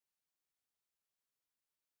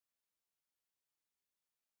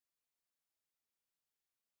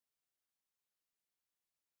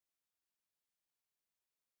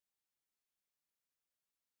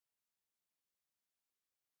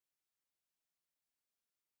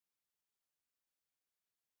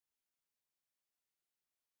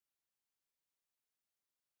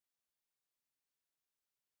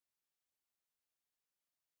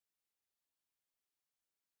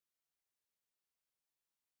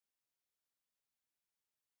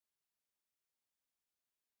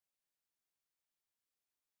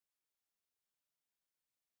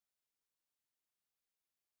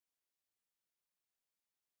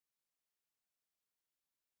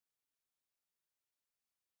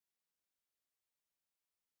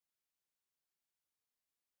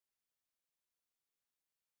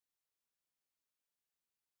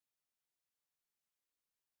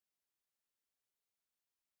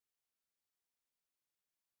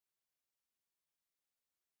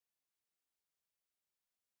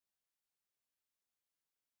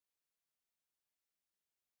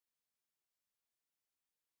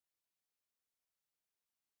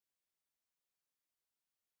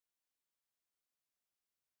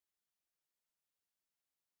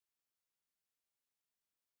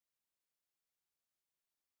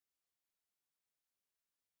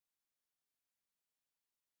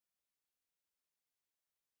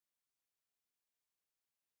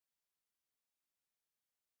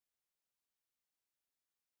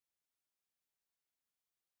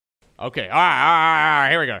Okay, all right,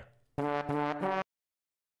 here we go.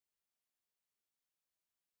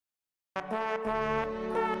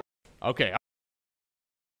 Okay.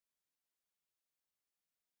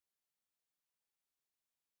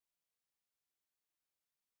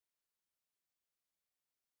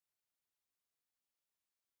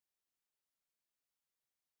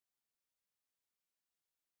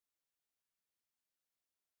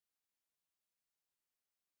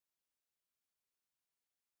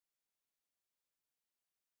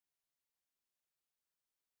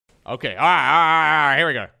 Okay, all right, here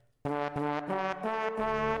we go.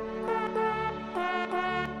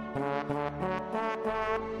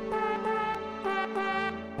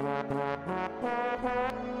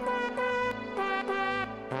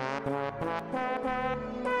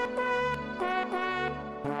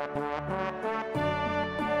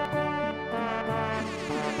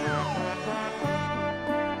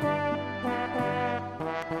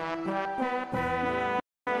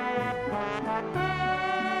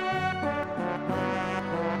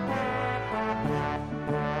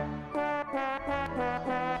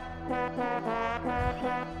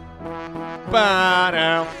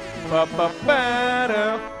 Ba-do,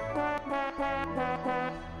 ba-ba-ba-do.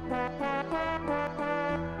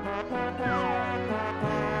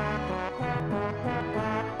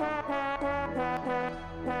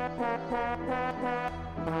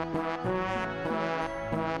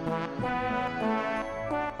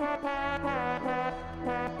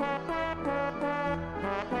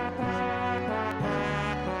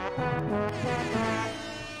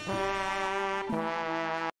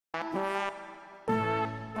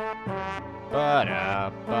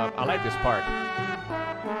 I like this part.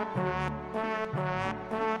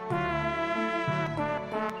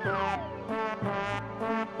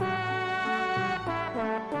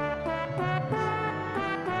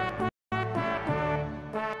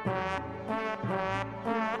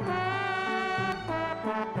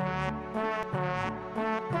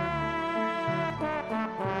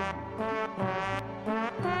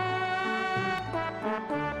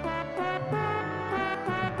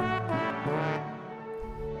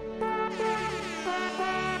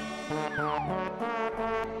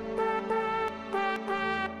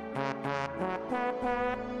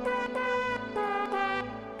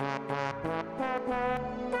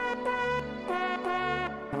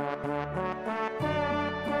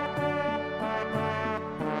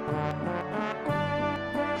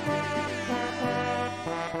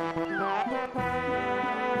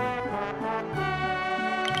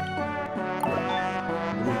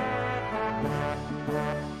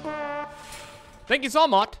 Thank you so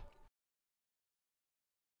much.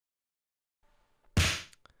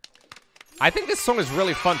 I think this song is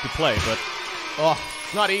really fun to play, but oh,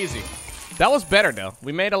 it's not easy. That was better though.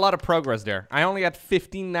 We made a lot of progress there. I only had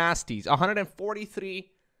 15 nasties,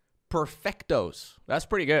 143 perfectos. That's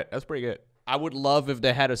pretty good. That's pretty good. I would love if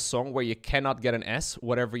they had a song where you cannot get an S,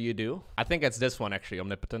 whatever you do. I think it's this one actually,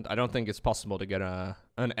 Omnipotent. I don't think it's possible to get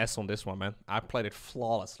an S on this one, man. I played it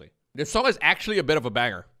flawlessly. This song is actually a bit of a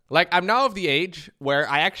banger. Like, I'm now of the age where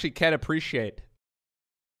I actually can appreciate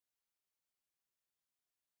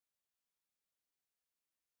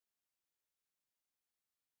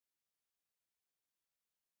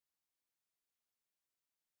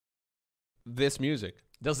this music.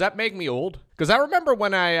 Does that make me old? Because I remember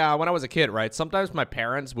when I was a kid, right? Sometimes my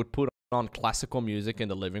parents would put on classical music in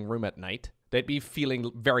the living room at night. They'd be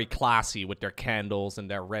feeling very classy with their candles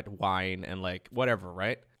and their red wine and like whatever,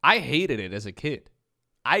 right? I hated it as a kid.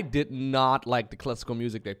 I did not like the classical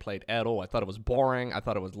music they played at all. I thought it was boring. I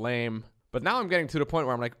thought it was lame. But now I'm getting to the point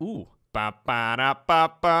where I'm like, ooh. Ba ba da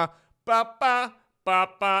ba ba ba ba ba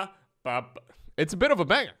ba ba. It's a bit of a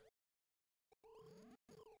banger.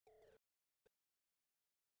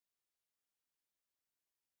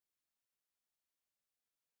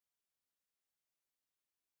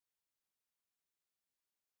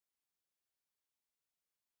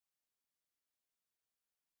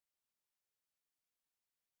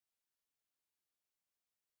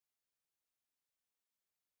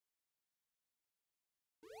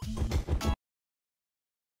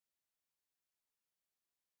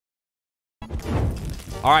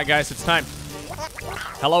 All right, guys, it's time.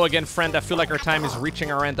 Hello again, friend. I feel like our time is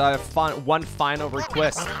reaching our end. I have one final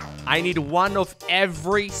request. I need one of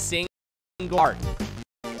every single art.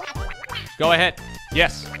 Go ahead.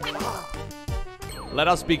 Yes. Let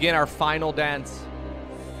us begin our final dance.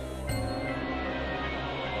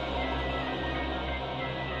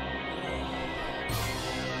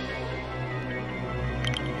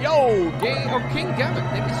 Yo, King Gavin,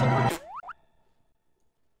 thank you so much.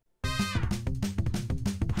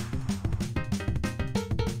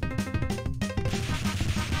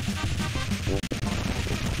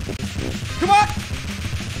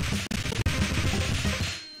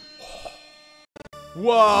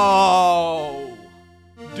 Whoa!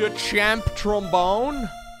 The champ trombone?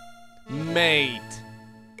 Mate.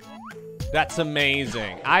 That's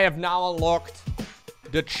amazing. I have now unlocked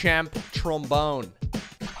the champ trombone.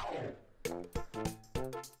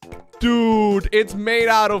 Dude, it's made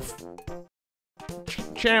out of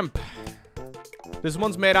champ. This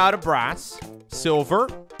one's made out of brass, silver.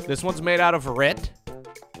 This one's made out of red.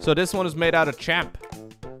 So this one is made out of champ.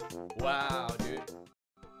 Wow, dude.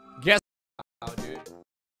 Guess. Wow, dude.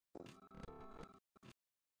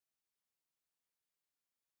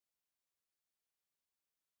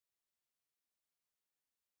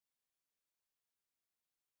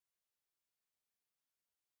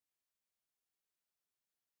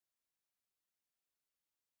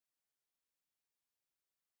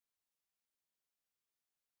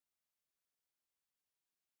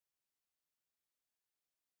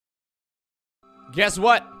 Guess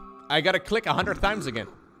what? I gotta click 100 times again.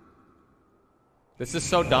 This is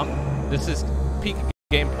so dumb. This is peak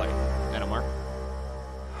gameplay, NMR.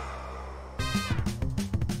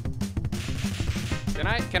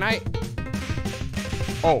 Can I?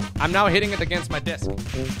 Oh, I'm now hitting it against my disc.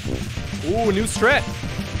 Ooh, new strat.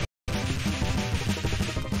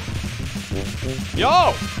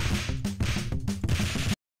 Yo!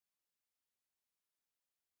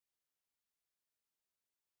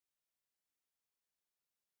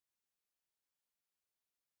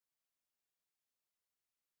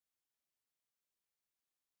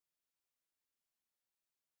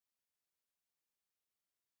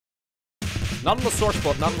 Not on the source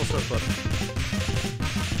code, not on the source code.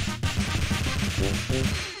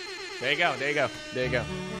 There you go, there you go, there you go.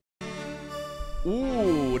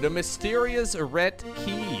 Ooh, the mysterious red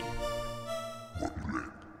key.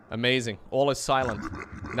 Amazing. All is silent.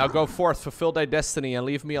 Now go forth, fulfill thy destiny, and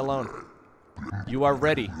leave me alone. You are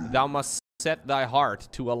ready. Thou must set thy heart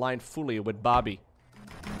to align fully with Bobby.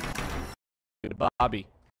 Bobby.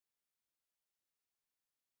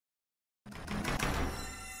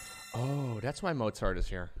 Oh, that's why Mozart is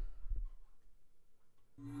here.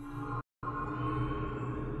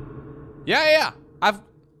 Yeah.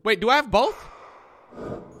 Wait, do I have both?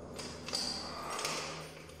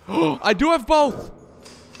 I do have both!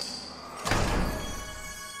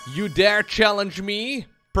 You dare challenge me?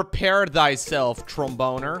 Prepare thyself,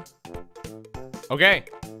 tromboner. Okay,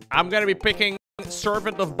 I'm gonna be picking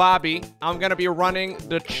Servant of Bobby. I'm gonna be running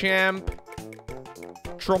the champ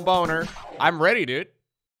tromboner. I'm ready, dude.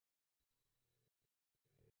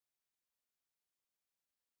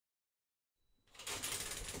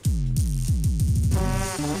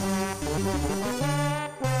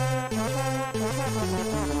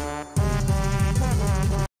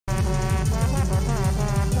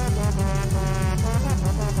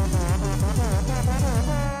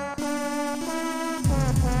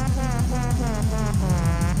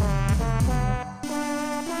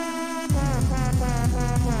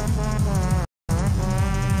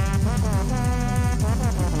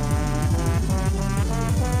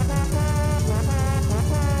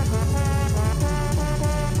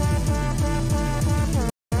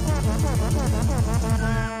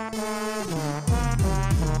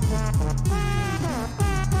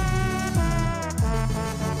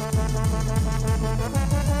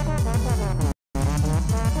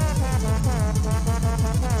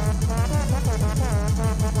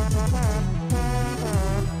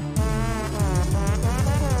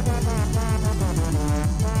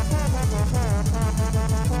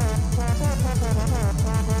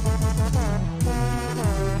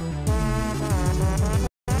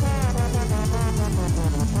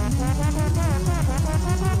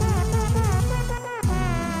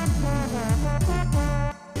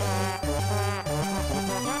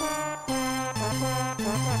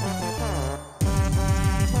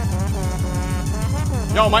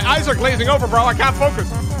 Yo, my eyes are glazing over, bro. I can't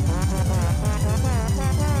focus.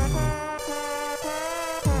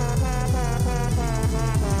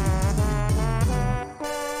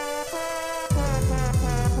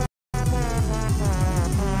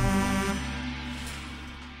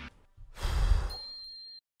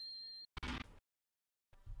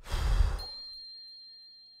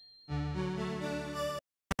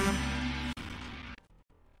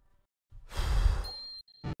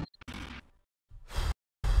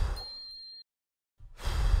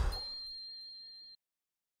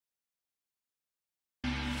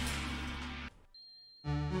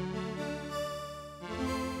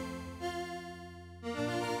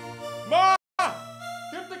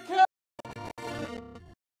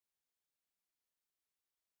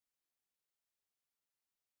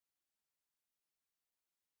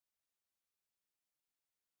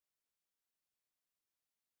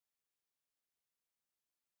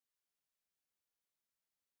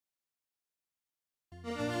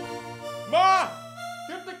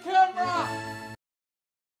 camera!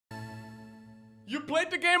 You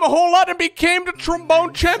played the game a whole lot and became the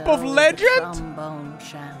trombone champ of legend? Trombone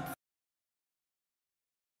champ.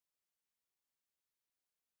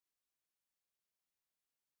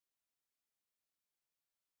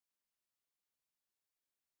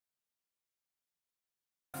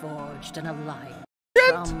 Forged and alive.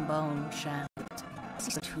 Trombone champ.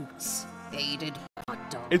 Toots. Aided hot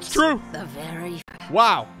dogs. It's true. The very.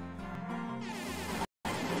 Wow.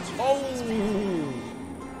 Oh.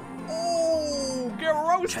 Oh. Get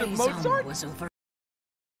roasted, Mozart. Was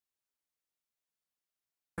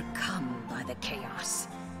overcome by the chaos,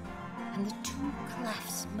 and the two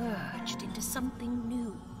clefts merged into something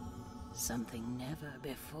new, something never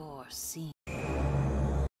before seen.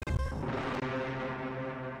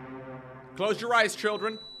 Close your eyes,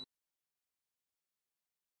 children.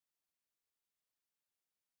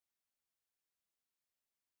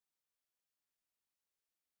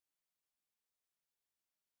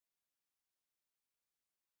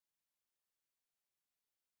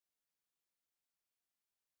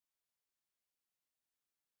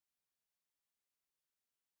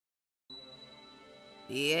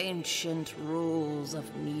 The ancient rules of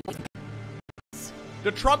music.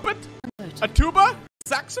 The trumpet? A tuba?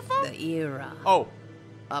 Saxophone? The era Oh.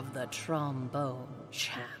 of the trombone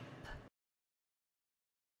champ.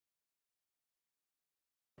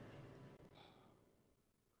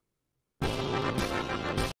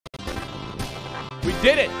 We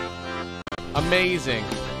did it! Amazing.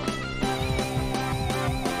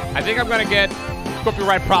 I think I'm gonna get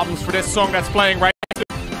copyright problems for this song that's playing right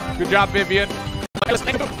now. Good job, Vivian.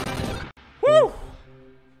 Woo!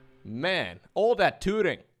 Man, all that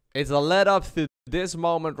tooting is a let up to this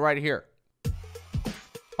moment right here.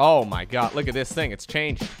 Oh my god, look at this thing. It's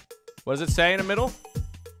changed. What does it say in the middle?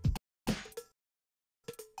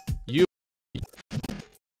 You.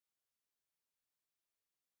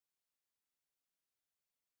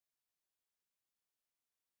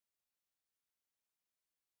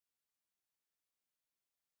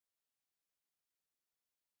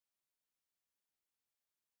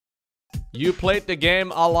 You played the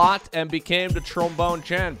game a lot and became the trombone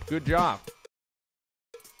champ. Good job.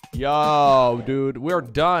 Yo, dude, we're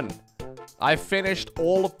done. I finished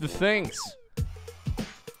all of the things.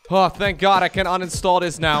 Oh, thank God I can uninstall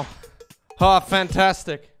this now. Oh,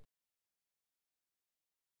 fantastic.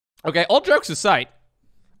 Okay, all jokes aside,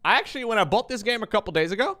 I actually, when I bought this game a couple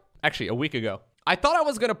days ago, actually a week ago, I thought I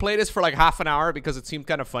was gonna play this for like half an hour because it seemed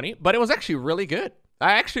kind of funny, but it was actually really good.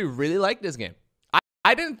 I actually really like this game.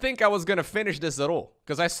 I didn't think I was gonna finish this at all,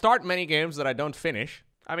 because I start many games that I don't finish.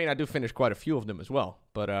 I mean, I do finish quite a few of them as well,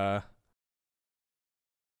 but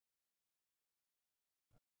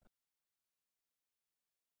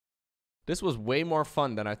this was way more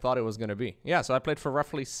fun than I thought it was gonna be. Yeah, so I played for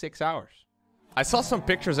roughly 6 hours. I saw some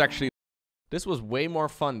pictures actually. This was way more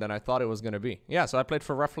fun than I thought it was gonna be. Yeah, so I played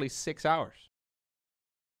for roughly 6 hours.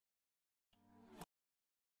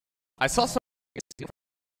 I saw some.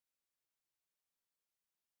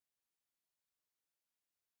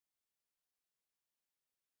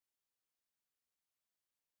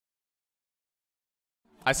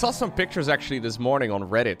 I saw some pictures actually this morning on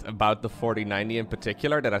Reddit about the 4090 in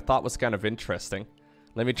particular that I thought was kind of interesting.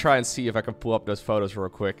 Let me try and see if I can pull up those photos real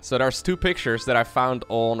quick. So there's two pictures that I found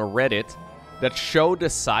on Reddit that show the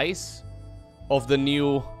size of the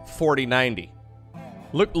new 4090.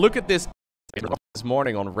 Look at this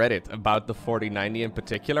morning on Reddit about the 4090 in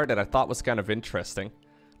particular that I thought was kind of interesting.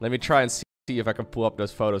 Let me try and see if I can pull up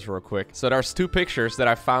those photos real quick. So there's two pictures that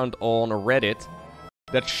I found on Reddit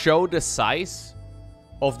that show the size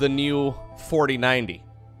of the new 4090.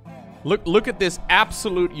 Look at this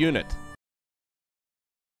absolute unit.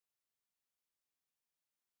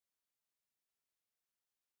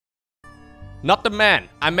 Not the man,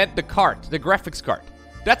 I meant the card, the graphics card.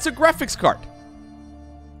 That's a graphics card.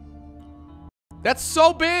 That's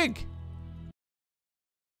so big.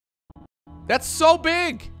 That's so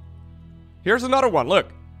big. Here's another one,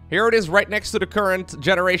 look. Here it is right next to the current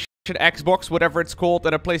generation Xbox, whatever it's called,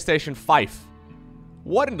 and a PlayStation 5.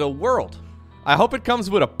 What in the world? I hope it comes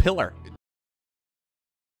with a pillar.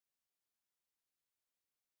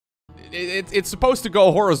 It's supposed to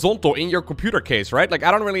go horizontal in your computer case, right? Like, I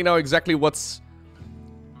don't really know exactly what's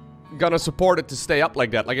gonna support it to stay up like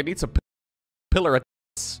that. Like, it needs a pillar at...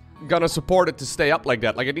 Gonna support it to stay up like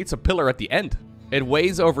that. Like, it needs a pillar at the end. It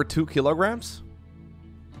weighs over 2 kilograms?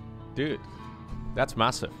 Dude, that's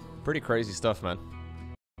massive. Pretty crazy stuff, man.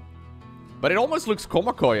 But it almost looks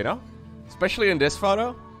comical, you know? Especially in this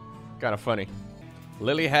photo. Kind of funny.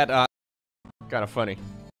 Lily had, kind of funny.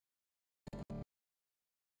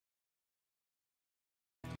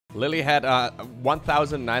 Lily had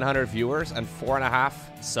 1,900 viewers and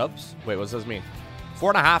 4.5 subs. Wait, what does this mean?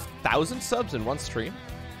 4,500 subs in one stream?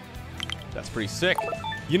 That's pretty sick.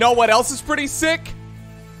 You know what else is pretty sick?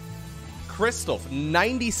 Crystal,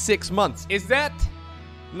 96 months. Is that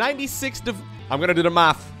 96? I'm gonna do the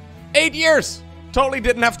math. 8 years. Totally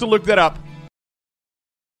didn't have to look that up.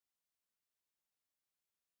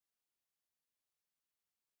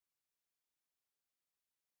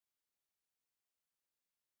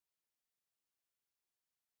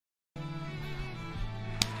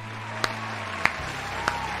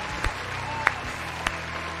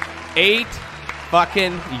 Eight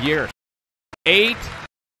fucking years. 8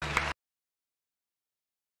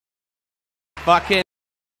 fucking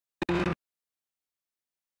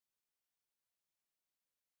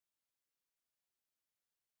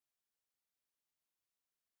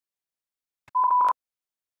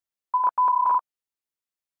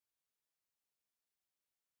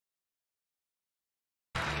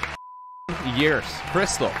years.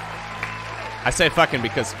 Crystal. I say fucking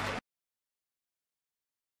because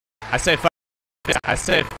I say fucking I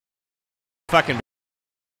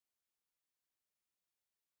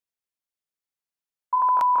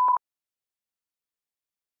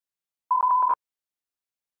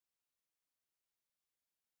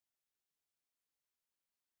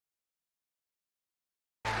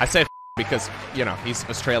say because, you know, he's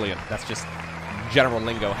Australian. That's just general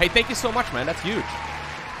lingo. Hey, thank you so much, man. That's huge.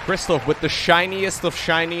 Crystal with the shiniest of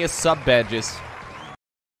shiniest sub badges.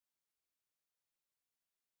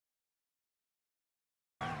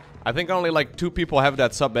 I think only like 2 people have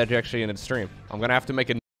that sub badge actually in the stream. I'm gonna have to make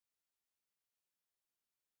a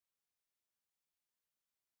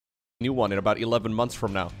new one in about 11 months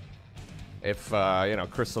from now. If, you know,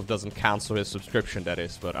 Crystal doesn't cancel his subscription, that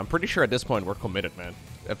is. But I'm pretty sure at this point we're committed, man.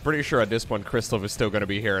 I'm pretty sure at this point Crystal is still gonna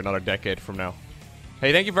be here another decade from now.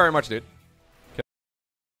 Hey, thank you very much, dude.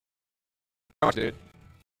 Dude.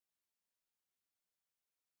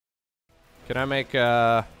 Can I make,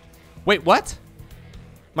 Wait, what?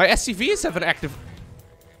 My SCVs have an active...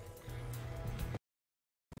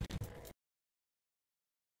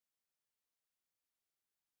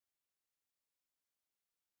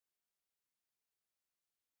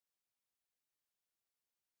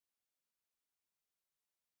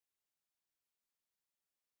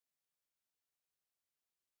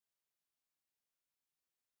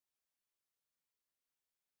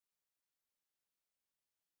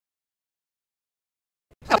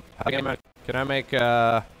 Can I make,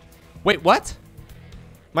 Wait, what?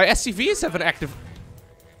 My SCVs have an active...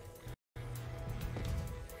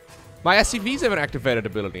 My SCVs have an activated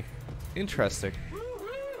ability. Interesting.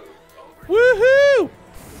 Woohoo!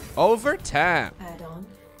 Over time. Add-on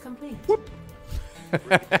complete. Whoop.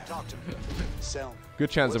 Talk to me. Sell. Good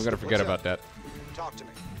chance I'm gonna forget about that. Talk to me.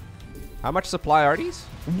 How much supply are these?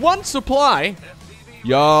 1 supply?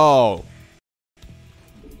 Yo.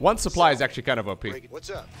 1 supply is actually kind of OP. What's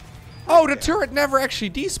up? Oh, the turret never actually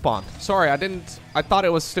despawned. Sorry, I thought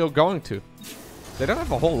it was still going to. They don't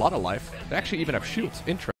have a whole lot of life. They actually even have shields.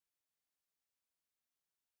 Interesting.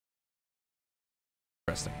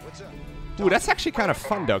 What's up? Ooh, that's actually kind of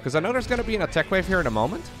fun though, because I know there's going to be an attack wave here in a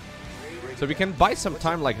moment. So we can buy some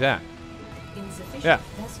time like that. Yeah.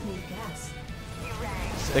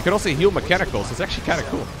 They can also heal mechanicals. It's actually kind of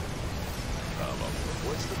cool.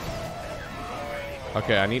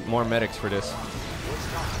 Okay, I need more medics for this.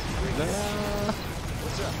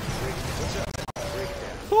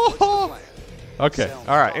 Okay,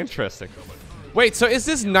 alright, interesting. Wait, so is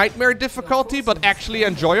this nightmare difficulty but actually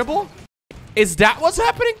enjoyable? Is that what's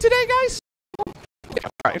happening today, guys?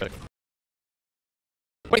 Alright.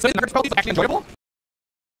 Wait, so is nightmare difficulty but actually enjoyable?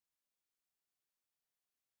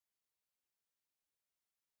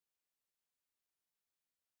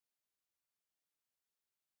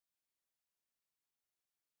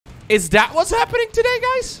 Is that what's happening today,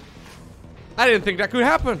 guys? I didn't think that could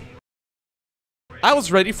happen. I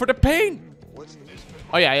was ready for the pain.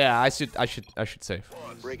 Oh yeah, I should save.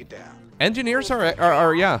 Break it down. Engineers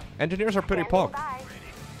are yeah, engineers are pretty pog.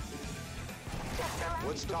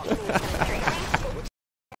 What's talking?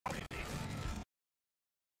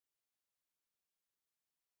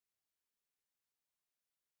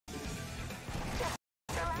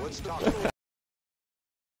 What's talking?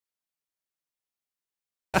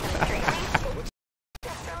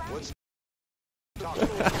 What's talking?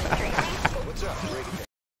 What's up? Break it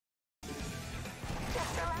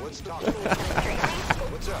down. What's talking?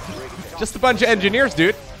 What's up? Break it down. Just a bunch of engineers,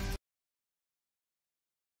 dude.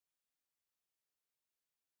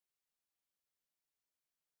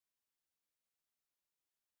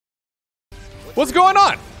 What's going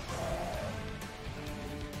on?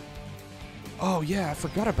 Oh, yeah, I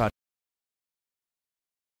forgot about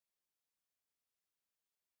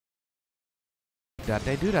that.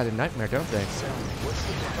 They do that in Nightmare, don't they?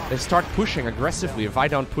 They start pushing aggressively if I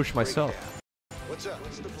don't push myself. What's up?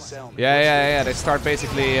 Yeah. They start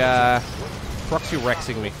basically proxy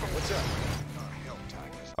rexing me.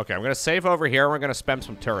 Okay, I'm gonna save over here. We're gonna spam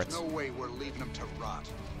some turrets. No way we're leaving them to rot.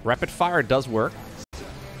 Rapid fire does work.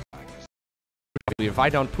 If I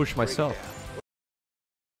don't push myself.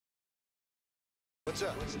 What's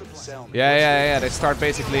up? Yeah. They start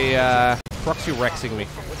basically proxy rexing me.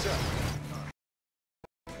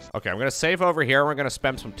 Okay, I'm gonna save over here. We're gonna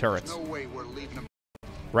spam some turrets. No way we're leaving them.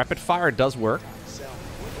 Rapid fire does work.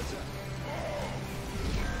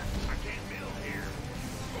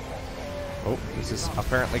 Oh, this is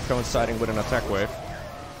apparently coinciding with an attack wave.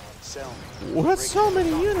 What? So many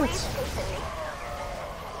units?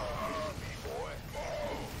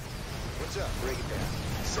 What's up? Break it down.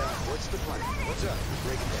 What's the plan? What's up?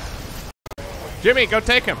 Break it down. Jimmy, go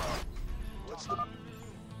take him. What's the...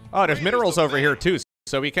 Oh, there's minerals over here too,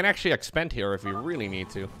 so we can actually expand here if we really need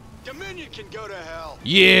to. Dominion can go to hell.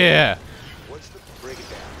 Yeah. What's the... Break it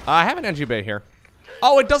down. I have an NG bay here.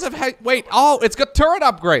 Oh, it does have... Wait. Oh, it's got turret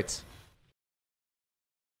upgrades.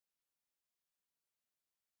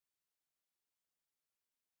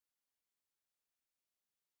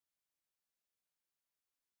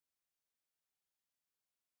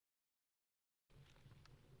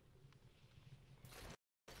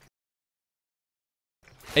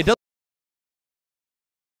 It does.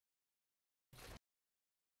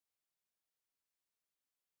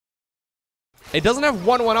 It doesn't have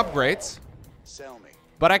 1-1 upgrades, Sell me.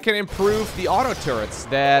 but I can improve the auto turrets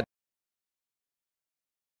that...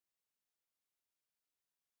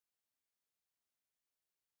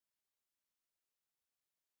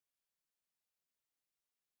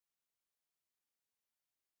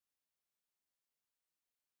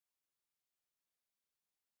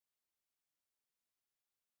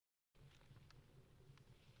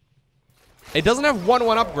 It doesn't have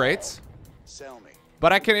 1-1 upgrades, Sell me.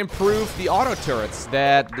 but I can improve the auto turrets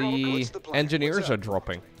that the engineers are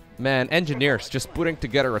dropping. Man, engineers just putting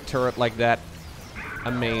together a turret like that,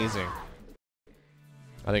 amazing.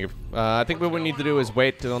 I think what we need to do is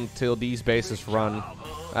wait until these bases run.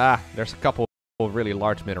 Ah, there's a couple of really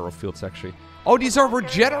large mineral fields actually. Oh, these are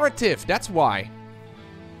regenerative. That's why.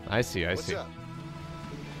 I see. What's up?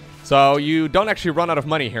 So you don't actually run out of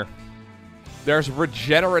money here. There's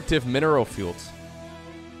regenerative mineral fields.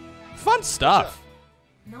 Fun stuff.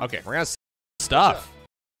 Okay, we're gonna stuff.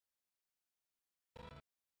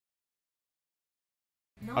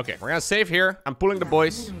 Okay, we're gonna save here. I'm pulling the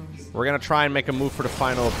boys. We're gonna try and make a move for the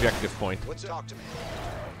final objective point. What's talk to me?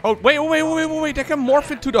 Oh, wait. They can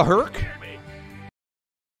morph into the Herc?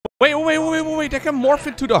 Wait. They can morph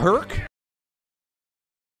into the Herc?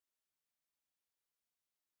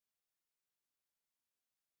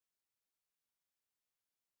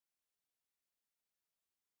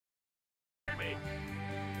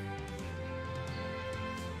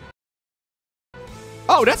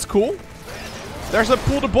 Oh, that's cool. There's a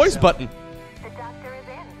pull the boys button. The doctor is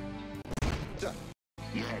in. What's up?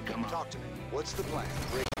 Yeah, come on. Talk to me. What's the plan?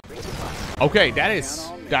 Okay,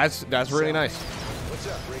 that's really nice. What's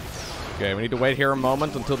up? Break it down. Okay, we need to wait here a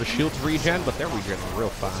moment until the shields regen, but they're regenerating real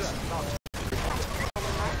fast.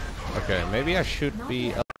 Okay, maybe I should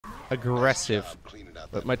be aggressive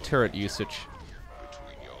with my turret usage.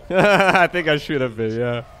 I think I should have been,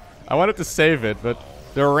 yeah. I wanted to save it, but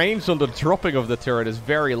the range on the dropping of the turret is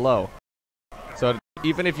very low. So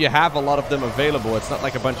even if you have a lot of them available, it's not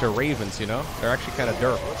like a bunch of ravens, you know? They're actually kind of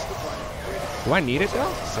derp. Do I need it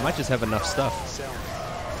though? I might just have enough stuff.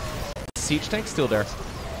 Siege tank's still there.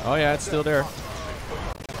 Oh yeah, it's still there.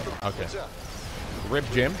 Okay. Rip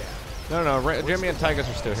Jim. No, Jimmy and Tigers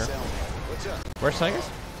are still here. Where's Tigers?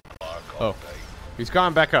 Oh. He's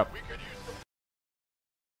gone back up.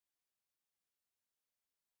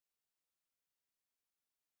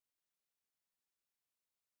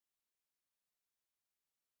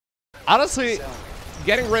 Honestly,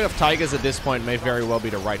 getting rid of Tigers at this point may very well be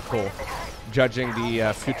the right call, judging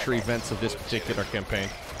the future events of this particular campaign.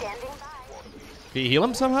 Can you heal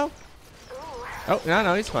him somehow? Oh,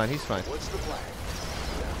 no, he's fine, he's fine.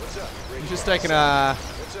 He's just taking a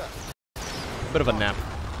bit of a nap.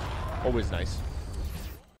 Always nice.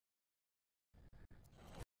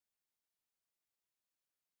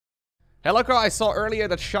 Hey, Lowko, I saw earlier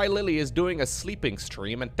that Shy Lily is doing a sleeping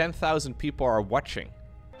stream and 10,000 people are watching.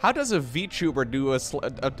 How does a VTuber do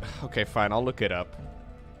okay, fine, I'll look it up.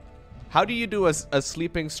 How do you do a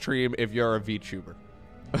sleeping stream if you're a VTuber?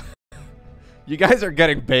 You guys are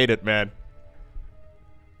getting baited, man.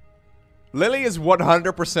 Lily is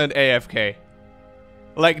 100% AFK.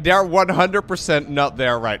 Like, they're 100% not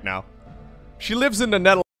there right now. She lives in the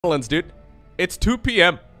Netherlands, dude. It's 2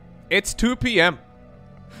 p.m. It's 2 p.m.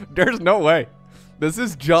 There's no way. This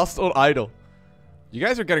is just on idle. You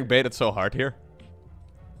guys are getting baited so hard here.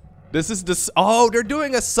 This is this. Oh, they're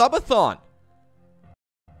doing a subathon.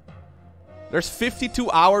 There's 52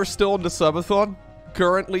 hours still in the subathon.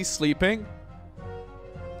 Currently sleeping.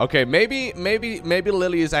 Okay, maybe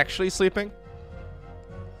Lily is actually sleeping.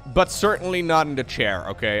 But certainly not in the chair,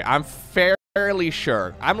 okay? I'm fairly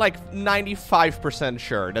sure. I'm like 95%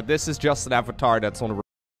 sure that this is just an avatar that's on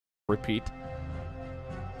repeat.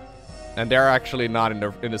 And they're actually not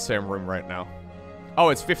in the same room right now. Oh,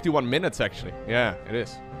 it's 51 minutes actually. Yeah, it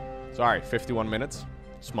is. Sorry, 51 minutes.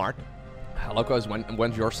 Smart. Lowko,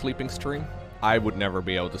 when's your sleeping stream? I would never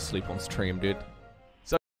be able to sleep on stream, dude.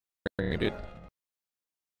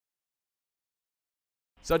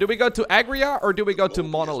 So do we go to Agria or do we go to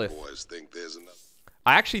Monolith?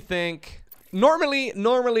 I actually think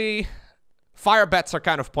normally fire bets are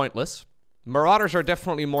kind of pointless. Marauders are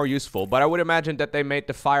definitely more useful, but I would imagine that they made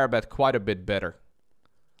the fire bet quite a bit better.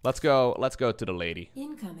 Let's go to the lady.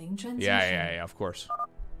 Incoming transmission. Yeah, of course.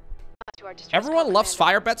 Everyone loves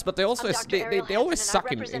fire bets, but they also they always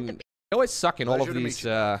suck in all of these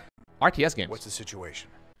RTS games. What's the situation?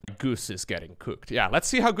 Goose is getting cooked. Yeah, let's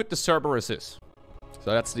see how good the Cerberus is. So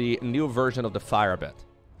that's the new version of the fire bet.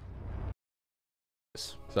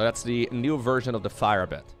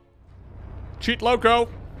 Cheat Lowko.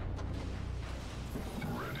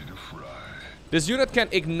 This unit can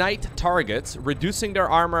ignite targets, reducing their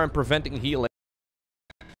armor and preventing healing.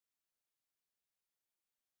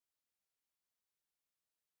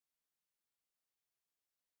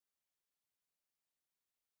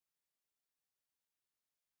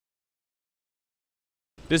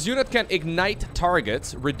 This unit can ignite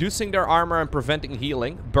targets, reducing their armor and preventing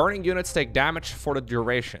healing. Burning units take damage for the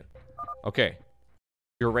duration. Okay.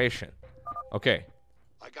 Okay.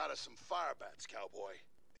 I got us some fire bats, cowboy.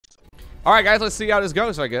 Alright guys, let's see how this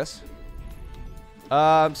goes, I guess.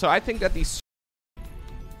 So I think that these...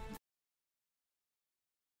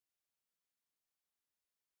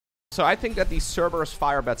 Cerberus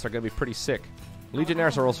fire bets are gonna be pretty sick.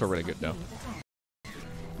 Legionnaires are also really good though.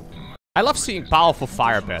 I love seeing powerful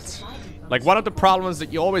fire bets. Like, one of the problems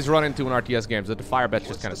that you always run into in RTS games is that the fire bets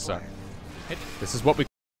just kind of suck. This is what we...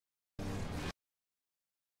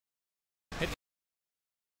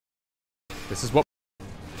 This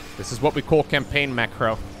is what we call campaign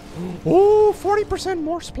macro. Ooh, 40%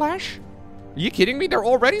 more splash? Are you kidding me? They're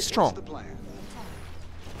already strong.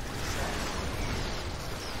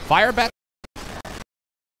 Fire bat.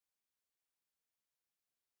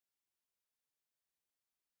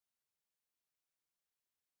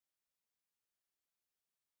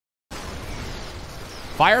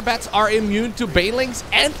 Fire bats are immune to banelings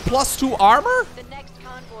and +2 armor? The next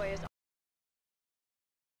convoy is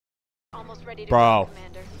almost ready to Bro. go,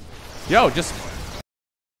 Commander. Yo, just...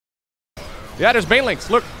 Yeah, there's banelings.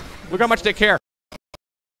 Look how much they care.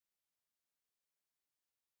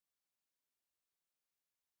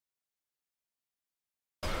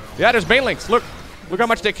 Yeah, there's banelings. Look how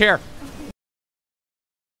much they care.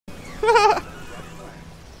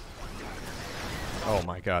 Oh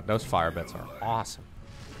my god, those fire bets are awesome.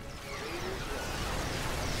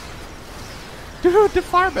 Dude, the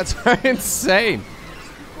fire bets are insane.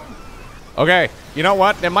 Okay, you know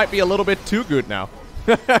what? They might be a little bit too good now.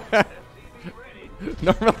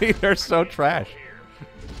 Normally, they're so trash.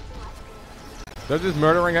 They're just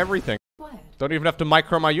murdering everything. Don't even have to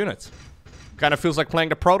micro my units. Kind of feels like playing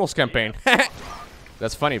the Protoss campaign.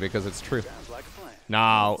 That's funny because it's true.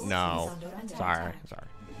 No. Sorry.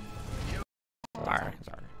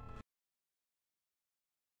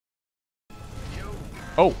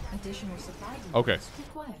 Oh. Okay.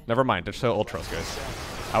 Never mind. They're still ultras, guys.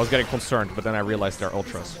 I was getting concerned, but then I realized they're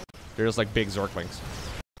ultras. They're just like big Zerglings.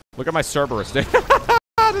 Look at my Cerberus. The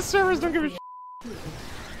Cerberus don't give a shit.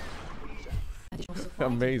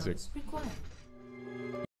 Amazing.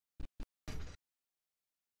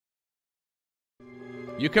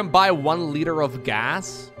 You can buy 1 liter of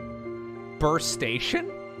gas per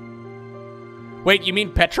station? Wait, you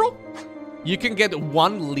mean petrol? You can get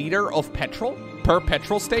 1 liter of petrol per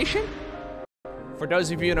petrol station? For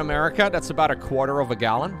those of you in America, that's about 1/4 of a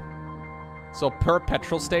gallon. So per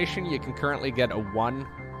petrol station, you can currently get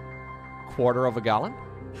 1/4 of a gallon.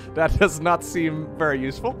 That does not seem very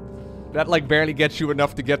useful. That like barely gets you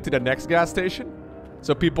enough to get to the next gas station.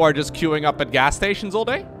 So people are just queuing up at gas stations all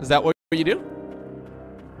day? Is that what you do?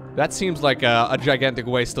 That seems like a gigantic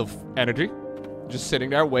waste of energy. Just sitting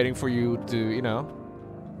there waiting for you to, you know,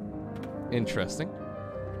 Interesting.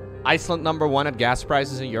 Iceland #1 at gas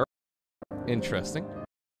prices in Europe. Interesting.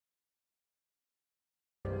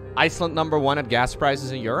 Iceland #1 at gas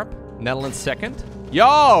prices in Europe. Netherlands second.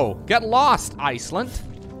 Yo! Get lost, Iceland.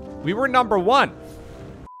 We were #1.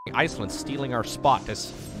 Iceland stealing our spot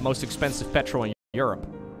as most expensive petrol in Europe.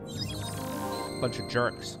 Bunch of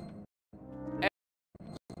jerks.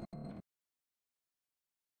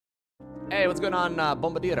 Hey, what's going on,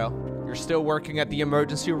 Bombadiro? You're still working at the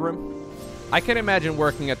emergency room? I can imagine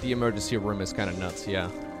working at the emergency room is kind of nuts, yeah.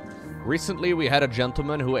 Recently, we had a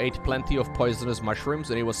gentleman who ate plenty of poisonous mushrooms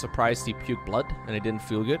and he was surprised he puked blood and it didn't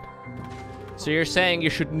feel good. So you're saying you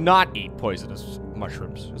should not eat poisonous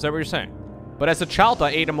mushrooms? Is that what you're saying? But as a child, I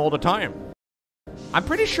ate them all the time. I'm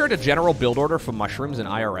pretty sure the general build order for mushrooms in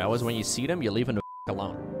IRL is when you see them, you leave them the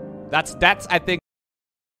alone. That's I think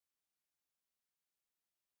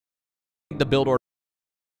the build order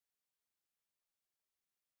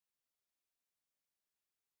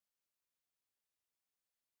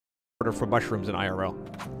for mushrooms in IRL.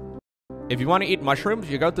 If you want to eat mushrooms,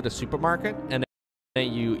 you go to the supermarket and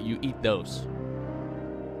then you eat those.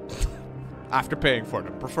 After paying for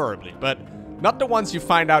them, preferably. But not the ones you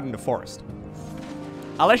find out in the forest.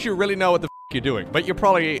 Unless you really know what the f you're doing. But you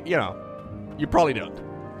probably, you know, you probably don't.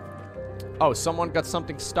 Oh, someone got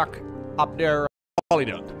something stuck up there. Probably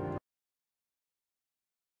don't.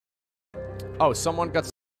 Oh, someone got...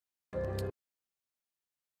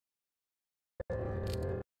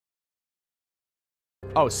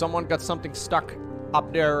 Oh, someone got something stuck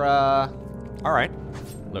up there, Alright.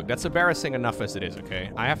 Look, that's embarrassing enough as it is,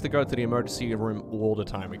 okay? I have to go to the emergency room all the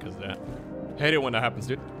time because of that. Hate it when that happens,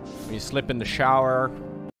 dude. When you slip in the shower.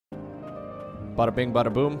 Bada bing,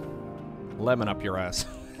 bada boom. Lemon up your ass.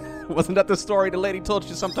 Wasn't that the story the lady told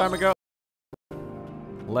you some time ago?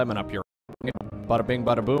 Lemon up your ass. Bada bing,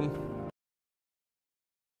 bada boom.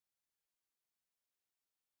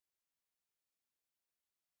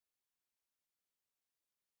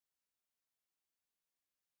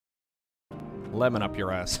 Lemon up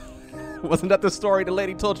your ass. Wasn't that the story the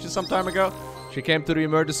lady told you some time ago? She came to the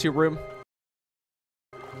emergency room.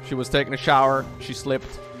 She was taking a shower. She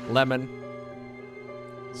slipped. Lemon.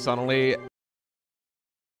 Suddenly...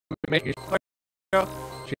 She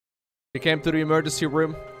came to the emergency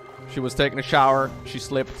room. She was taking a shower. She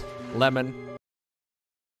slipped. Lemon.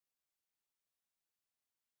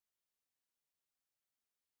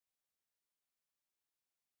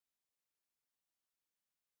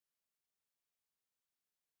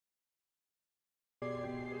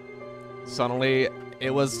 Suddenly,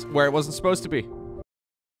 it was where it wasn't supposed to be.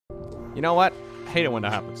 You know what? I hate it when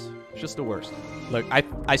that happens. It's just the worst. Look,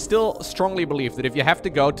 I still strongly believe that if you have to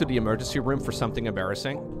go to the emergency room for something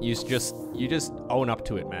embarrassing, you just own up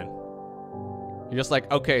to it, man. You're just like,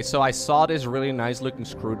 okay, so I saw this really nice looking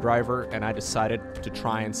screwdriver and I decided to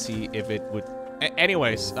try and see if it would...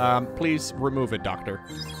 Anyways, please remove it, doctor.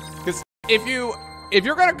 Because if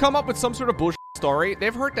you're gonna come up with some sort of bullshit story,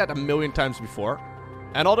 they've heard that a million times before.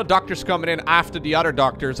 And all the doctors coming in after the other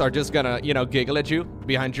doctors are just gonna, you know, giggle at you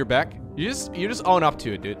behind your back. You just own up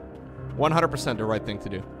to it, dude. 100% the right thing to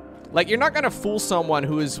do. Like, you're not gonna fool someone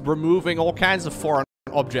who is removing all kinds of foreign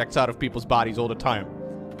objects out of people's bodies all the time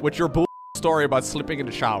with your bull story about slipping in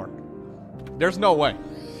the shower. There's no way.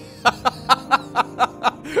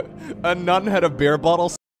 A nun had a beer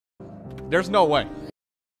bottle. There's no way.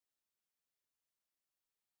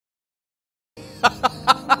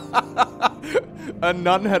 A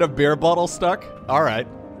nun had a beer bottle stuck? Alright.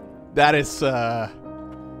 That is, a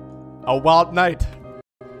wild night.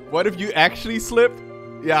 What if you actually slip?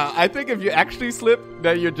 Yeah, I think if you actually slip,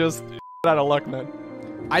 then you're just out of luck, man.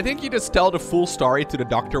 I think you just tell the full story to the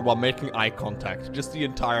doctor while making eye contact, just the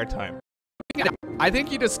entire time. I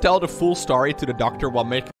think you just tell the full story to the doctor while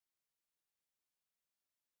making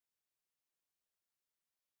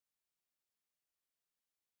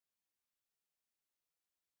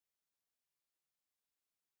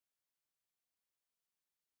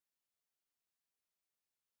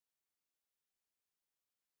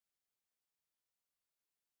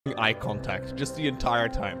eye contact, just the entire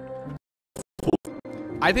time.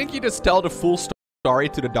 I think you just tell the full story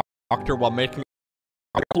to the doctor while making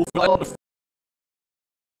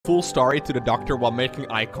full story to the doctor while making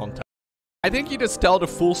eye contact. I think you just tell the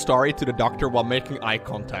full story to the doctor while making eye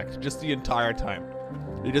contact, just the entire time.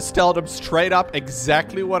 You just tell them straight up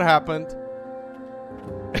exactly what happened.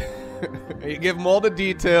 You give them all the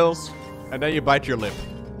details, and then you bite your lip.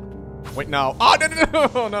 Wait, no. Oh,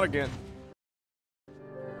 no, not again.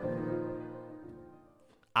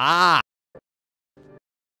 Ah.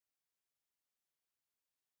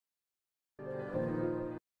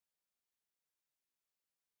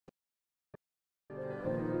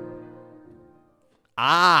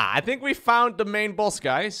 Ah, I think we found the main boss,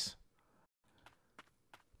 guys.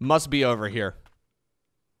 Must be over here.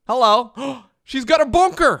 Hello. She's got a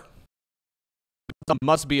bunker.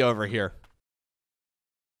 Must be over here.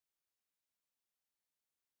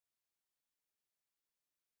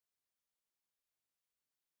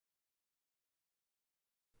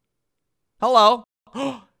 Hello.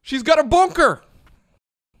 She's got a bunker.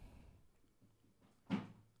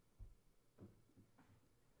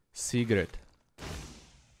 Secret.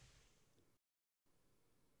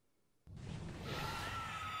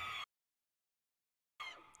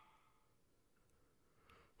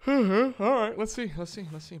 All right, let's see.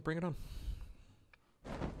 Bring it on.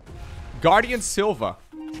 Guardian Silva.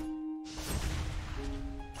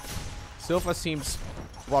 Silva seems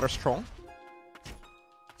rather strong.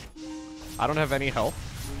 I don't have any health.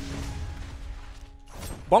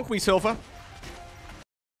 Bonk me, Silva.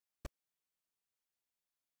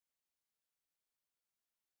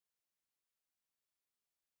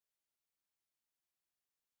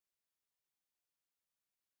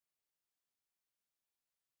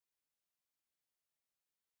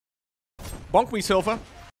 Bonk me, Silva.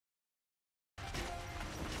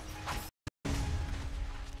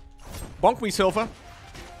 Bonk me, Silva.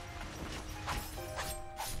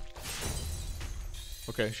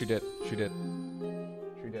 Okay, she did. She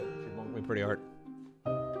bonked me pretty hard.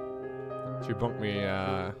 She bonked me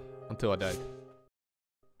until I died.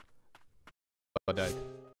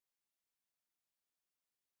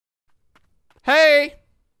 Hey!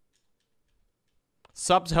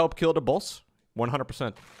 Subs help kill the boss.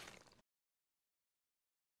 100%.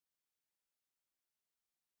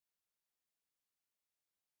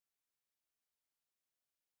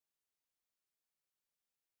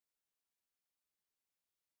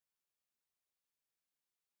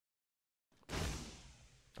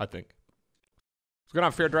 I think. It's gonna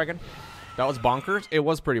have Fear Dragon. That was bonkers. It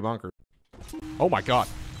was pretty bonkers. Oh my god.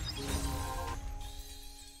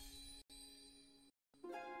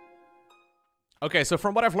 Okay, so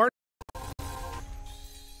from what I've learned.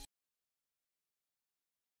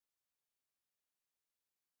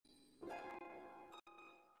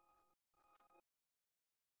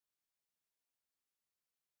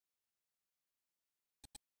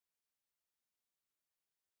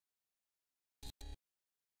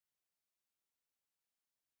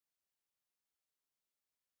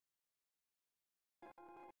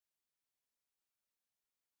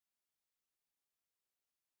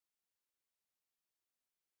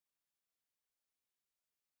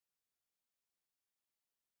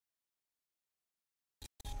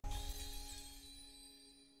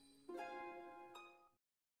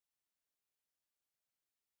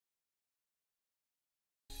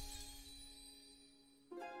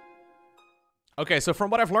 Okay, so from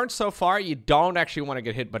what I've learned so far, you don't actually want to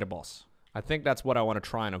get hit by the boss. I think that's what I want to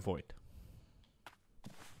try and avoid.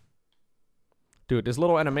 Dude, this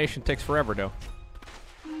little animation takes forever, though.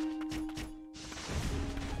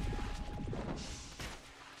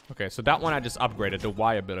 Okay, so that one I just upgraded, the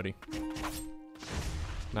Y ability.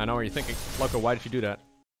 Now I know what you're thinking. Lowko, why did you do that?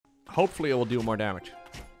 Hopefully it will do more damage.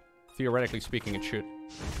 Theoretically speaking, it should.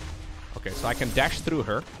 Okay, so I can dash through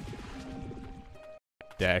her.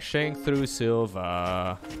 Dashing through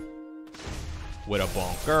Silva with a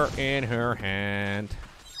bunker in her hand.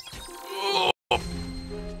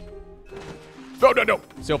 No.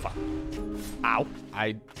 Silva. Ow.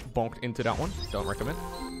 I bonked into that one. Don't recommend.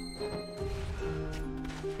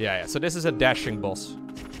 Yeah. So this is a dashing boss.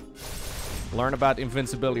 Learn about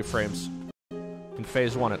invincibility frames. In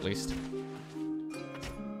phase 1 at least.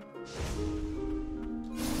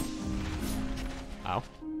 Ow.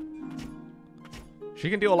 She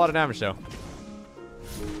can do a lot of damage, though.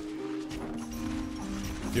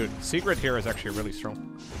 Dude, Secret here is actually really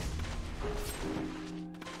strong.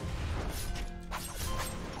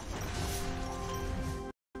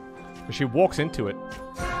 She walks into it.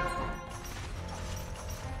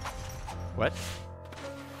 What?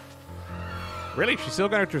 Really? She's still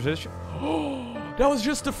gonna transition? Oh, that was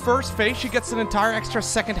just the first phase. She gets an entire extra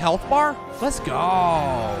second health bar? Let's go.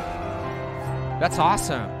 That's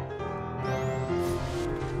awesome.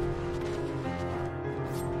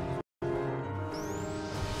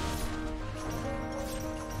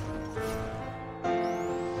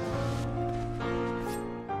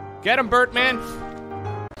 Get him, Birdman!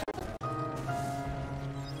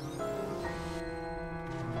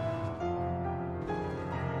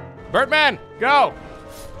 Birdman, go!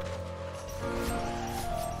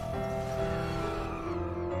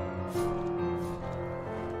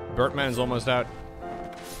 Birdman's almost out.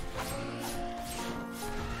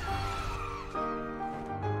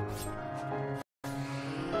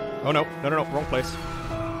 Oh no, wrong place.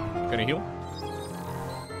 Can I heal?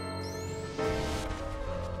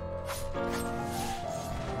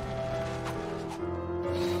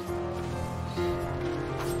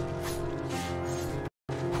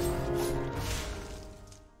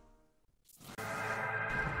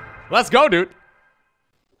 Let's go, dude.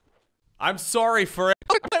 I'm sorry for it.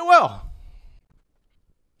 Well,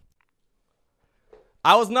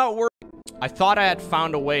 I was not worried. I thought I had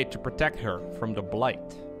found a way to protect her from the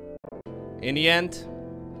blight. In the end,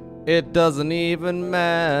 it doesn't even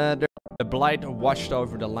matter. The blight washed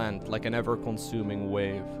over the land like an ever-consuming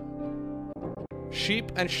wave.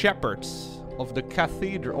 Sheep and shepherds of the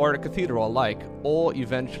cathedral alike all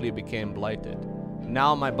eventually became blighted.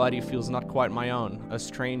 Now my body feels not quite my own, a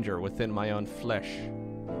stranger within my own flesh.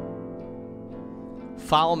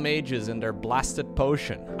 Foul mages and their blasted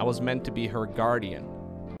potion. I was meant to be her guardian.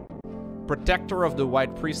 Protector of the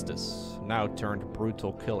White Priestess, now turned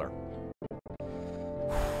brutal killer.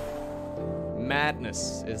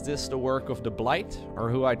 Madness. Is this the work of the blight, or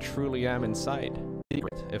who I truly am inside?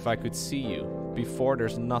 If I could see you, before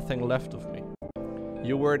there's nothing left of me.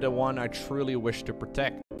 You were the one I truly wished to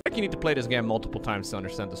protect. I think you need to play this game multiple times to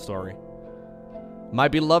understand the story. My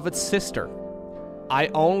beloved sister. I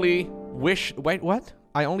only wish... Wait, what?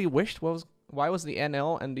 I only wished? What was... Why was the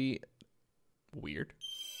NL and the... Weird.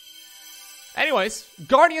 Anyways,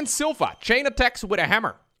 Guardian Silva. Chain attacks with a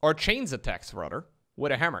hammer. Or chains attacks, rather.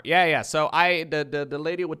 With a hammer. Yeah. So the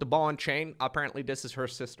lady with the ball and chain, apparently this is her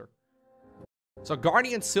sister. So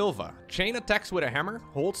Guardian Silva. Chain attacks with a hammer.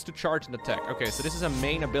 Holds to charge and attack. Okay, so this is a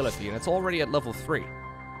main ability. And it's already at level 3.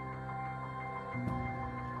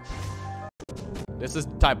 This is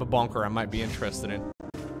the type of bonker I might be interested in.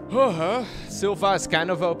 Silva is kind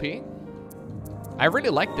of OP. I really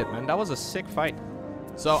liked it, man. That was a sick fight.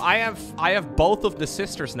 So I have both of the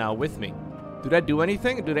sisters now with me. Do they do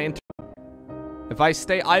anything? Do they if I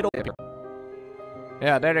stay idle?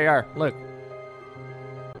 Yeah, there they are. Look.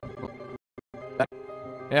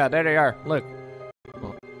 Yeah, there they are. Look.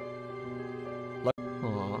 Look.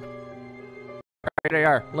 There they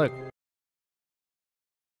are. Look.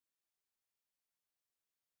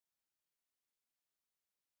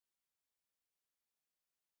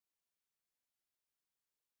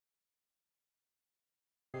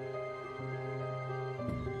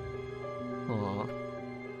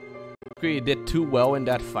 You did too well in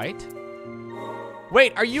that fight.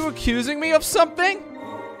 Wait, are you accusing me of something?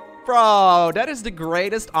 Bro, that is the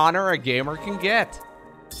greatest honor a gamer can get.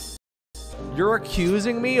 You're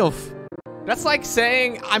accusing me of... That's like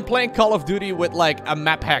saying I'm playing Call of Duty with like a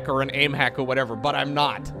map hack or an aim hack or whatever, but I'm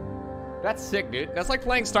not. That's sick, dude. That's like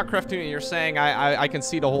playing StarCraft 2 and you're saying I can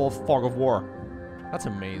see the whole fog of war. That's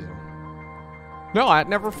amazing. No, I had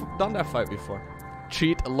never done that fight before.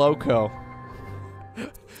 Cheat Lowko.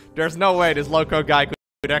 There's no way this Lowko guy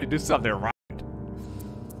could actually do something right.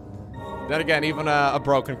 Then again, even a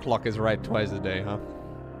broken clock is right twice a day, huh?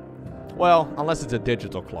 Well, unless it's a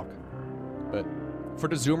digital clock. But for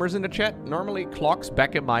the Zoomers in the chat, normally clocks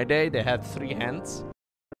back in my day, they had 3 hands.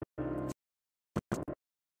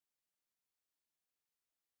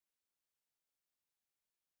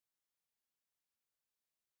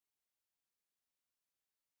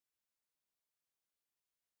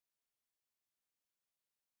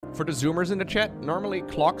 For the Zoomers in the chat, normally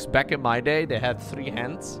clocks back in my day, they had 3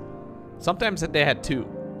 hands. Sometimes they had 2.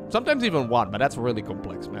 Sometimes even 1, but that's really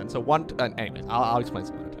complex, man. So one, anyways, I'll explain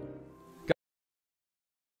some other time.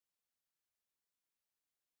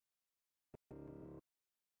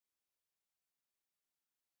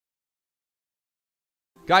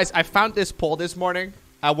 Guys, I found this poll this morning.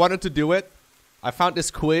 I wanted to do it. I found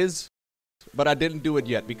this quiz, but I didn't do it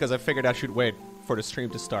yet because I figured I should wait for the stream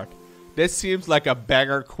to start. This seems like a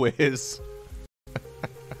banger quiz.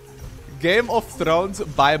 Game of Thrones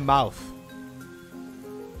by mouth.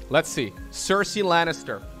 Let's see. Cersei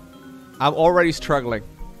Lannister. I'm already struggling.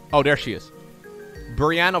 Oh, there she is.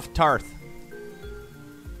 Brienne of Tarth.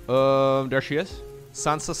 There she is.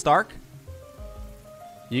 Sansa Stark.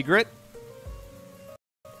 Ygritte.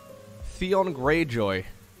 Theon Greyjoy.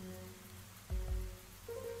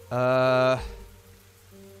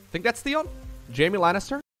 Think that's Theon? Jaime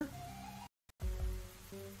Lannister?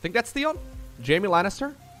 Think that's Theon? Jaime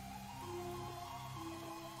Lannister?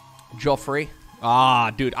 Joffrey. Ah,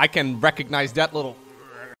 dude, I can recognize that little...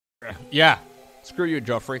 Yeah. Screw you,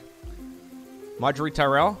 Joffrey. Marjorie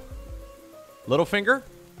Tyrell. Littlefinger.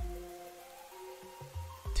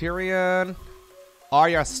 Tyrion.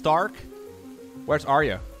 Arya Stark. Where's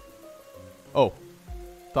Arya? Oh.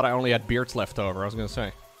 Thought I only had beards left over, I was gonna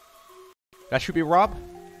say. That should be Rob.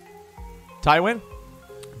 Tywin.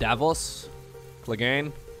 Davos.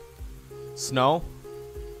 Clegane. Snow.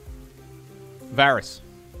 Varus.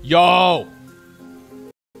 Yo!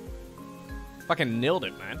 Fucking nailed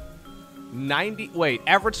it, man. 90. Wait,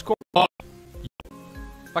 average score. Oh.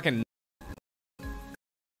 Fucking.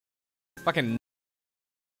 Fucking.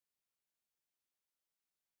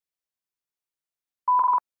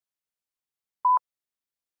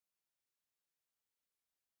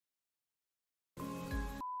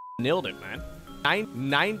 Nailed it, man.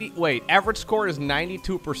 90. Wait, average score is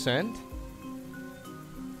 92%.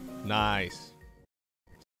 Nice.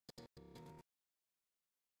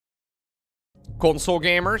 Console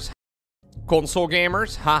gamers. Console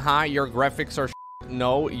gamers. Haha, your graphics are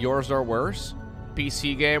no, yours are worse.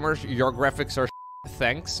 PC gamers, your graphics are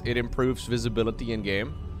thanks. It improves visibility in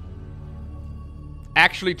game.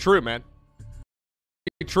 Actually true, man.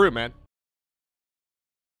 True, man.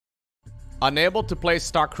 Unable to play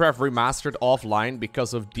StarCraft Remastered offline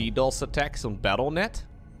because of DDoS attacks on Battle.net?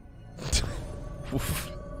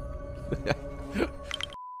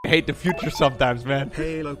 I hate the future sometimes, man.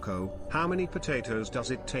 Hey Lowko, how many potatoes does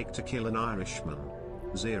it take to kill an Irishman?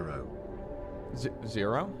 0.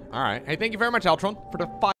 0? Alright. Hey, thank you very much, Altron, for the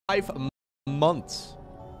 5 months.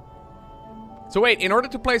 So wait, in order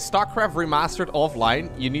to play StarCraft Remastered offline,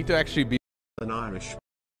 you need to actually be an Irish.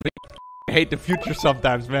 I hate the future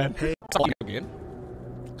sometimes, man. Hey. Again.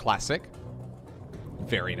 Classic.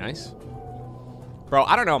 Very nice. Bro,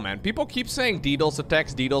 I don't know, man. People keep saying DDoS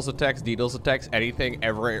attacks, DDoS attacks, DDoS attacks, anything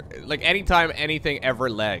ever. Like, anytime anything ever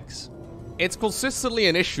lags. It's consistently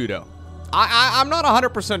an issue, though. I'm not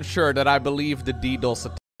 100% sure that I believe the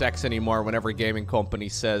DDoS attacks anymore whenever gaming company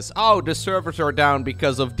says, oh, the servers are down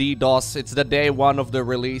because of DDoS. It's the day 1 of the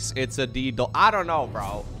release. It's a DDoS. I don't know,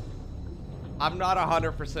 bro. I'm not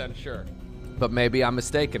 100% sure. But maybe I'm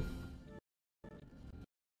mistaken.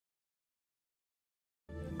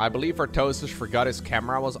 I believe Artosis forgot his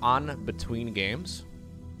camera was on between games.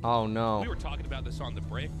 Oh no. We were talking about this on the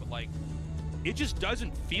break, but like, it just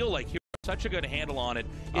doesn't feel like he has such a good handle on it.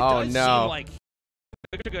 It does seem like he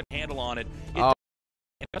has a good handle on it. Oh.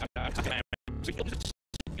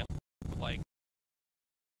 Like,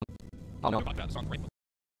 oh no. We were talking about this on the break.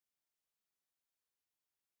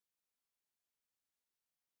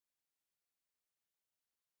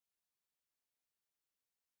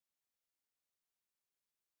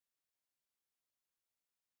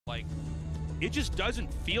 Like, it just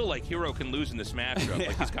doesn't feel like Hero can lose in this matchup.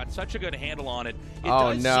 Like, he's got such a good handle on it. It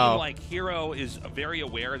does seem like Hero is very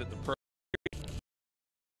aware that the pro.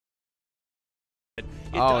 It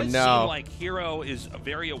does seem like Hero is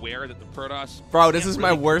very aware that the Protoss. Bro, this is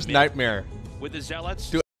my worst nightmare. With the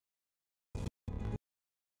Zealots.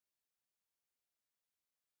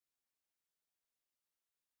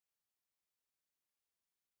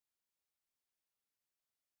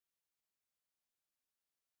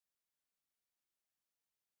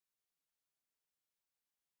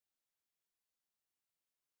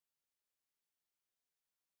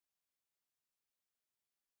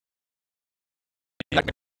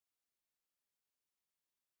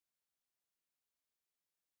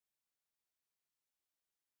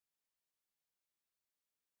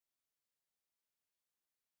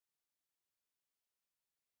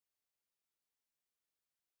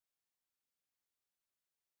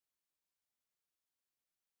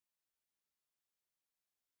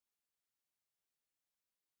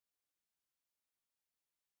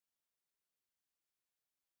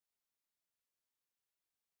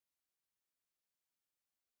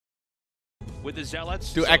 With the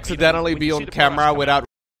Zealots. To accidentally be on camera without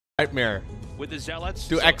nightmare. With the Zealots.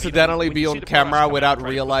 To accidentally be on camera without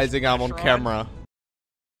realizing I'm on camera.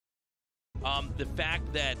 The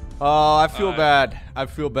fact that. Oh, I feel bad. I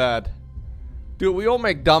feel bad. Dude, we all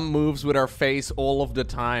make dumb moves with our face all of the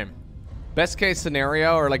time. Best case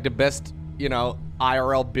scenario, or like the best, you know,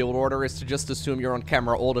 IRL build order is to just assume you're on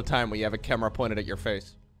camera all the time when you have a camera pointed at your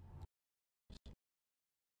face.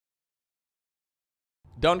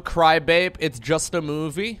 Don't cry, babe. It's just a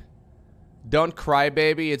movie. Don't cry,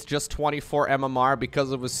 baby. It's just 24 MMR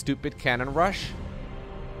because of a stupid cannon rush.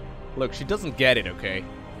 Look, she doesn't get it, okay?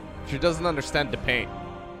 She doesn't understand the pain.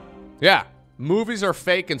 Yeah, movies are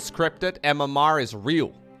fake and scripted. MMR is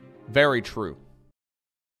real. Very true.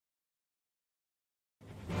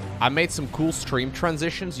 I made some cool stream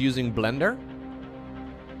transitions using Blender.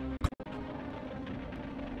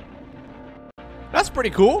 That's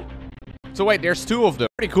pretty cool. So wait, there's 2 of them.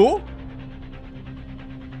 Pretty cool.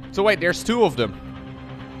 So wait, there's 2 of them.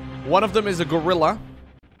 One of them is a gorilla.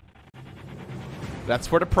 That's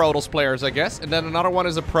for the Protoss players, I guess. And then another one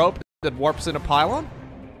is a probe that warps in a pylon.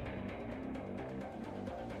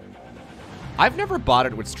 I've never bought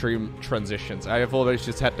it with stream transitions. I have always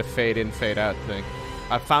just had the fade in, fade out thing.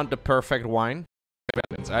 I found the perfect wine.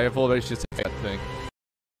 I have always just said that thing.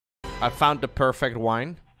 I found the perfect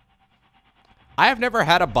wine. I have never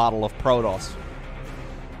had a bottle of Protoss.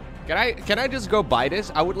 Can I just go buy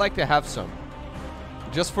this? I would like to have some.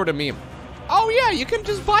 Just for the meme. Oh yeah, you can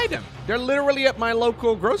just buy them. They're literally at my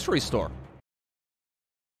local grocery store.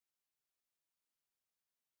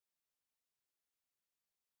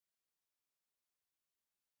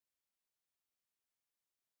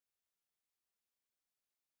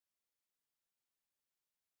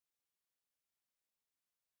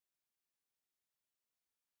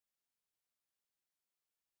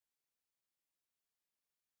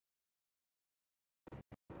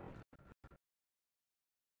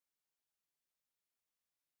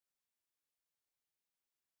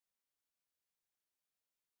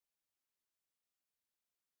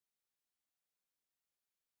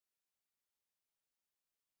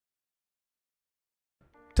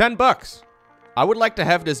 $10. I would like to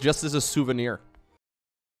have this just as a souvenir.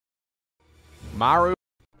 Maru.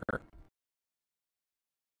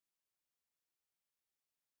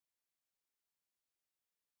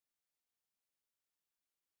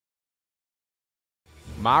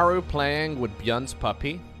 Maru playing with Björn's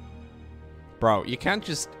puppy. Bro, you can't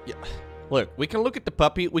just... Look, we can look at the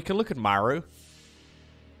puppy, we can look at Maru.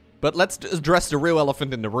 But let's address the real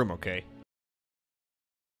elephant in the room, okay?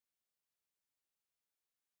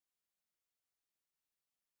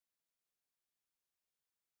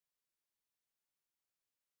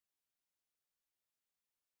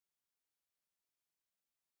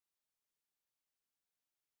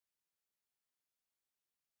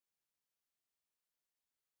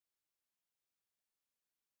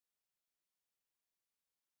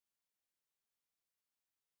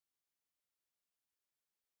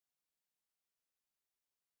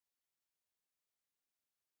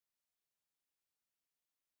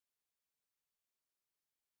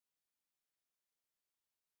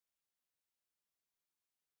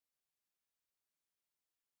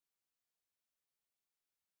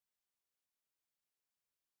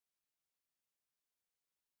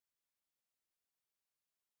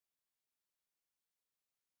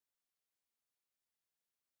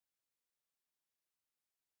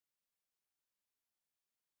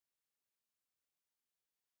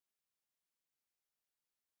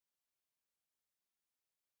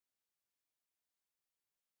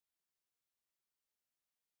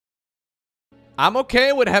 I'm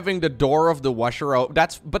okay with having the door of the washer open.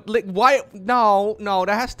 But like, why? No, that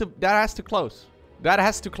has to close. That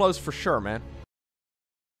has to close for sure, man.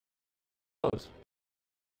 Close.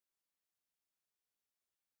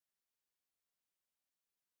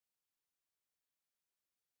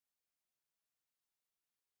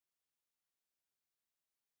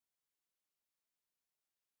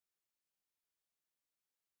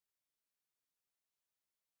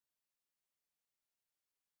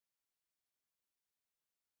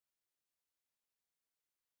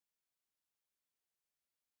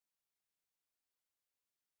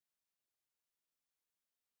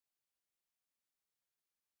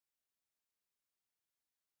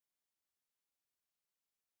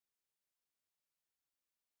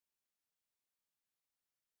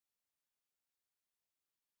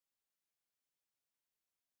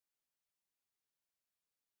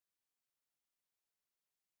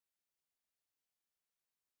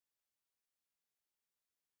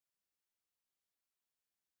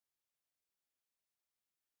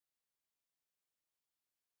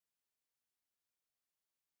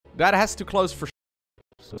 That has to close for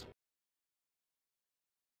sure.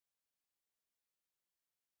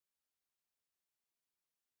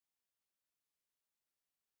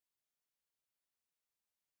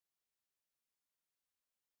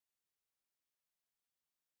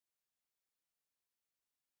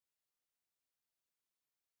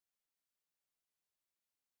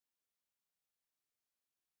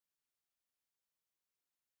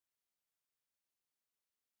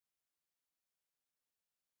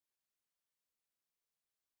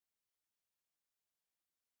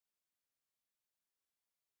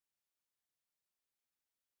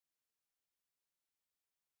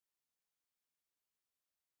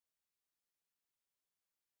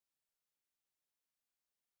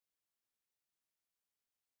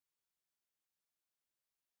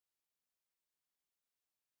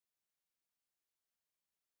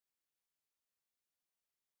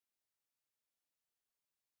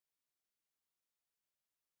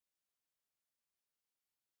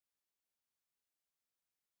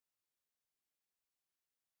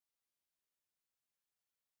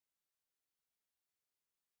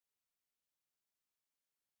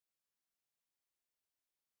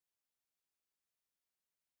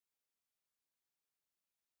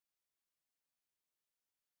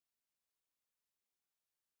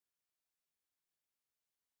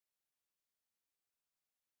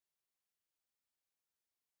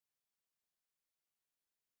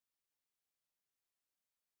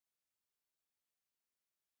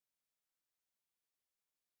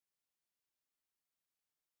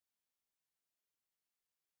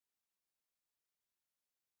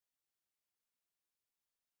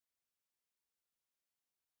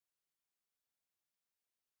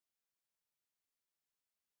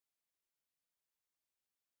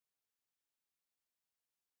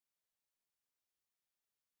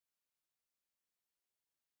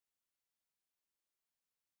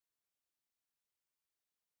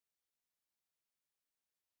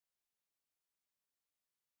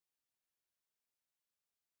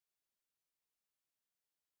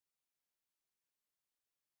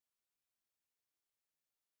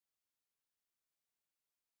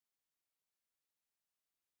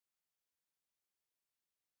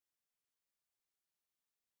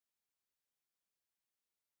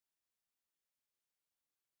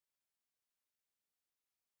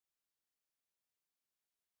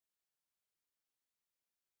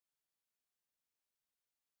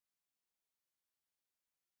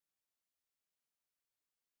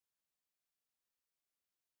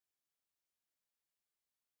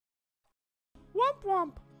 Womp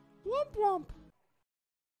womp. Womp womp.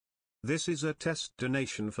 This is a test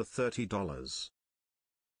donation for $30.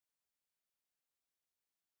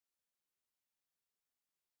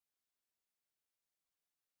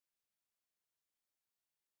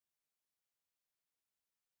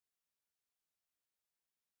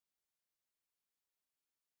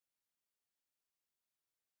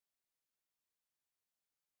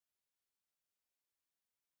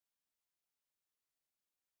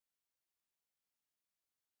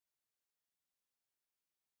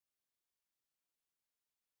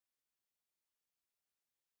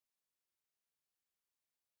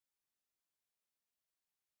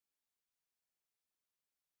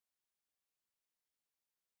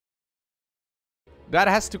 That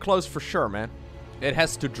has to close for sure, man. It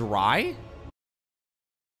has to dry?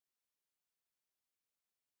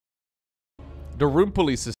 The room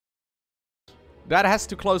police is... That has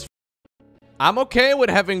to close. I'm okay with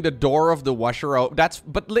having the door of the washer open.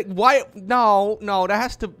 But like, why? No, that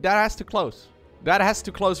has to close. That has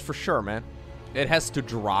to close for sure, man. It has to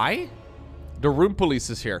dry? The room police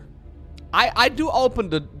is here. I do open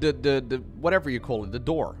the whatever you call it, the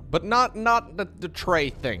door, but not the tray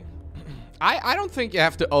thing. I don't think you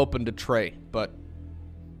have to open the tray, but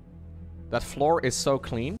that floor is so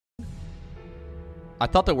clean. I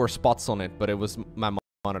thought there were spots on it, but it was my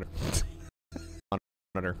monitor.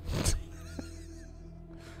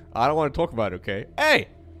 I don't want to talk about it, okay? Hey!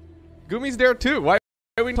 Gumi's there too. Why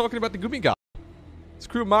are we talking about the Gumi guy?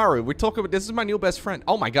 Screw Maru. We talk about... This is my new best friend.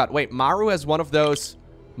 Oh my god, wait. Maru has one of those...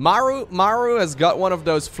 Maru has got one of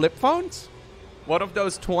those flip phones? One of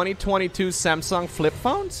those 2022 Samsung flip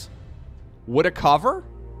phones? With a cover?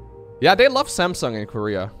 Yeah, they love Samsung in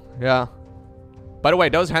Korea. Yeah. By the way,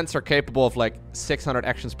 those hands are capable of like 600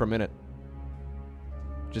 actions per minute.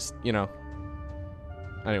 Just, you know.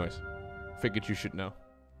 Anyways. Figured you should know.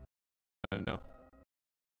 I don't know.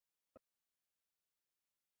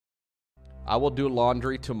 I will do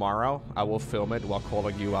laundry tomorrow. I will film it while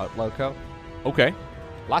calling you out, Lowko. Okay.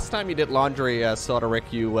 Last time you did laundry,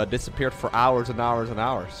 Soderic, you disappeared for hours and hours and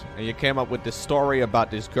hours. And you came up with this story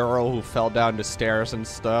about this girl who fell down the stairs and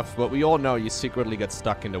stuff. But we all know you secretly got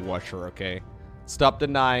stuck in the washer, okay? Stop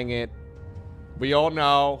denying it. We all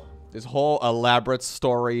know this whole elaborate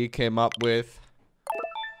story you came up with.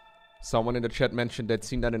 Someone in the chat mentioned they'd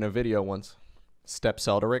seen that in a video once. Step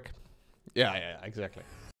Soderic. Yeah, exactly.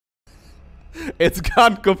 It's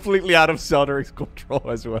gone completely out of Soderic's control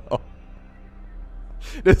as well.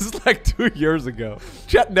 This is like 2 years ago.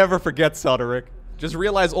 Chat never forgets, Soderic. Just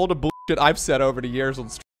realize all the bullshit I've said over the years on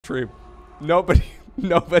stream.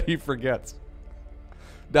 Nobody forgets.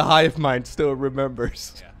 The hive mind still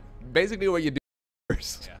remembers. Yeah. Basically what you do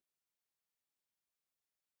is... Yeah.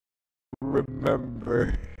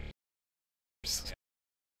 Remember.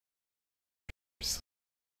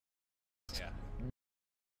 Yeah.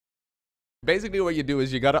 Basically what you do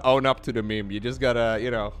is you gotta own up to the meme. You just gotta, you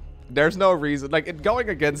know... There's no reason, like, going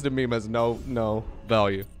against the meme has no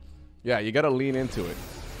value. Yeah, you gotta lean into it.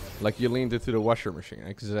 Like you leaned into the washer machine,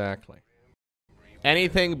 exactly.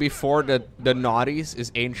 Anything before the naughties is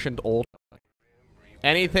ancient old.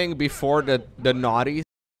 Anything before the naughties,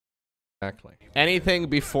 exactly. Anything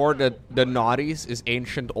before the naughties is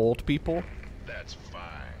ancient old people. That's fine.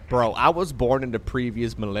 Bro, I was born in the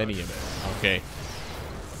previous millennium, okay?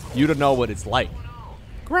 You don't know what it's like.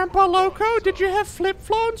 Grandpa Lowko, did you have flip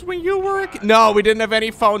phones when you were a kid? No, we didn't have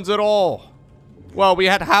any phones at all. Well, we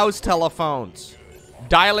had house telephones.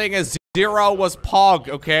 Dialing a 0 was Pog,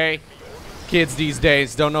 okay? Kids these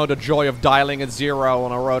days don't know the joy of dialing a 0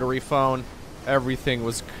 on a rotary phone. Everything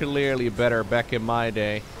was clearly better back in my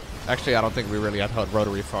day. Actually, I don't think we really had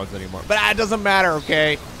rotary phones anymore. But it doesn't matter,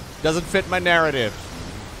 okay? Doesn't fit my narrative.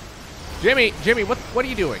 Jimmy, what are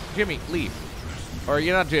you doing? Jimmy, leave. Or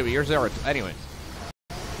you're not Jimmy, you're Zero. Anyways.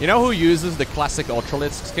 You know who uses the classic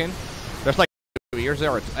Ultralisk skin? There's like... You're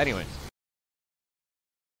Zero. Anyways.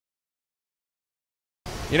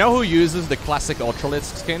 You know who uses the classic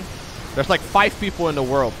Ultralisk skin? There's like 5 people in the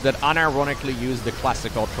world that unironically use the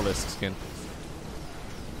classic Ultralisk skin.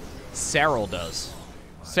 Cyril does.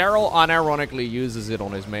 Cyril unironically uses it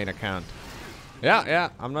on his main account. Yeah,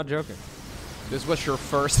 I'm not joking. This was your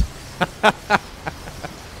first...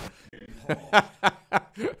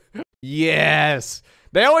 Yes!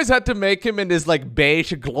 They always had to make him in this like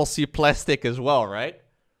beige glossy plastic as well, right?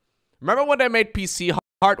 Remember when they made PC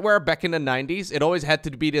hardware back in the 90s? It always had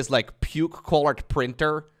to be this like puke-colored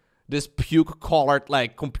printer, this puke-colored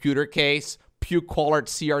like computer case, puke-colored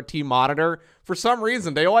CRT monitor. For some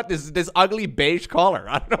reason, they all had this ugly beige color.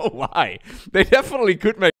 I don't know why. They definitely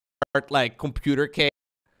could make like computer case.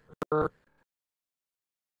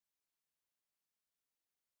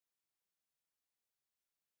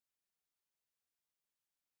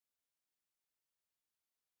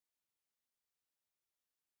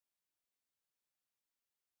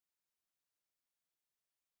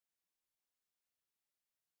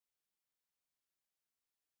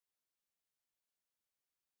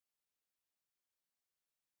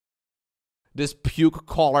 this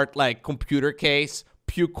puke-colored, like, computer case,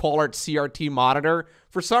 puke-colored CRT monitor.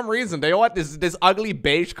 For some reason, they all had this ugly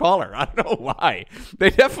beige color. I don't know why. They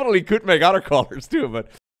definitely could make other colors, too,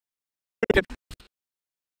 but...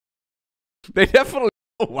 They definitely...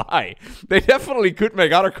 Why? They definitely could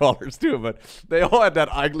make other colors, too, but they all had that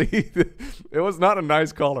ugly... It was not a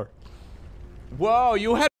nice color. Whoa,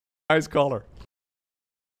 you had a nice color.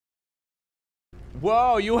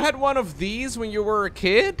 Whoa, you had one of these when you were a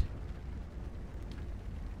kid?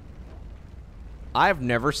 I've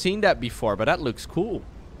never seen that before, but that looks cool.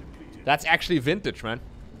 That's actually vintage, man.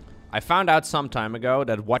 I found out some time ago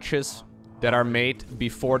that watches that are made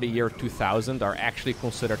before the year 2000 are actually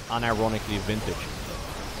considered unironically vintage.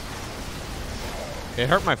 It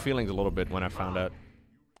hurt my feelings a little bit when I found out.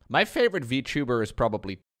 My favorite VTuber is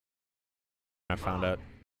probably...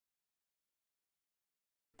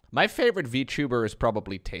 My favorite VTuber is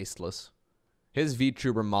probably Tasteless. His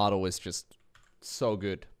VTuber model is just so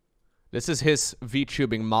good. This is his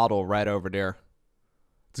VTubing model right over there.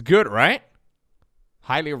 It's good, right?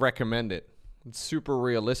 Highly recommend it. It's super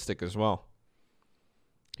realistic as well.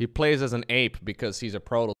 He plays as an ape because he's a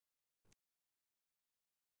prototype.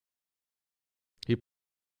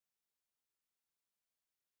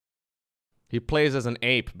 He plays as an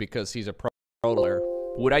ape because he's a prototype.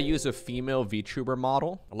 Would I use a female VTuber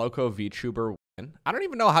model? A Lowko VTuber win? I don't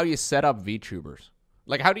even know how you set up VTubers.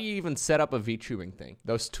 Like, how do you even set up a VTubing thing?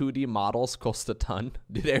 Those 2D models cost a ton.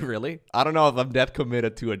 Did they really? I don't know if I'm that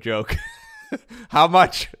committed to a joke. How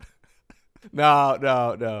much? No.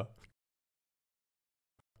 No.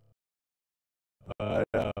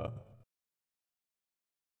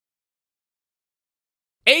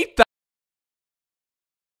 8,000.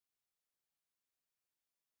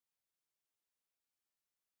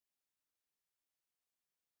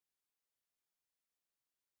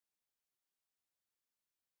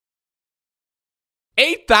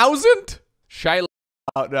 $8,000? Shy...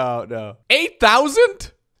 No.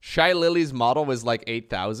 8,000? Shy Lily's model was like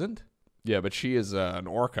 8,000? Yeah, but she is an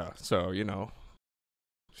orca, so, you know.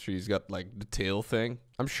 She's got, like, the tail thing.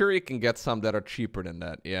 I'm sure you can get some that are cheaper than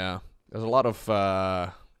that, yeah. There's a lot of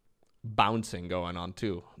bouncing going on,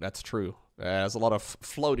 too. That's true. There's a lot of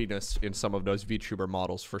floatiness in some of those VTuber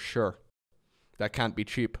models, for sure. That can't be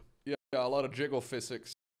cheap. Yeah, a lot of jiggle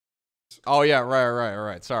physics. Oh, yeah,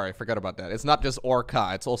 right. Sorry, I forgot about that. It's not just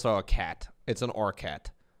orca, it's also a cat. It's an orcat.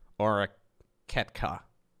 Or a catka.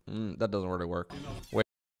 That doesn't really work. Wait,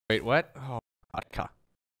 what? Oh, catka.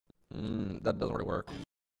 That doesn't really work.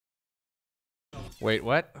 Wait,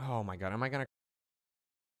 what? Oh my god, am I gonna...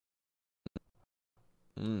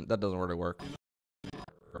 that doesn't really work.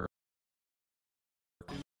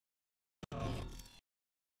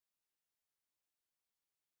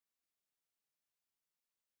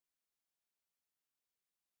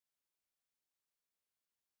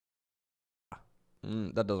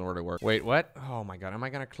 That doesn't really work. Wait, what? Oh my god, am I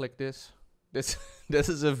gonna click this? This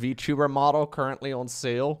is a VTuber model currently on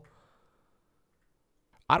sale.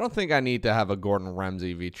 I don't think I need to have a Gordon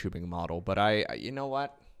Ramsay VTubing model, but you know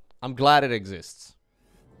what? I'm glad it exists.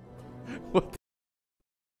 What?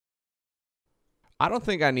 I don't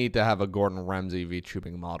think I need to have a Gordon Ramsay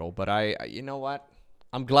VTubing model, but you know what?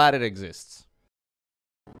 I'm glad it exists.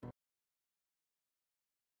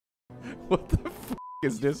 What the f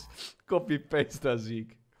is this? Copy paste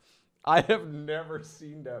Zeke. I have never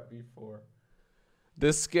seen that before.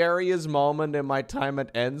 The scariest moment in my time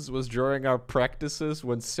at Ends was during our practices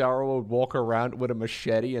when Sarah would walk around with a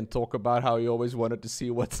machete and talk about how he always wanted to see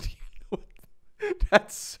what's the...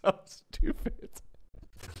 That's so stupid.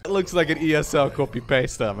 It looks like an ESL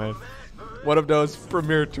copy-paster, man. One of those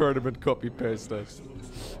premier tournament copy-pasters.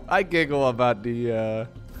 I giggle about the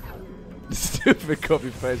stupid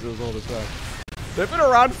copy-pasters all the time. They've been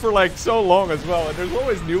around for like so long as well, and there's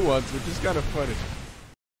always new ones, which is kind of funny.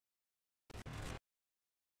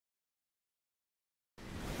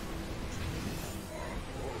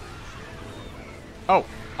 Oh,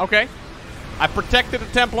 okay. I protected the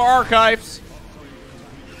Templar archives.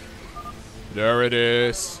 There it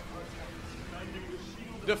is.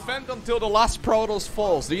 Defend until the last Protoss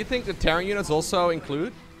falls. Do you think the Terran units also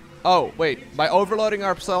include? Oh, wait. By overloading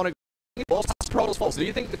our psionic Protoss falls. Do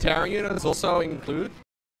you think the Terran units also include?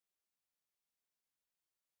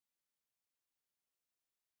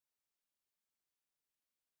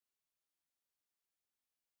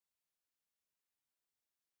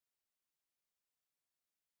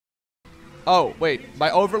 Oh, wait. By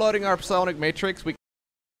overloading our psionic matrix, we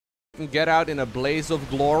can get out in a blaze of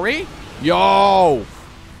glory? Yo!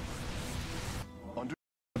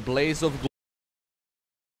 A blaze of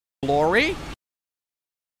glory?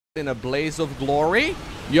 In a blaze of glory?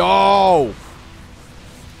 Yo!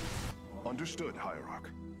 Understood, Hierarch.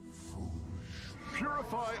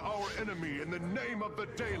 Purify our enemy in the name of the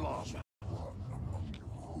Daylom. One among you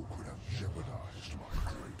who could have jeopardized my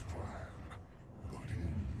great plan. But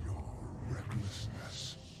in your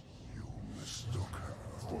recklessness, you mistook her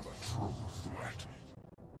for the true threat.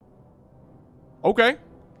 Okay.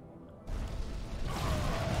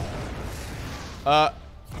 I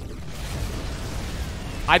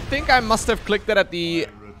think I must have clicked it at the...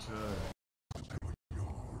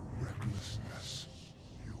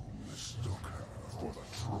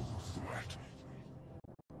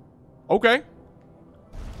 Okay.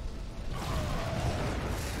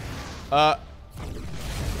 I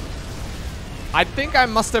think I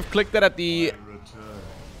must have clicked it at the...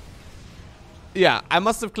 Yeah, I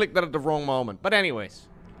must have clicked that at the wrong moment. But anyways,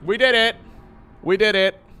 we did it. We did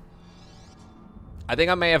it. I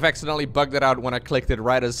think I may have accidentally bugged it out when I clicked it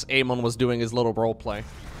right as Amon was doing his little role play.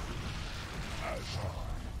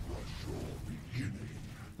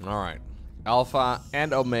 Alright. Alpha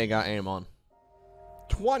and Omega Amon.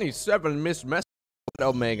 27 missed messages.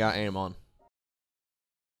 Omega Amon.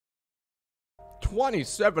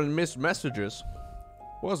 27 missed messages.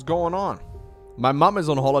 What's going on? My mom is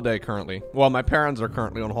on holiday currently. Well, my parents are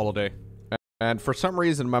currently on holiday. And for some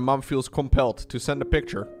reason, my mom feels compelled to send a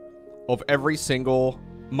picture of every single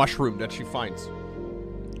mushroom that she finds.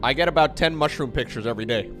 I get about 10 mushroom pictures every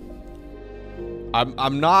day.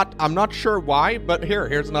 I'm not sure why, but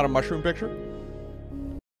here's another mushroom picture.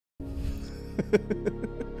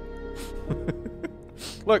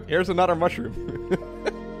 Look, here's another mushroom.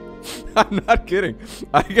 I'm not kidding.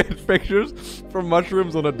 I get pictures from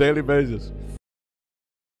mushrooms on a daily basis.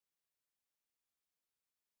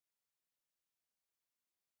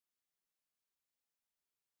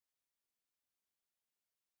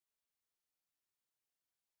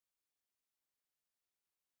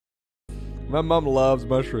 My mom loves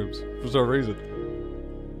mushrooms for some reason.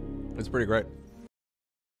 It's pretty great.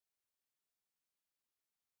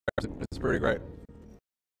 It's pretty great.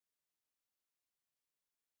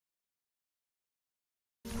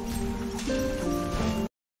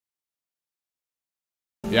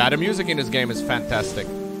 Yeah, the music in this game is fantastic.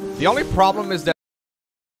 The only problem is that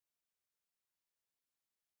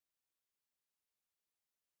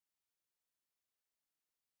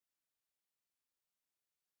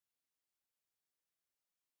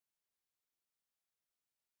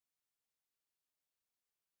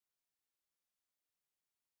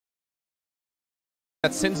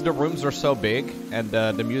since the rooms are so big and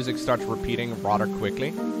the music starts repeating rather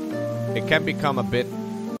quickly, it can become a bit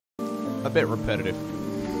repetitive.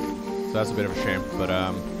 So that's a bit of a shame, but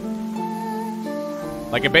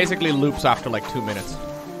like it basically loops after like 2 minutes.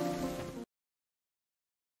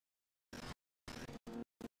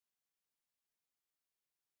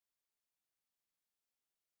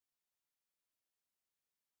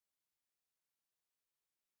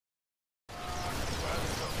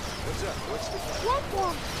 What's up? What's the plan? Womp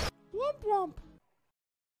womp. Womp womp.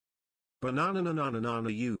 Banana na na na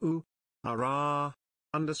you ara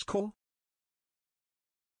underscore.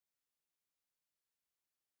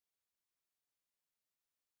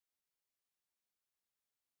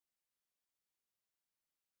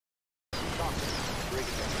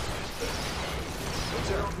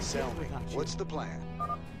 What's up? Tell me. What's the plan?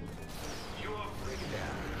 Break it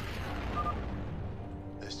down.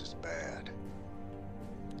 This is bad.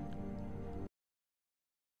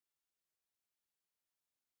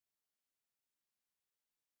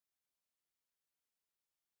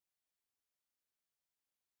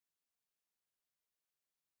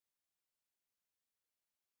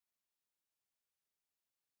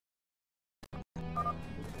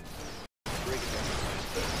 Break it down.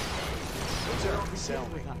 What's up? Tell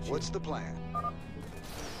me. What's the plan? Break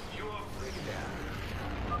it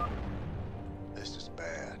down. This is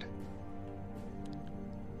bad.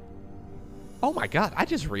 Oh my god, I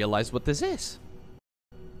just realized what this is.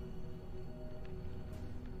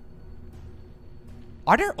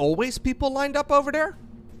 Are there always people lined up over there?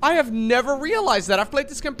 I have never realized that. I've played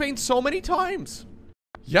this campaign so many times.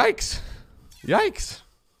 Yikes. Yikes.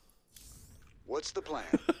 What's the plan?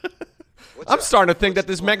 I'm starting to think that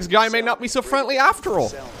this Mex guy may not be so friendly after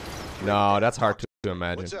all. No, that's hard to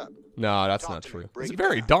imagine. What's up? No, that's Talk not to me. true. Break It's it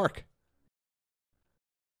very down. dark.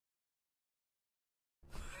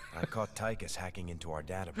 I caught Tychus hacking into our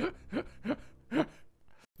database.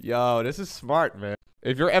 Yo, this is smart, man.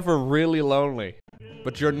 If you're ever really lonely,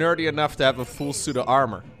 but you're nerdy enough to have a full suit of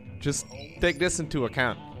armor, just take this into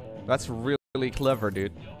account. That's really clever,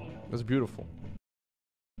 dude. That's beautiful.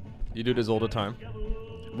 You do this all the time.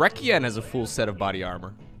 Requiem has a full set of body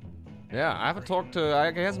armor. Yeah, I haven't talked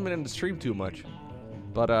to... he hasn't been in the stream too much.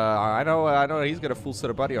 But I know he's got a full set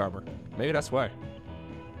of body armor. Maybe that's why.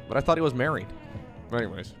 But I thought he was married.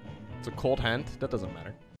 Anyways, it's a cold hand. That doesn't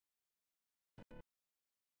matter.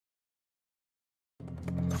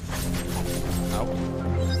 Ow.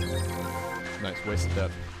 Nice, wasted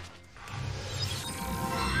that.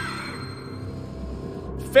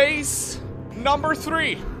 Phase number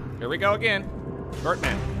 3. Here we go again.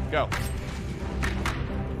 Birdman, go.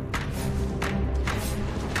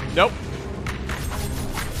 Nope.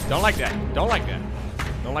 Don't like that. Don't like that.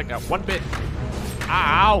 Don't like that one bit.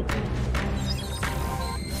 Ow!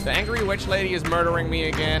 The angry witch lady is murdering me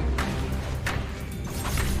again.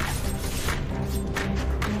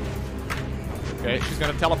 Okay, she's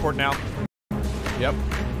gonna teleport now. Yep.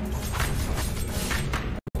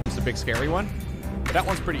 It's a big scary one. But that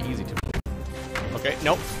one's pretty easy too. Okay,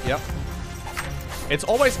 nope. Yep. It's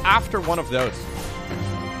always after one of those.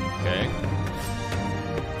 Okay.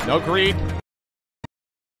 No greed.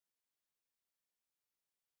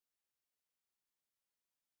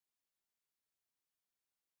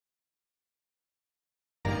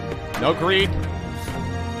 No greed.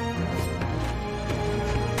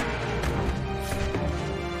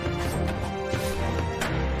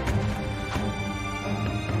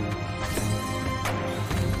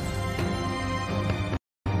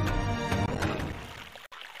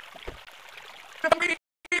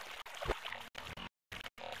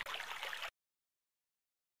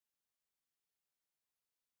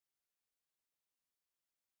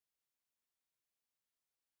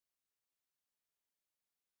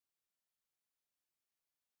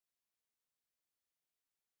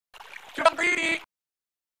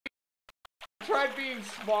 Try being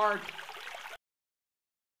smart.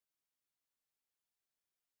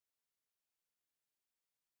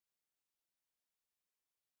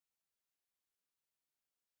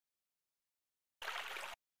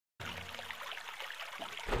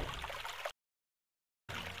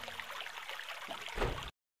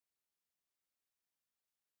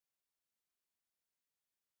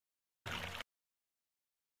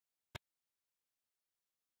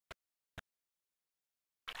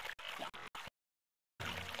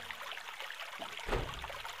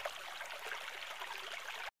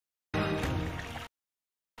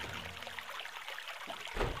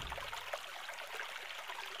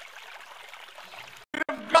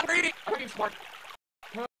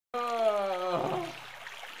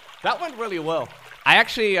 That went really well. I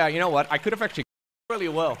actually, you know what? I could have actually really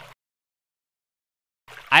well.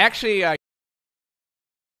 I actually,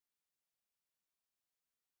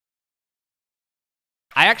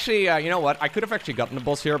 you know what? I could have actually gotten the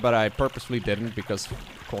boss here, but I purposefully didn't because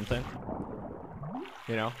content.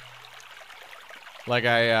 You know? Like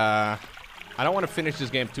I don't want to finish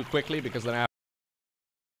this game too quickly because then I have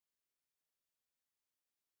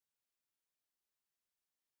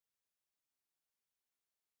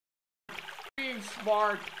being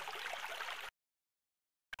smart.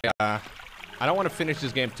 I don't want to finish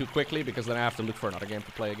this game too quickly because then I have to look for another game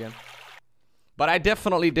to play again. But I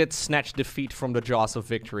definitely did snatch defeat from the jaws of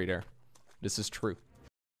victory there. This is true.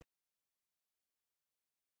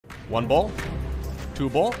 1 ball, 2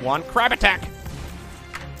 ball, 1 crab attack.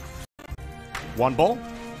 1 ball,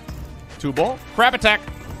 2 ball, crab attack.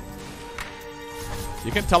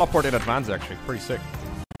 You can teleport in advance actually, pretty sick.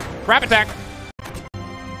 Crab attack.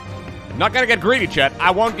 Not gonna get greedy, chat.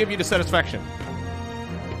 I won't give you the satisfaction.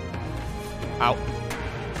 Ow.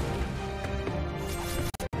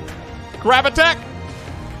 Grab attack!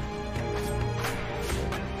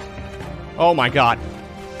 Oh my god.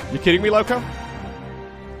 You kidding me, Lowko?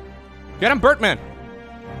 Get him, Birdman!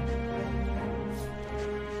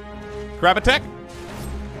 Grab attack?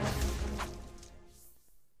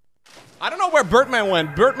 I don't know where Birdman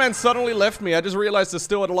went. Birdman suddenly left me. I just realized there's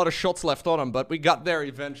still a lot of shots left on him, but we got there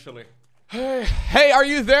eventually. Hey, are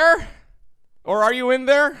you there? Or are you in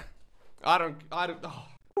there? I don't,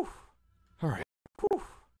 oh. Alright. Oh.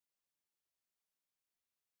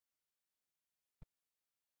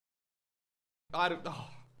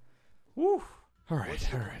 Woo. Alright,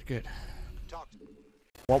 good.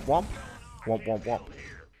 Womp womp. Womp womp womp.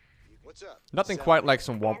 What's up? Nothing quite like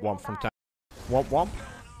some womp womp from time. Womp womp.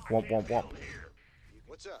 Womp womp womp.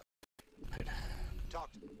 What's up?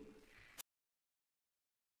 Talk to me.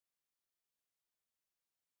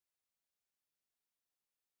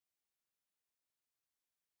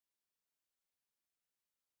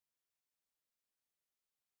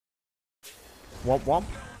 Womp womp.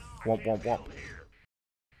 Womp womp womp.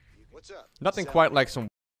 What's up? Nothing quite like some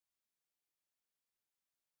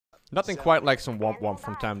womp womp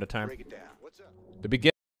from time to time. Break it down. What's up? The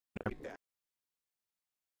beginning.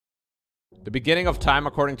 The beginning of time,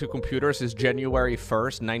 according to computers, is January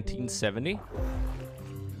 1st, 1970.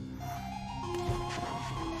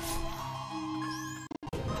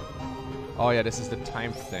 Oh yeah, this is the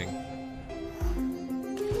time thing.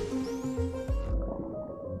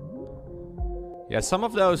 Yeah, some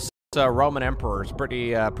of those Roman emperors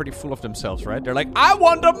pretty full of themselves, right? They're like, I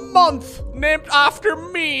want a month named after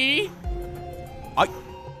me.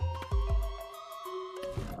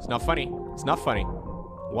 It's not funny. It's not funny.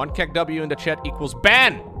 1 kek W in the chat equals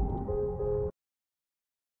ban.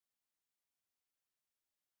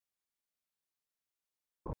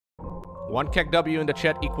 One kek W in the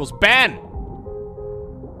chat equals ban.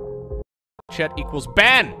 Chat equals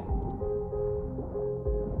ban.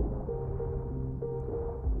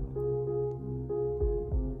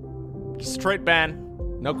 Straight ban.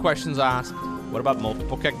 No questions asked. What about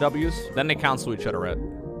multiple kek W's? Then they cancel each other, right?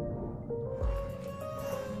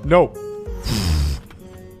 No.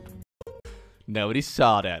 Nobody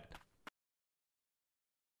saw that.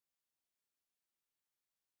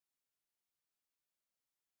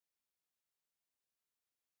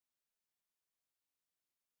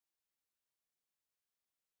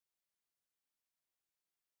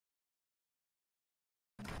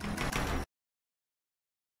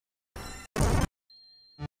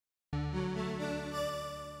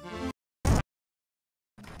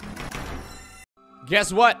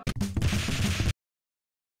 Guess what?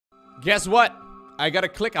 Guess what? I gotta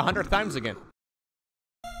click 100 times again.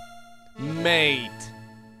 Mate.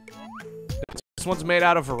 This one's made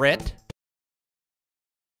out of red.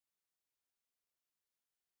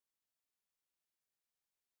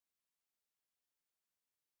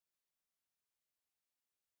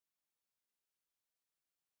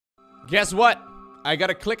 Guess what? I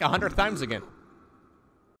gotta click 100 times again.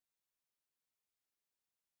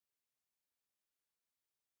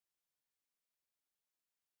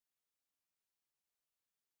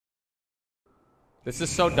 This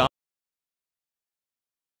is so dumb.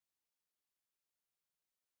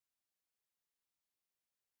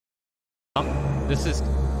 This is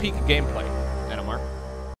peak gameplay, NMR.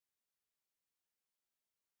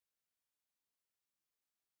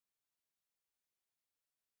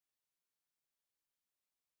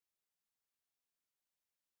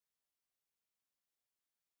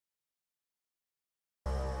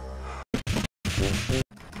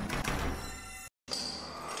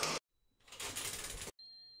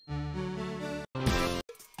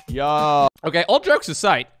 Yo. Okay, all jokes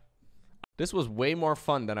aside, this was way more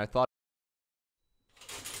fun than I thought.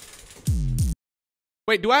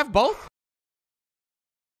 Wait, do I have both?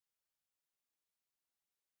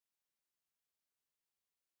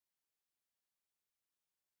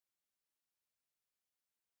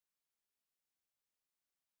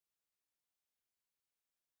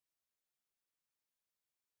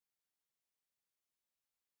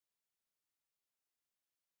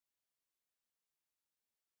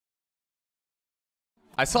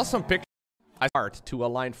 I saw some pictures to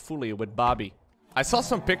align fully with Bobby. I saw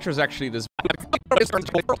some pictures actually. This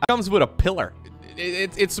comes with a pillar.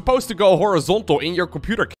 It's supposed to go horizontal in your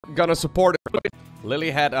computer. Gonna support it.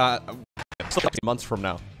 Lily had months from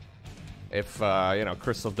now, if you know,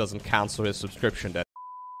 Christoph doesn't cancel his subscription. That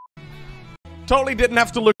totally didn't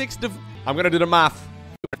have to look. I'm gonna do the math.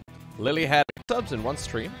 Lily had subs in one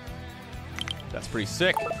stream. That's pretty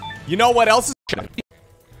sick. You know what else is?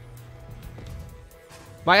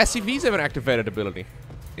 My SCVs have an activated ability.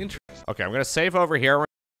 Interesting. Okay, I'm gonna save over here.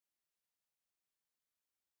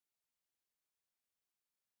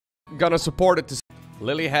 Gonna support it to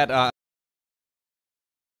Lily had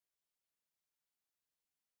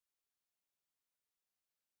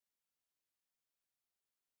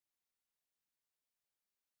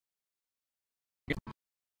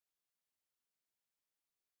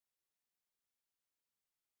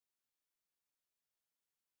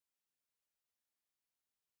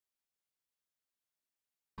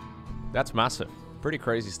That's massive. Pretty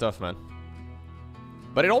crazy stuff, man.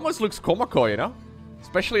 But it almost looks comical, you know?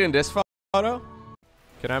 Especially in this photo.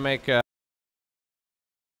 Can I make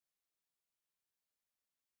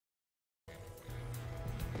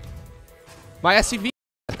my SCV?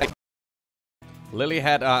 Lily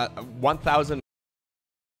had 1,000.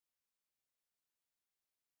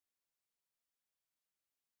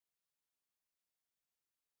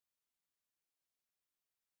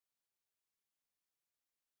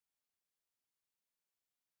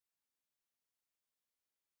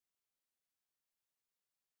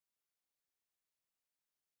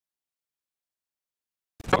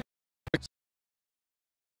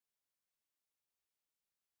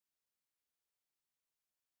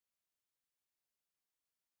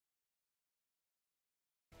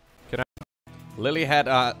 Lily had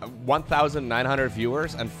 1,900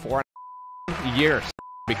 viewers and 4 years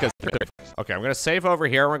because. Okay, I'm gonna save over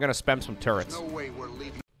here. We're gonna spam some turrets. No way we're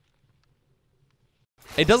leaving.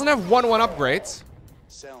 It doesn't have 1-1 upgrades.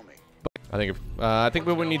 Sell me. I think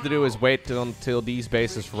what we need to do is wait until these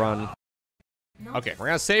bases run. Okay, we're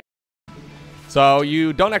gonna save. So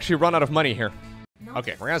you don't actually run out of money here.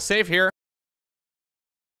 Okay, we're gonna save here.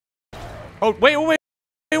 Oh, wait.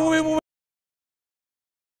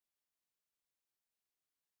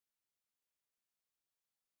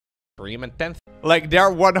 Stream and 10th. Like, they're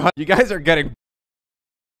 100. You guys are getting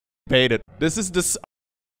baited. This is this.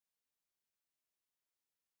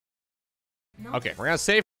 Okay, we're gonna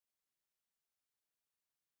save.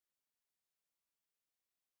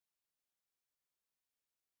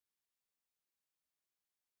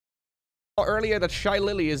 Earlier that Shy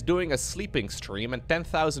Lily is doing a sleeping stream and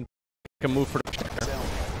 10,000 can move for the checker.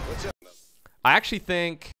 I actually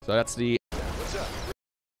think so. That's the.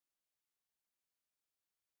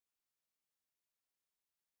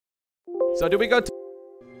 So do we go to?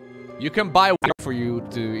 You can buy for you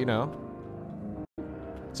to, you know.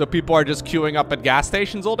 So people are just queuing up at gas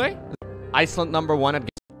stations all day. Iceland #1 at.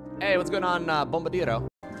 Hey, what's going on, Bombadero?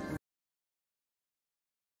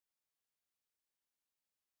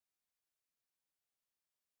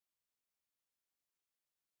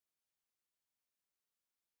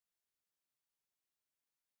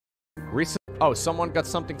 Oh, someone got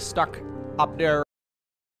something stuck up there.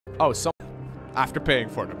 Oh, after paying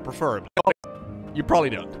for it, preferably. You probably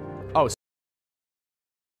don't. Oh.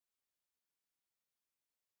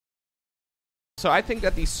 So I think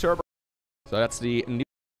that these servers. So that's the new.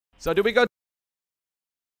 So do we go?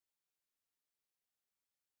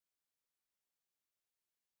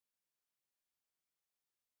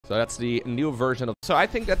 So that's the new version of. So I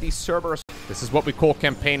think that these servers. This is what we call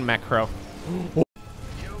campaign macro.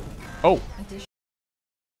 Oh.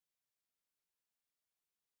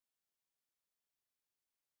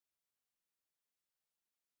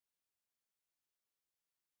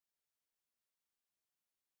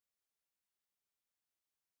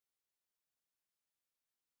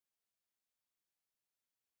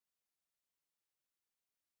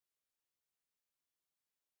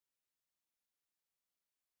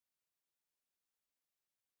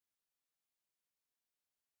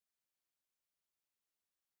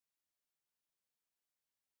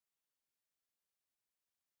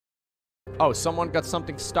 Oh, someone got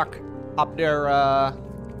something stuck up there,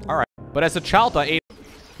 alright. But as a child, I ate.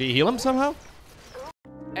 Can you heal him somehow?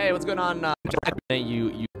 Hey, what's going on,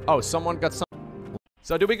 Oh, someone got some.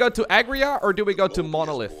 So do we go to Agria or do we go to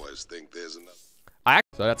Monolith?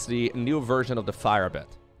 So that's the new version of the fire bet.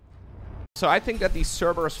 So I think that these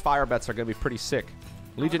Cerberus fire bets are gonna be pretty sick.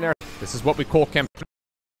 Legionnaire. This is what we call camp.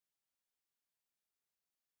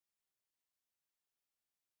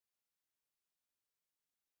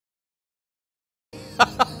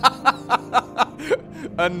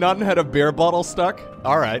 A nun had a beer bottle stuck?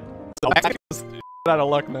 Alright. Out of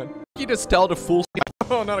luck, man. You just tell the fool.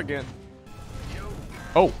 Oh, not again.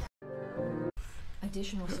 Oh.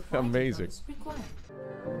 Additional amazing.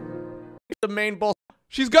 The main boss.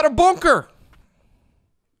 She's got a bunker!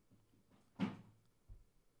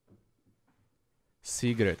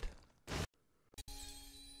 Secret.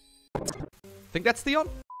 Think that's Theon?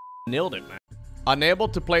 Nailed it, man. Unable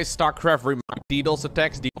to play StarCraft remote. DDoS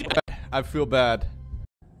attacks. I feel bad.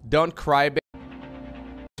 Don't cry, baby.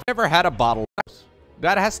 Never had a bottle.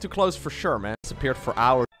 That has to close for sure, man. Disappeared for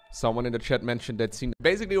hours. Someone in the chat mentioned that scene.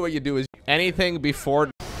 Basically, what you do is anything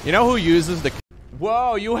before. You know who uses the.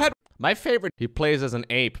 Whoa, you had. My favorite. He plays as an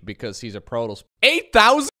ape because he's a Protoss.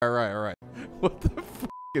 8,000. All right. What the f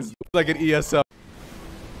is like an ESL?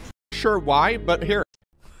 Sure why, but here.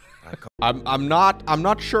 I'm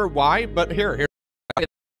not sure why, but here. I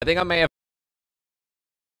think I may have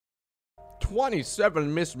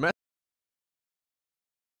 27 missed messages.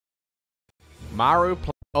 Maru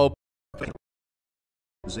oh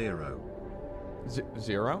 0.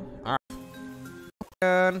 0? Alright.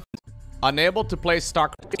 And unable to play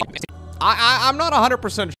StarCraft. I'm not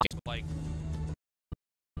 100% like.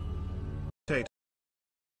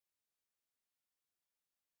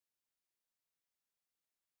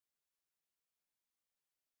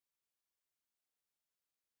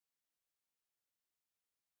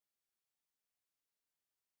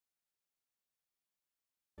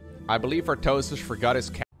 I believe Artosis forgot his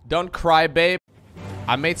cat. Don't cry, babe.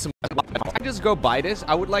 I made some. I just go buy this.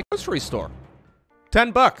 I would like grocery store.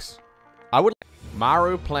 $10. I would.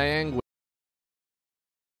 Maru playing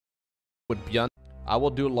with Beyond. I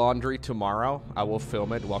will do laundry tomorrow. I will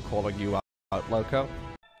film it while calling you out, Lowko.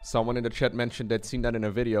 Someone in the chat mentioned they'd seen that in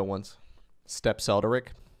a video once. Step Selderic.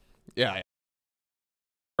 Yeah.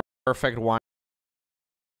 Perfect wine.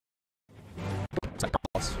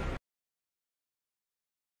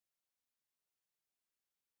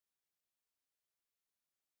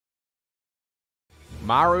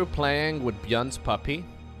 Maru playing with Björn's puppy.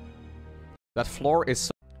 That floor is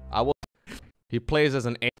so... I will... He plays as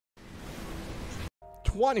an 8.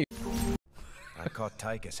 20. I caught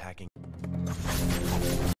Tychus hacking.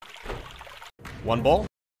 One ball.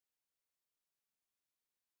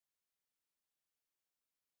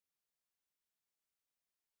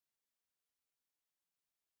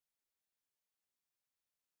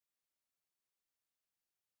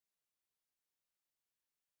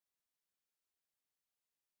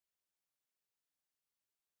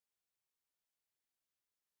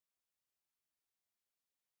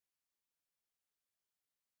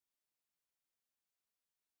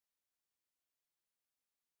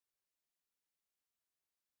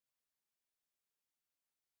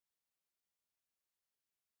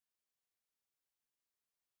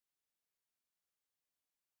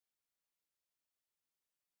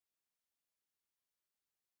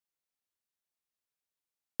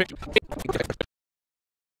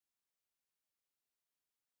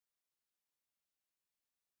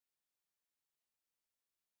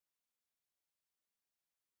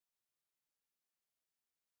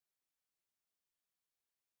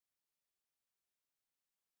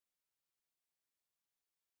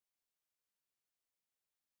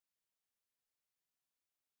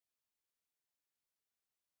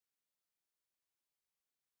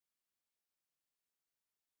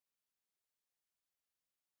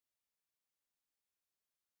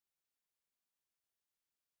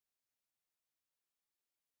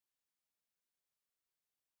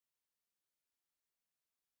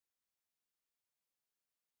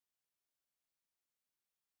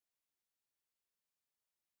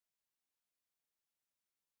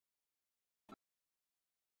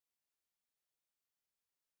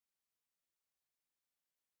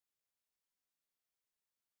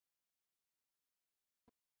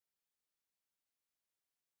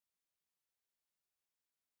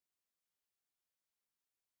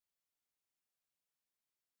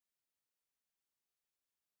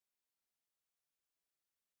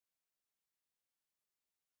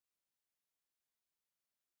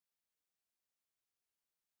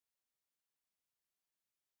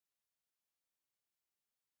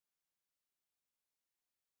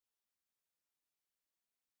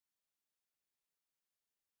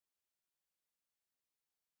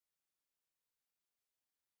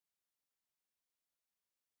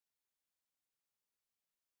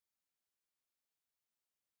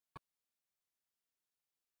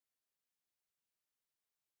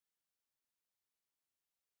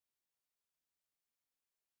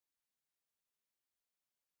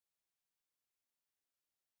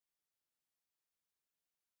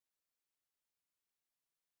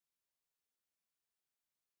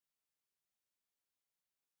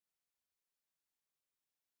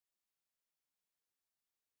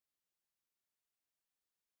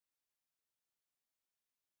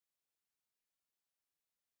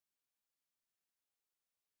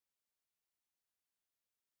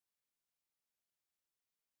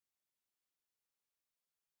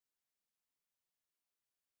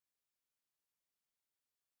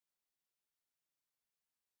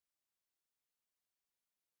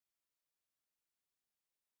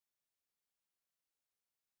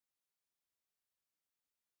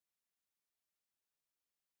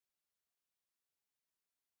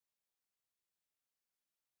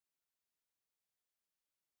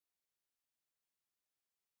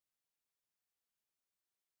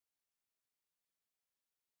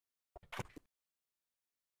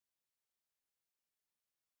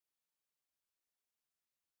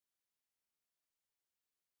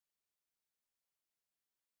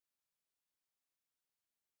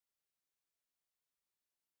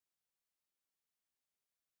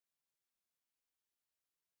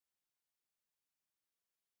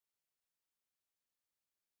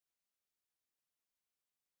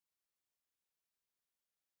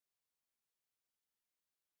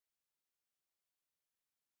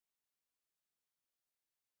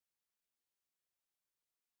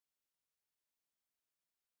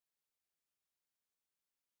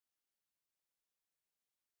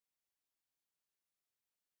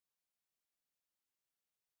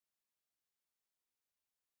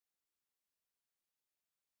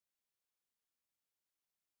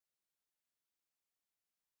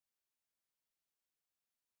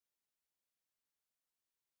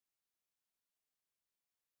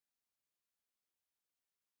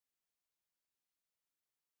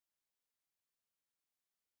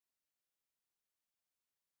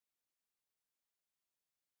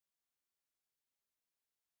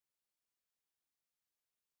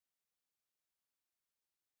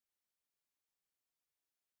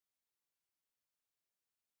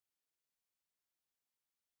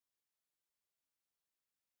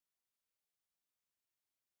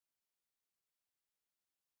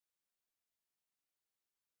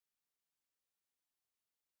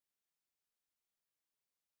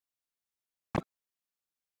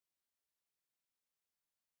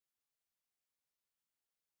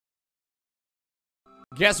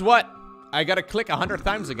 Guess what? I gotta click 100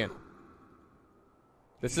 times again.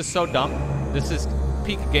 This is so dumb. This is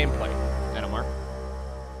peak gameplay, NMR.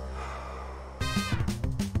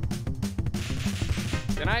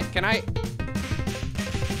 Can I?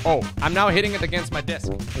 Oh, I'm now hitting it against my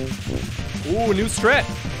disc. Ooh, new strat.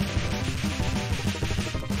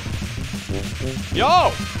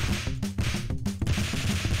 Yo!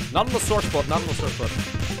 Not on the source code, not on the source code.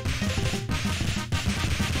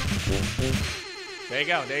 There you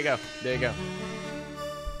go, there you go, there you go.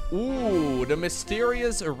 Ooh, the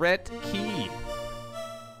mysterious red key.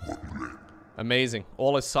 Amazing.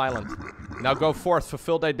 All is silent. Now go forth,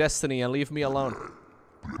 fulfill thy destiny, and leave me alone.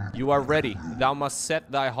 You are ready. Thou must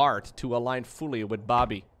set thy heart to align fully with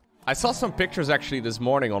Bobby. I saw some pictures actually this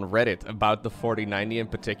morning on Reddit about the 4090 in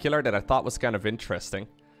particular that I thought was kind of interesting.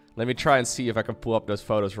 Let me try and see if I can pull up those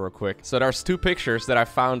photos real quick. So there's two pictures that I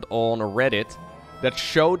found on Reddit that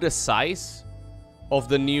show the size of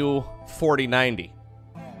the new 4090.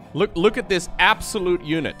 Look at this absolute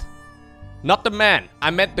unit. Not the man.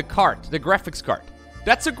 I meant the card, the graphics card.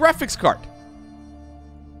 That's a graphics card.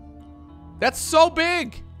 That's so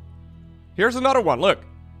big. Here's another one. Look.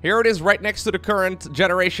 Here it is right next to the current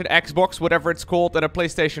generation Xbox, whatever it's called, and a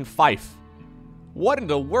PlayStation 5. What in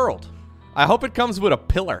the world? I hope it comes with a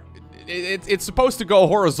pillar. It's supposed to go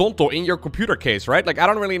horizontal in your computer case, right? Like, I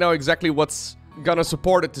don't really know exactly what's gonna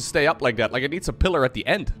support it to stay up like that. Like, it needs a pillar at the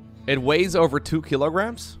end. It weighs over 2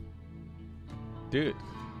 kilograms? Dude,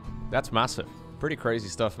 that's massive. Pretty crazy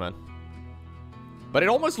stuff, man. But it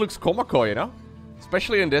almost looks comical, you know?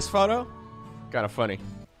 Especially in this photo. Kind of funny.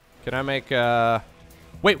 Can I make,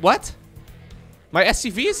 Wait, what? My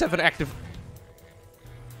SCVs have an active...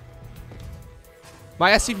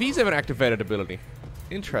 My SCVs have an activated ability.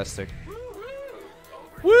 Interesting.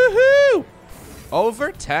 Woohoo!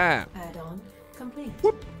 Over time. Add-on complete.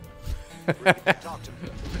 Whoop. Talk to me.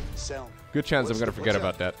 Sell me. Good chance I'm gonna forget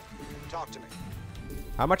about that. Talk to me.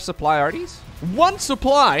 How much supply are these? 1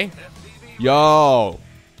 supply? Yo.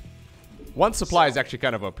 1 supply is actually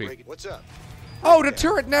kind of OP. What's up? Oh, the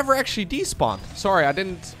turret never actually despawned. Sorry, I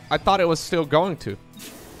thought it was still going to.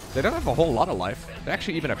 They don't have a whole lot of life. They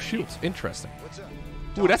actually even have shields. Interesting.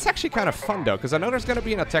 Ooh, that's actually kind of fun, though, because I know there's going to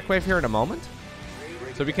be an attack wave here in a moment.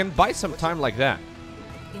 So we can buy some time like that.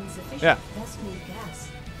 Yeah.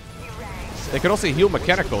 They can also heal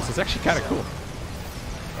mechanicals. It's actually kind of cool.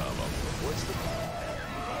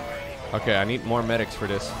 Okay, I need more medics for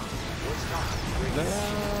this.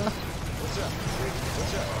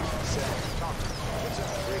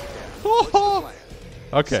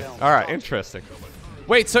 Okay, alright, interesting.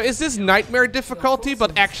 Wait, so is this nightmare difficulty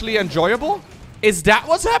but actually enjoyable? Is that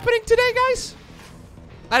what's happening today, guys?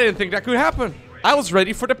 I didn't think that could happen. I was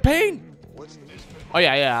ready for the pain. Oh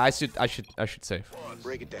yeah, I should save.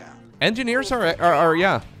 Break it down. Engineers are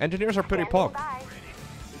yeah, engineers are pretty pog.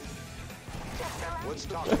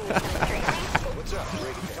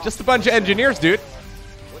 Just a bunch of engineers, dude.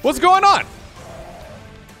 What's going on?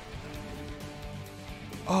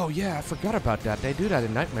 Oh yeah, I forgot about that. They do that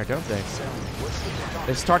in Nightmare, don't they?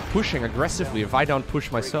 They start pushing aggressively if I don't push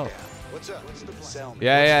myself.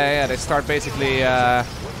 Yeah. They start basically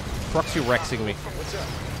proxy rexing me.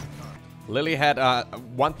 Lily had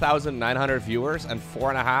 1,900 viewers and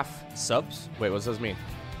 4.5 subs. Wait, what does this mean?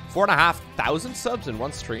 4,500 subs in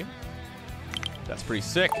one stream? That's pretty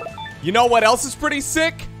sick. You know what else is pretty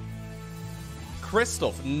sick?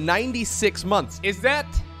 Crystal, 96 months. Is that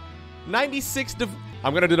 96?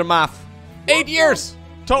 I'm gonna do the math. 8 years!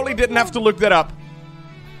 Totally didn't have to look that up.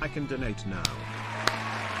 I can donate now.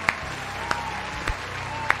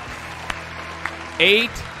 8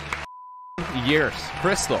 years.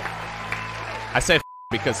 Crystal. I say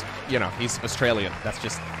because, you know, he's Australian. That's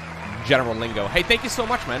just general lingo. Hey, thank you so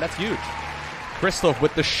much, man. That's huge. Crystal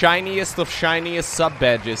with the shiniest of shiniest sub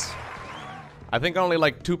badges. I think only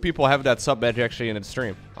like 2 people have that sub badge actually in the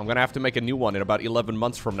stream. I'm gonna have to make a new one in about 11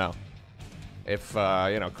 months from now. If,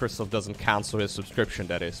 you know, Crystal doesn't cancel his subscription,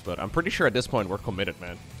 that is. But I'm pretty sure at this point we're committed,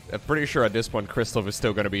 man. I'm pretty sure at this point Crystal is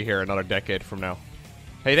still gonna be here another decade from now.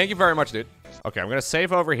 Hey, thank you very much, dude. Okay, I'm gonna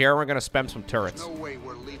save over here. We're gonna spam some turrets. No way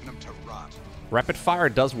we're leaving them to rot. Rapid fire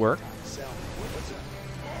does work.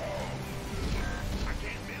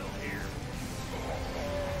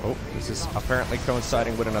 Oh, this is apparently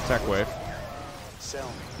coinciding with an attack wave.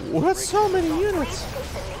 What? So many units!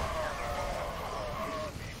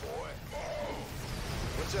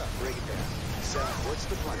 What's up? Break it down. Sell. What's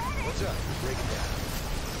the plan? What's up? Break it down.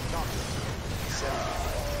 Talk to me.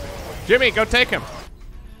 Sell. Jimmy, go take him!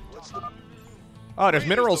 Oh, there's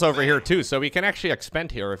minerals over here too, so we can actually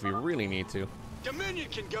expand here if we really need to. Dominion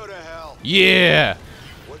can go to hell. Yeah!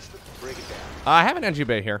 What's the break it down? I have an NG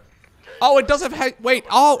bay here. Oh, it does have... Wait.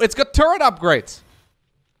 Oh, it's got turret upgrades.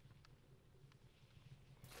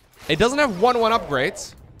 It doesn't have 1-1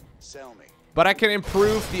 upgrades. Sell me. But I can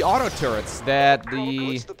improve the auto turrets that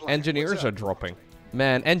the engineers are dropping.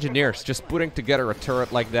 Man, engineers just putting together a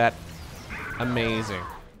turret like that. Amazing.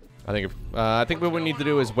 I think what we need to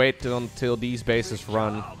do is wait until these bases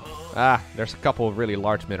run. Ah, there's a couple of really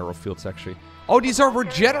large mineral fields actually. Oh, these are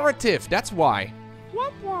regenerative. That's why.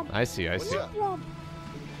 I see.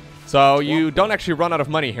 So you don't actually run out of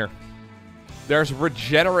money here. There's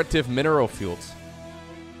regenerative mineral fields.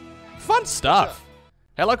 Fun stuff.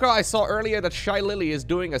 Hey, Lowko, I saw earlier that Shy Lily is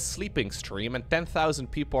doing a sleeping stream and 10,000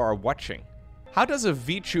 people are watching. How does a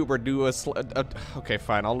VTuber do a okay,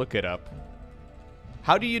 fine, I'll look it up.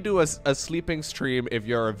 How do you do a sleeping stream if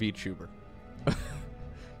you're a VTuber?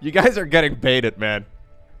 You guys are getting baited, man.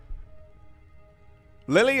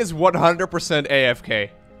 Lily is 100% AFK.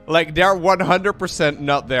 Like, they're 100%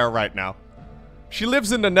 not there right now. She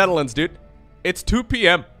lives in the Netherlands, dude. It's 2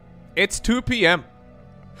 p.m. It's 2 p.m.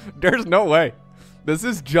 There's no way. This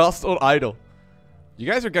is just on idle. You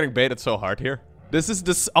guys are getting baited so hard here. This is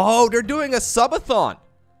this. Oh, they're doing a subathon.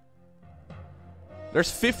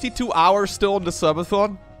 There's 52 hours still in the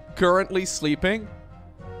subathon. Currently sleeping.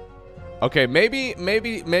 Okay, maybe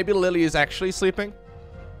Lily is actually sleeping.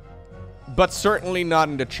 But certainly not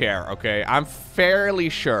in the chair, okay? I'm fairly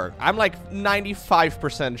sure. I'm like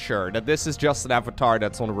 95% sure that this is just an avatar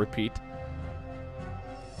that's on repeat.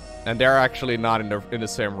 And they're actually not in the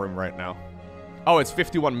same room right now. Oh, it's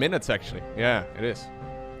 51 minutes actually. Yeah, it is.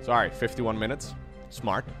 Sorry, 51 minutes.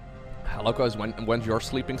 Smart. Lowko, when's your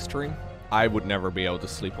sleeping stream? I would never be able to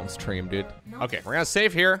sleep on stream, dude. Okay, we're gonna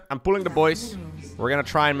save here. I'm pulling the boys. We're gonna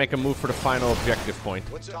try and make a move for the final objective point.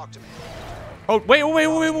 Oh, wait.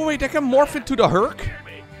 They can morph into the Herc?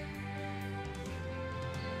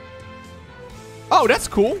 Oh, that's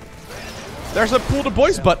cool. There's a pull the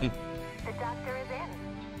boys button. The doctor is in.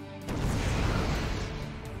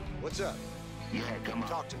 What's up? Yeah, come on.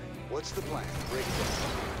 Talk to me. What's the plan? Break it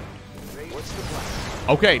down. What's the plan?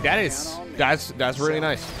 Okay, that's really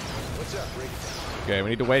nice. What's up? Break it down. Okay, we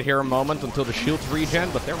need to wait here a moment until the shields regen,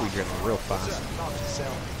 but they're regenerating real fast. What's up? Talk to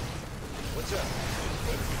Sally. What's up?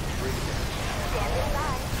 Break it down.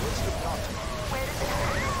 What's the talk to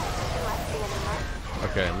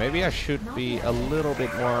me? Okay, maybe I should be a little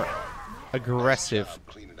bit more aggressive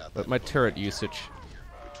with my turret usage.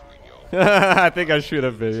 I think I should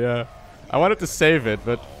have been, yeah. I wanted to save it,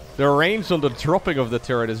 but the range on the dropping of the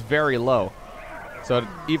turret is very low. So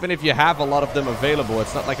even if you have a lot of them available,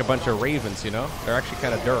 it's not like a bunch of ravens, you know? They're actually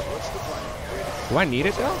kind of derp. Do I need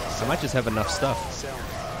it though? I might just have enough stuff.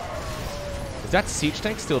 Is that siege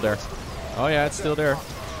tank still there? Oh yeah, it's still there.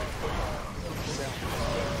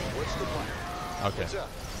 Okay.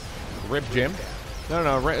 Rip Jim?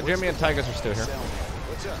 No, Jimmy and Tigers are still here.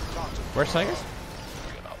 Where's Tigers?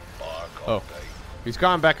 Oh. He's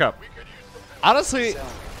gone back up. Honestly,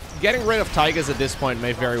 getting rid of Tigers at this point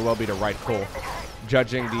may very well be the right call,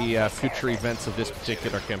 judging the future events of this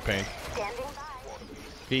particular campaign.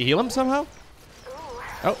 Did he heal him somehow?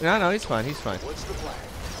 Oh, no, he's fine, he's fine.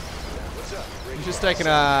 He's just taking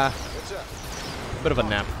a bit of a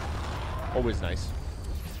nap. Always nice.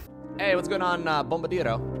 Hey, what's going on,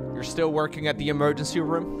 Bombadero? You're still working at the emergency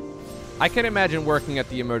room? I can imagine working at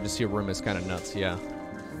the emergency room is kind of nuts, yeah.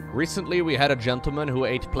 Recently, we had a gentleman who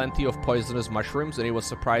ate plenty of poisonous mushrooms and he was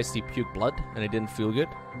surprised he puked blood and it didn't feel good.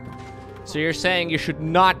 So you're saying you should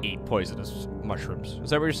not eat poisonous mushrooms? Is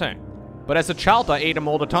that what you're saying? But as a child, I ate them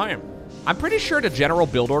all the time. I'm pretty sure the general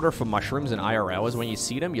build order for mushrooms in IRL is when you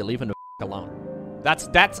see them, you leave them the alone. That's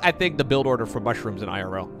I think, the build order for mushrooms in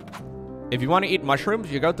IRL. If you want to eat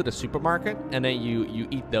mushrooms, you go to the supermarket and then you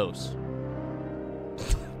eat those.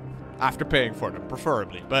 After paying for them,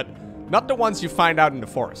 preferably. But not the ones you find out in the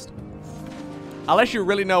forest. Unless you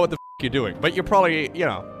really know what the f you're doing. But you probably, you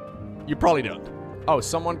know, you probably don't. Oh,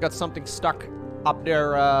 someone got something stuck up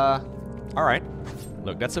there. Alright.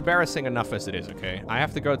 Look, that's embarrassing enough as it is, okay? I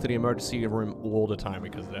have to go to the emergency room all the time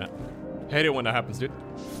because of that. Hate it when that happens, dude.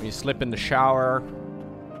 When you slip in the shower.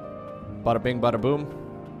 Bada bing, bada boom.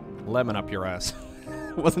 Lemon up your ass.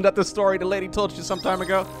 Wasn't that the story the lady told you some time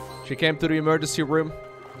ago? She came to the emergency room.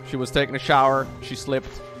 She was taking a shower. She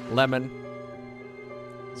slipped. Lemon.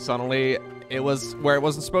 Suddenly, it was where it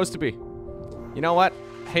wasn't supposed to be. You know what?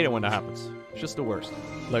 Hate it when that happens. It's just the worst.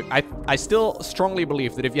 Look, I still strongly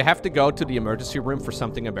believe that if you have to go to the emergency room for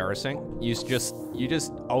something embarrassing, you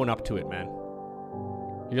just own up to it, man.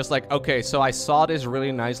 You're just like, okay, so I saw this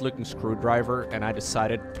really nice looking screwdriver and I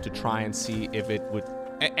decided to try and see if it would...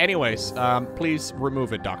 Anyways, please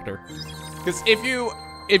remove it, doctor. Because if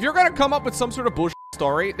if you're gonna come up with some sort of bullshit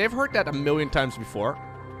story, they've heard that a million times before.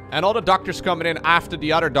 And all the doctors coming in after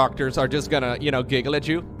the other doctors are just gonna, you know, giggle at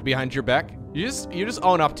you behind your back. You just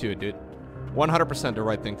own up to it, dude. 100% the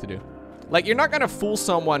right thing to do. Like, you're not gonna fool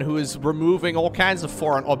someone who is removing all kinds of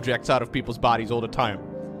foreign objects out of people's bodies all the time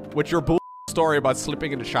with your bullshit story about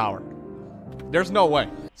slipping in the shower. There's no way.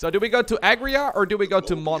 So do we go to Agria or do we go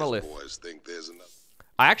to Monolith?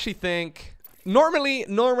 I actually think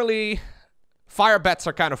normally fire bets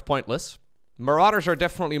are kind of pointless. Marauders are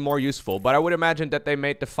definitely more useful, but I would imagine that they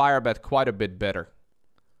made the fire bet quite a bit better.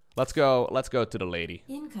 Let's go to the lady.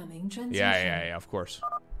 Incoming transmission. Yeah, of course.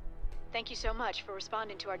 Thank you so much for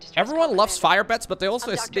responding to our distress. Everyone loves fire bets, but they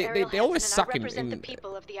also they always suck in represent the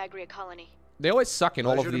people of the Agria colony. They always suck in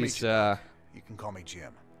all of these you can call me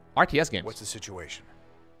Jim. RTS games. What's the situation?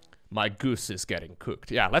 My goose is getting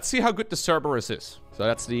cooked. Yeah, let's see how good the Cerberus is. So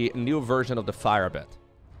that's the new version of the fire bet.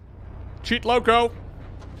 Cheat Lowko.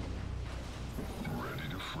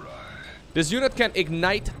 This unit can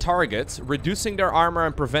ignite targets, reducing their armor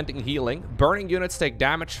and preventing healing. Burning units take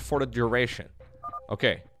damage for the duration.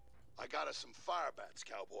 Okay. I got us some fire bats,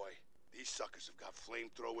 cowboy. These suckers have got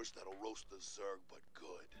flamethrowers that'll roast the Zerg, but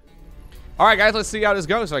good. Alright, guys, let's see how this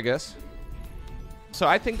goes, I guess. So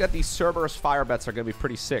I think that these Cerberus fire bets are going to be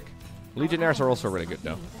pretty sick. Legionnaires are also really good,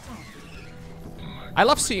 though. I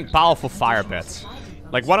love seeing powerful fire bets.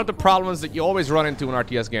 Like, one of the problems that you always run into in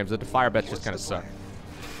RTS games is that the fire bets just kind of suck.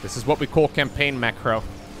 This is what we call campaign macro.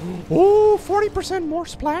 Ooh, 40% more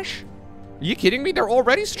splash? Are you kidding me? They're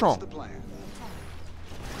already strong.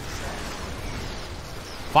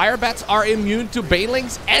 Fire bats are immune to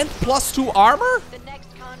banelings and +2 armor? The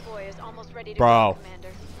next convoy is almost ready to Bro. go, Commander.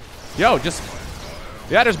 Yo, just...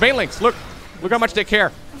 Yeah, there's banelings. Look how much they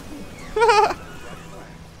care.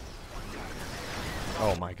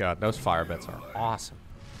 Oh my god, those fire bets are awesome.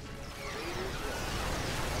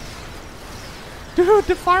 Dude,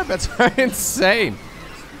 the fire bets are insane.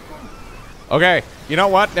 Okay, you know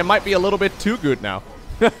what? They might be a little bit too good now.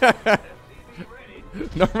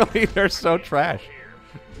 Normally, they're so trash.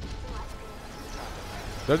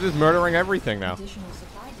 They're just murdering everything now.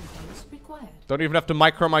 Don't even have to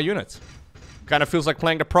micro my units. Kind of feels like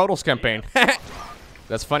playing the Protoss campaign.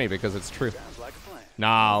 That's funny because it's true.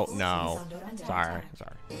 No. Sorry.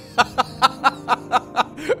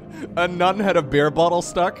 A nun had a beer bottle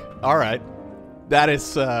stuck? Alright. That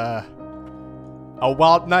is, a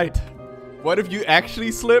wild night. What if you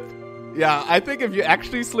actually slip? Yeah, I think if you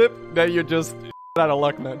actually slip, then you're just out of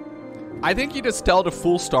luck, man. I think you just tell the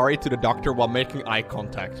full story to the doctor while making eye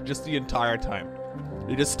contact, just the entire time.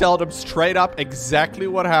 You just tell them straight up exactly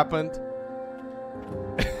what happened.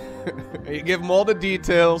 You give them all the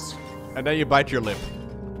details, and then you bite your lip.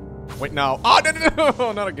 Wait, no. Oh,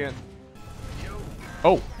 no, not again.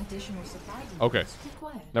 Oh. Okay.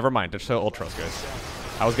 Never mind. They're so ultras, guys.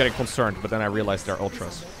 I was getting concerned, but then I realized they're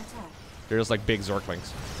ultras. They're just like big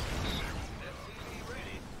Zerglings.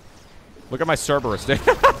 Look at my Cerberus. The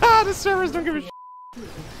Cerberus don't give a shit.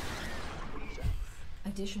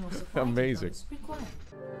 Amazing.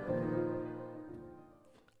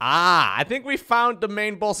 Ah, I think we found the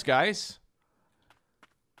main boss, guys.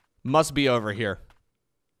 Must be over here.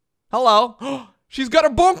 Hello. She's got a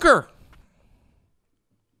bunker.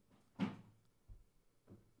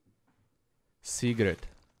 Secret.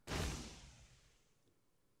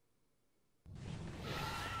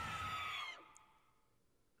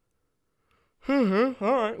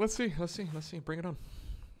 Alright, let's see. Bring it on.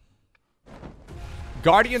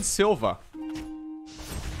 Guardian Silva.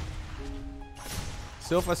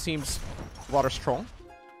 Silva seems rather strong.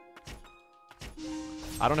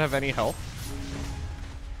 I don't have any health.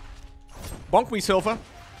 Bonk me, Silva.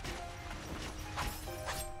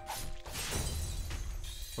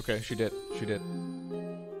 Okay, she did. She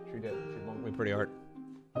bonked me pretty hard.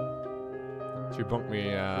 She bonked me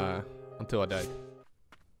until I died.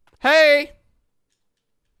 Hey!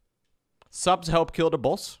 Subs help kill the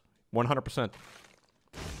boss. 100%.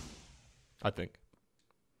 I think.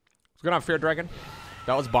 What's going on, Fear Dragon?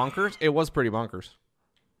 That was bonkers? It was pretty bonkers.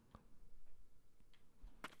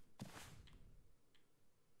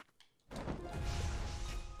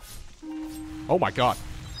 Oh my god.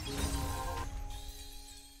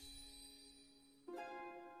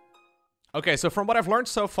 Okay, so from what I've learned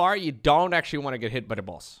so far, you don't actually want to get hit by the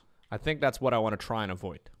boss. I think that's what I want to try and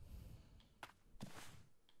avoid.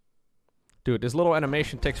 Dude, this little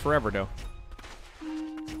animation takes forever, though.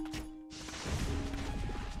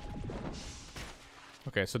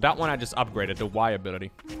 Okay, so that one I just upgraded, the Y ability.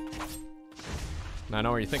 Now I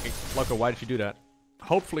know what you're thinking. Lowko, why did you do that?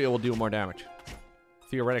 Hopefully it will do more damage.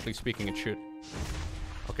 Theoretically speaking, it should.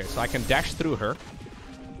 Okay, so I can dash through her.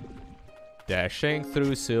 Dashing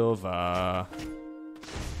through Silva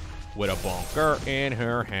with a bunker in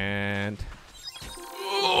her hand.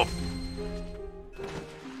 Oh.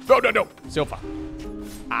 No, no, no. Silva.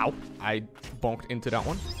 Ow. I bonked into that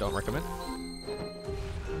one. Don't recommend.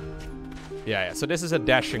 Yeah, so this is a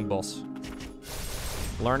dashing boss.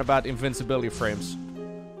 Learn about invincibility frames.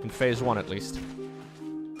 In phase 1 at least.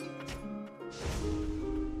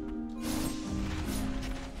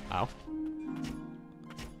 Ow.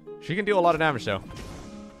 She can deal a lot of damage though.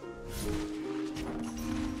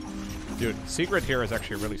 Dude, secret here is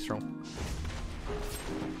actually really strong.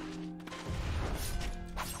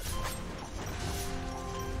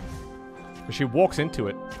 But she walks into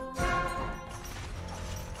it.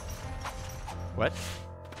 What?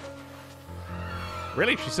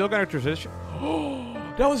 Really? She's still gonna transition? Oh,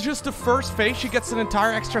 that was just the first phase. She gets an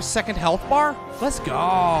entire extra second health bar? Let's go.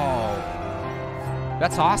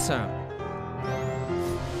 That's awesome.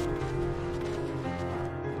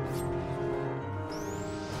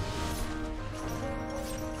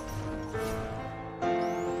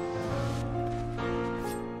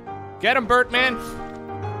 Get him, Birdman.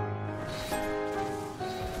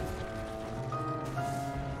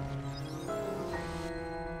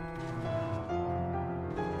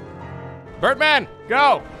 Birdman,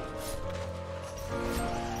 go!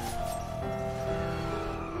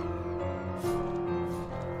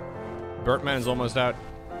 Birdman is almost out.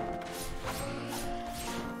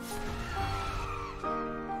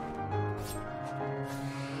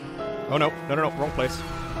 Oh no, no, no, no, wrong place.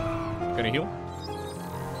 Gonna heal?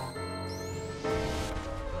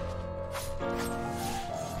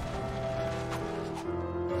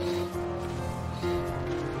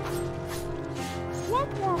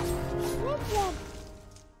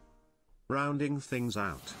 Rounding things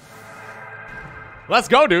out. Let's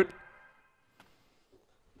go, dude.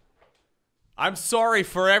 I'm sorry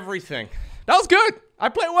for everything. That was good. I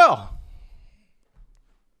played well.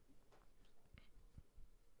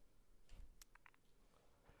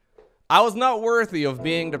 I was not worthy of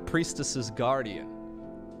being the priestess's guardian.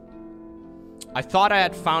 I thought I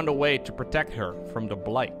had found a way to protect her from the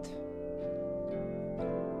blight.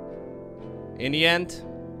 In the end,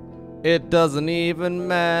 it doesn't even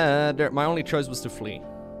matter. My only choice was to flee.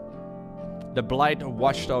 The blight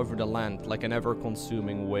washed over the land like an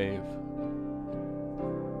ever-consuming wave.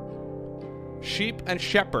 Sheep and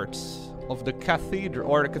shepherds of the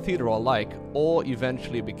cathedral alike all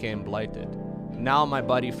eventually became blighted. Now my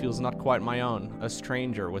body feels not quite my own, a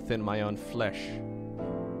stranger within my own flesh.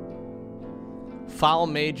 Foul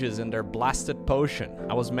mages and their blasted potion.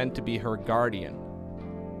 I was meant to be her guardian.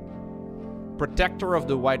 Protector of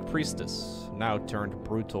the White Priestess, now turned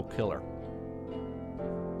brutal killer.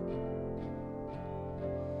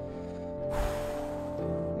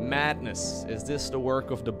 Madness. Is this the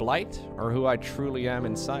work of the blight, or who I truly am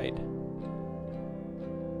inside?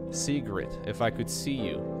 Sigrid, if I could see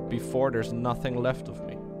you, before there's nothing left of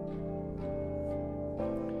me.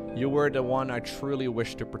 You were the one I truly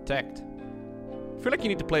wished to protect. I feel like you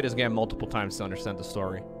need to play this game multiple times to understand the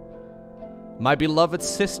story. My beloved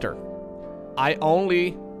sister. I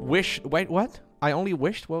only wish... Wait, what? I only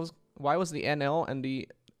wished? What was... Why was the NL and the...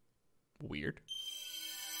 Weird.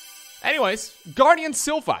 Anyways, Guardian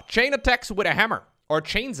Silva. Chain attacks with a hammer. Or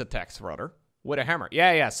chains attacks, rather. With a hammer.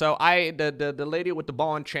 Yeah. So the lady with the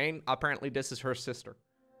ball and chain, apparently this is her sister.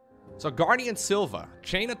 So Guardian Silva.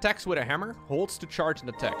 Chain attacks with a hammer. Holds to charge an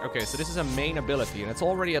attack. Okay, so this is a main ability, and it's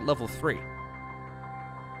already at level 3.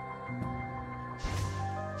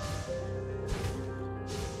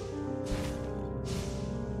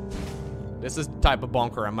 This is the type of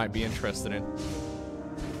bonker I might be interested in.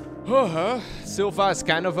 Silva is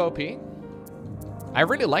kind of OP. I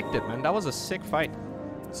really liked it, man. That was a sick fight.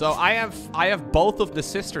 So I have both of the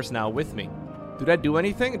sisters now with me. Do they do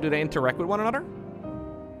anything? Do they interact with one another?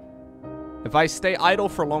 If I stay idle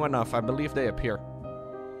for long enough, I believe they appear.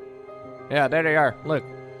 Yeah, there they are. Look.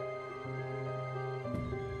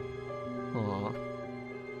 Aww.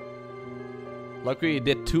 Lowko, you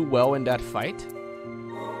did too well in that fight.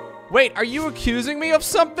 Wait, are you accusing me of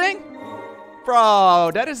something?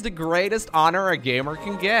 Bro, that is the greatest honor a gamer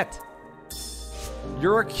can get.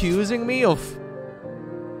 You're accusing me of...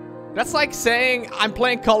 That's like saying I'm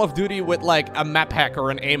playing Call of Duty with like a map hack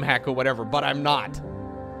or an aim hack or whatever, but I'm not.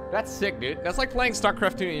 That's sick, dude. That's like playing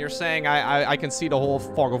StarCraft 2 and you're saying I can see the whole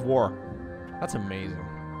fog of war. That's amazing.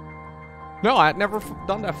 No, I had never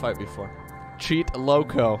done that fight before. Cheat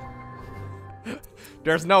Lowko.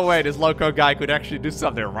 There's no way this Lowko guy could actually do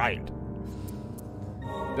something right.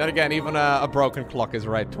 Then again, even a broken clock is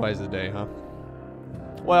right twice a day, huh?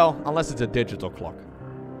 Well, unless it's a digital clock.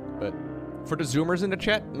 But For the Zoomers in the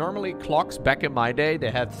chat, normally clocks back in my day,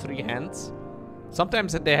 they had 3 hands.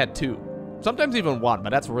 Sometimes they had 2. Sometimes even 1, but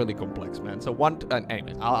that's really complex, man. So one,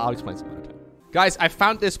 anyways, I'll explain some other time. Guys, I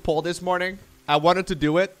found this poll this morning. I wanted to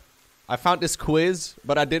do it. I found this quiz,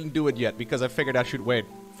 but I didn't do it yet because I figured I should wait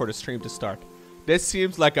for the stream to start. This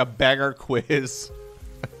seems like a banger quiz.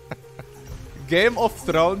 Game of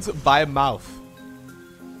Thrones by mouth.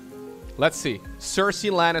 Let's see.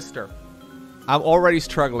 Cersei Lannister. I'm already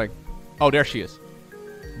struggling. Oh, there she is.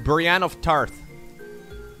 Brienne of Tarth.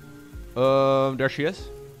 There she is.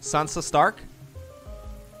 Sansa Stark.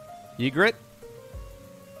 Ygritte.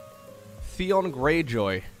 Theon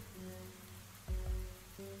Greyjoy.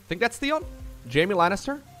 Think that's Theon? Jaime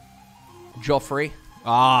Lannister? Joffrey.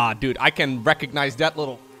 Ah, dude, I can recognize that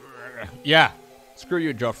little... Yeah. Screw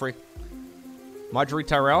you, Joffrey. Marjorie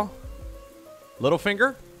Tyrell.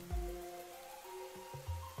 Littlefinger.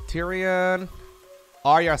 Tyrion.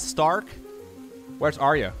 Arya Stark. Where's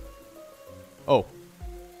Arya? Oh.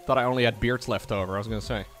 Thought I only had beards left over, I was gonna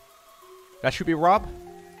say. That should be Rob.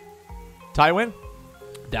 Tywin.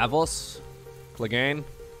 Davos. Clegane.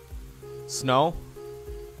 Snow.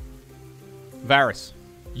 Varys.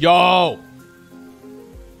 Yo!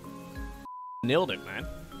 Nailed it, man.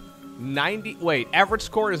 90... Wait, average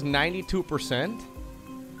score is 92%?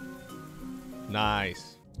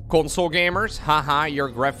 Nice. Console gamers, haha, your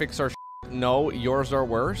graphics are no, yours are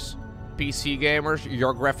worse. PC gamers,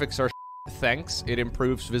 your graphics are thanks, it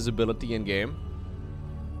improves visibility in game.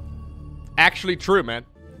 Actually true, man.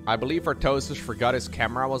 I believe Artosis forgot his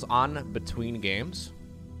camera was on between games.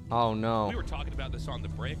 Oh, no. We were talking about this on the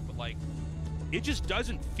break, but, like, it just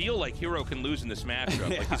doesn't feel like Hero can lose in this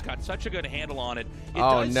matchup. Like, he's got such a good handle on it. It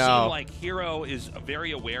does seem like Hero is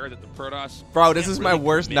very aware that the Protoss... Bro, this is my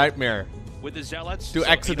worst nightmare. With the Zealots. To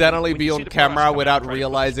accidentally be on camera without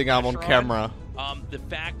realizing I'm on camera. The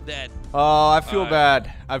fact that... Oh, I feel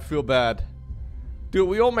bad. I feel bad. Dude,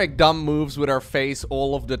 we all make dumb moves with our face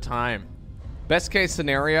all of the time. Best case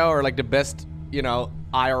scenario, or like the best, you know,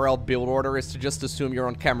 IRL build order is to just assume you're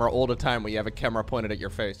on camera all the time when you have a camera pointed at your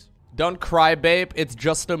face. Don't cry, babe. It's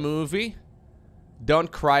just a movie. Don't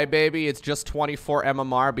cry, baby. It's just 24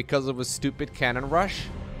 MMR because of a stupid cannon rush.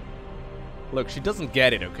 Look, she doesn't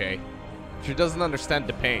get it, okay? She doesn't understand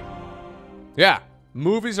the pain. Yeah,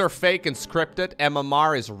 movies are fake and scripted.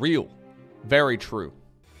 MMR is real. Very true.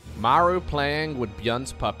 Maru playing with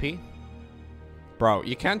Björn's puppy. Bro,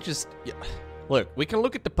 you can't just... Look, we can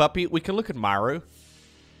look at the puppy. We can look at Maru.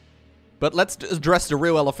 But let's address the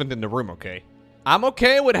real elephant in the room, okay? I'm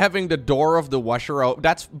okay with having the door of the washer open.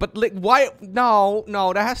 But like, why? No,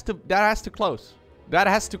 that has to close. That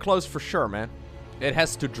has to close for sure, man. It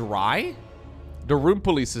has to dry. The room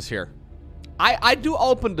police is here. I do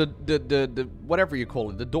open the whatever you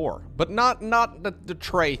call it, the door, but not the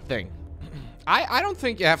tray thing. I don't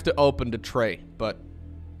think you have to open the tray, but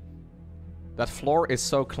that floor is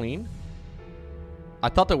so clean. I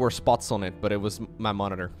thought there were spots on it, but it was my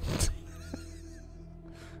monitor.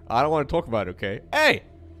 I don't want to talk about it, okay? Hey!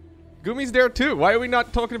 Gumi's there too. Why are we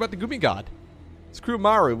not talking about the Gumi God? Screw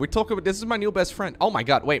Maru. We talk about... This is my new best friend. Oh my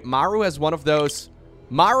god, wait. Maru has one of those...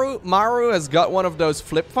 Maru has got one of those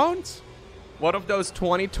flip phones? One of those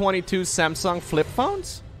 2022 Samsung flip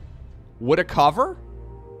phones? With a cover?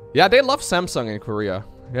 Yeah, they love Samsung in Korea.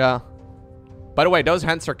 Yeah. By the way, those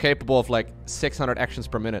hands are capable of like 600 actions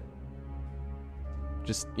per minute.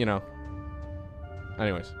 Just, you know.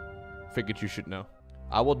 Anyways. Figured you should know.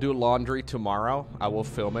 I will do laundry tomorrow. I will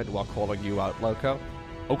film it while calling you out, Lowko.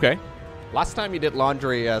 Okay. Last time you did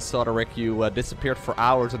laundry, Soderek, you disappeared for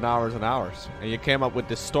hours and hours and hours. And you came up with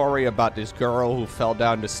this story about this girl who fell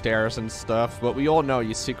down the stairs and stuff. But we all know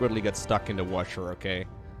you secretly got stuck in the washer, okay?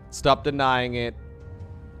 Stop denying it.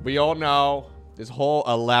 We all know this whole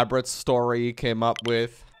elaborate story you came up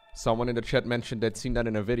with. Someone in the chat mentioned they'd seen that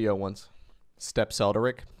in a video once. Step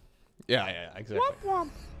Soderek. Yeah, exactly.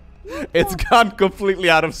 It's gone completely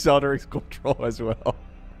out of Selderek's control as well.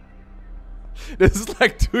 This is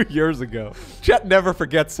like 2 years ago. Chat never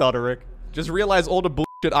forgets Selderek. Just realize all the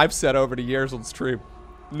bullshit I've said over the years on stream.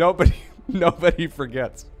 Nobody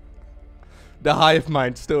forgets. The hive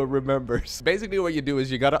mind still remembers. Basically what you do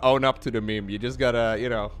is you gotta own up to the meme. You just gotta, you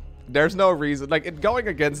know, there's no reason. Like, going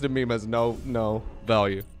against the meme has no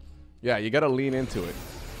value. Yeah, you gotta lean into it.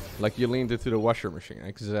 Like you leaned into the washer machine.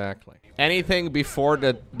 Exactly. Anything before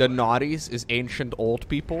the naughties is ancient old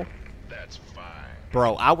people. That's fine.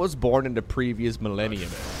 Bro, I was born in the previous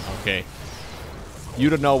millennium. Okay.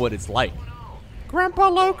 You don't know what it's like.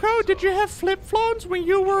 Grandpa Lowko, did you have flip phones when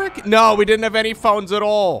you were a kid? No, we didn't have any phones at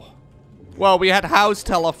all. Well, we had house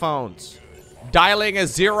telephones. Dialing a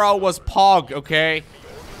 0 was POG, okay?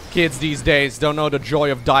 Kids these days don't know the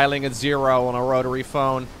joy of dialing a 0 on a rotary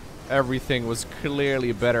phone. Everything was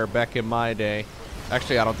clearly better back in my day.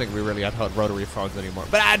 Actually, I don't think we really had rotary phones anymore.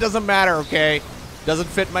 But it doesn't matter, okay? Doesn't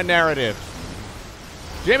fit my narrative.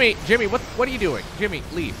 Jimmy, what are you doing? Jimmy,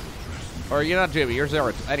 leave. Or you're not Jimmy, you're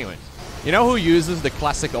Zero. Anyways. You know who uses the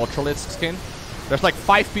classic Ultralisk skin? There's like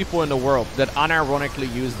 5 people in the world that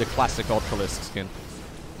unironically use the classic Ultralisk skin.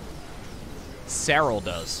 Cyril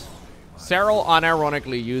does. Cyril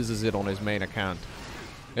unironically uses it on his main account.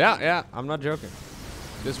 Yeah, I'm not joking.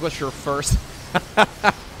 This was your first...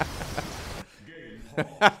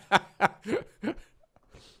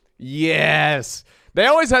 Yes! They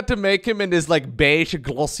always had to make him in this like beige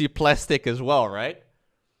glossy plastic as well, right?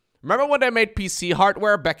 Remember when they made PC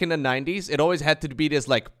hardware back in the 90s? It always had to be this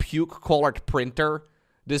like puke-colored printer,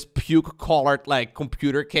 this puke-colored like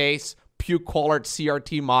computer case, puke-colored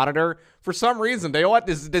CRT monitor. For some reason, they all had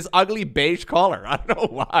this ugly beige color. I don't know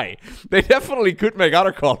why. They definitely could make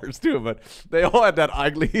other colors too, but they all had that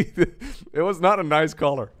ugly... It was not a nice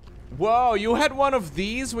color. Whoa, you had one of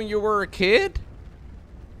these when you were a kid?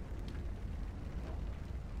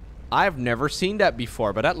 I've never seen that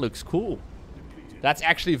before, but that looks cool. That's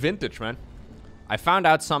actually vintage, man. I found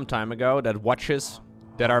out some time ago that watches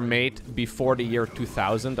that are made before the year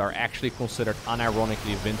 2000 are actually considered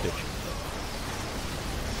unironically vintage.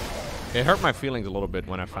 It hurt my feelings a little bit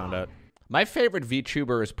when I found out. My favorite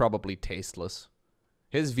VTuber is probably Tasteless.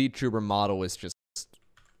 His VTuber model is just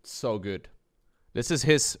so good. This is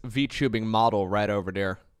his VTubing model right over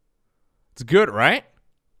there. It's good, right?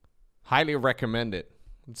 Highly recommend it.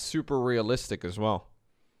 It's super realistic as well.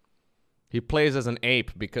 He plays as an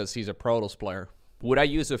ape because he's a Protoss player. Would I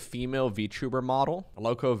use a female VTuber model? A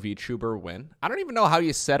Lowko VTuber win? I don't even know how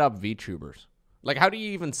you set up VTubers. Like, how do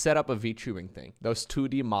you even set up a VTubing thing? Those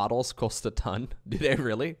 2D models cost a ton. Do they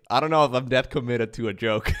really? I don't know if I'm that committed to a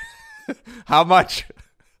joke. How much?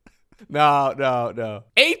 No.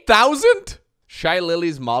 8,000? Shy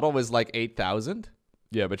Lily's model was like 8,000?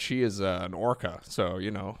 Yeah, but she is an orca, so, you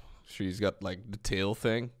know, she's got like the tail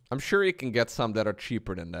thing. I'm sure you can get some that are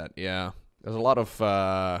cheaper than that, yeah. There's a lot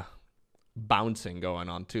of bouncing going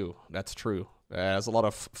on too, that's true. There's a lot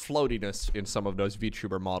of floatiness in some of those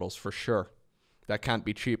VTuber models for sure. That can't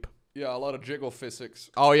be cheap. Yeah, a lot of jiggle physics.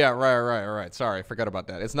 Oh yeah, right. Sorry, I forgot about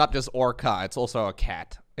that. It's not just orca, it's also a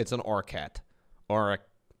cat. It's an orcat. Or a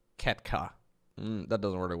catka. That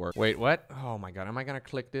doesn't really work. Wait, what? Oh my god, am I gonna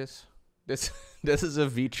click this? This is a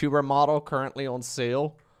VTuber model currently on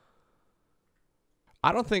sale.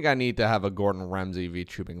 I don't think I need to have a Gordon Ramsay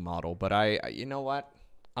VTubing model, but you know what?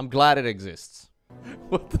 I'm glad it exists.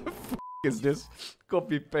 What the f is this?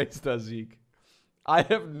 Copy paste Zeke. I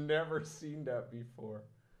have never seen that before.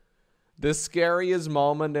 The scariest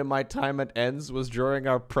moment in my time at ENDS was during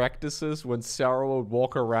our practices when Sarah would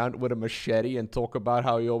walk around with a machete and talk about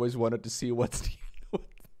how he always wanted to see what's the...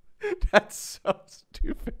 That's so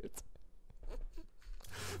stupid.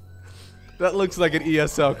 That looks like an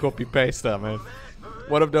ESL copy-paste, man.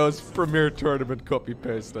 One of those premier tournament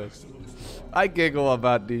copy-pastes. I giggle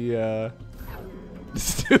about the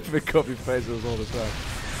stupid copy-pastes all the time.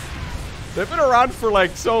 They've been around for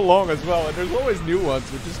like so long as well, and there's always new ones,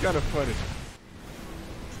 which is kind of funny.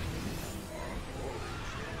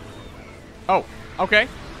 Oh, okay.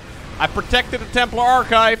 I protected the Templar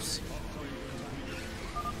archives.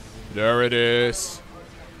 There it is.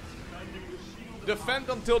 Defend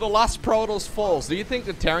until the last Protoss falls. Do you think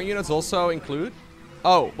the Terran units also include?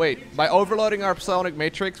 Oh, wait. By overloading our psionic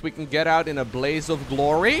matrix, we can get out in a blaze of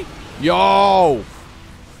glory? Yo!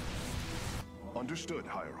 Understood,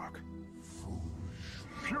 Hierarch.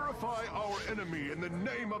 Purify our enemy in the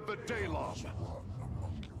name of the Daylom.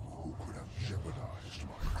 Who could have jeopardized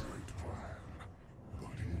my great plan?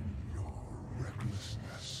 But in your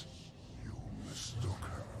recklessness, you mistook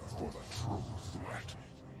her for the true threat.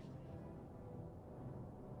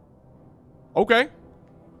 Okay.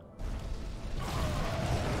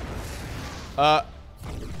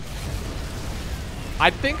 I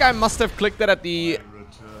think I must have clicked that at the...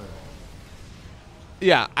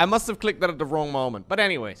 Yeah, I must have clicked that at the wrong moment. But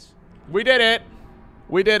anyways, we did it.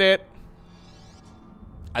 We did it.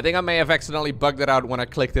 I think I may have accidentally bugged it out when I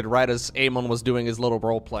clicked it right as Amon was doing his little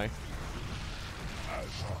roleplay.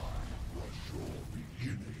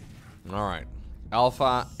 Alright.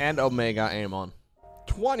 Alpha and Omega Amon.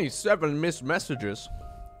 27 missed messages.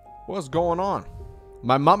 What's going on?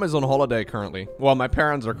 My mom is on holiday currently. Well, my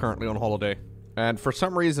parents are currently on holiday. And for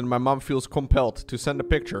some reason, my mom feels compelled to send a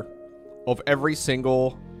picture of every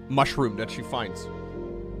single mushroom that she finds.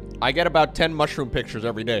 I get about 10 mushroom pictures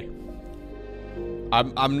every day.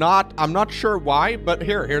 I'm not sure why, but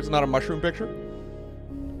here's not a mushroom picture.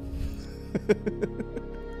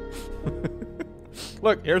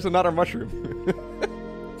 Look, here's another mushroom.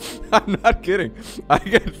 I'm not kidding. I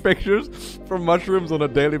get pictures from mushrooms on a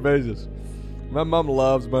daily basis. My mom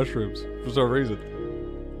loves mushrooms for some reason.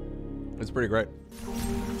 It's pretty great.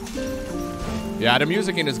 Yeah, the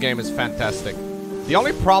music in this game is fantastic. The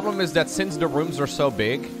only problem is that since the rooms are so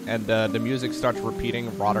big and the music starts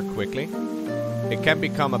repeating rather quickly, it can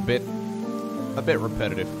become a bit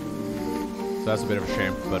repetitive. So that's a bit of a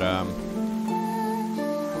shame, but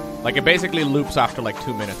like it basically loops after like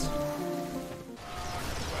 2 minutes.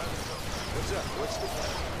 What's up? What's the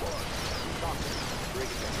plan? Break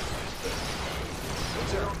it down.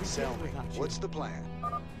 What's up? Tell me. What's the plan?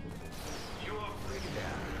 Break it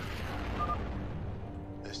down.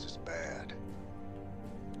 This is bad.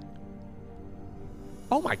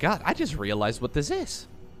 Oh my god, I just realized what this is.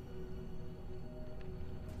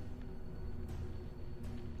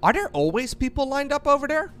 Are there always people lined up over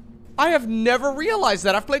there? I have never realized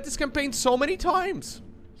that. I've played this campaign so many times.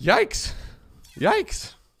 Yikes.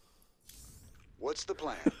 Yikes. What's the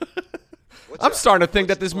plan? I'm starting to think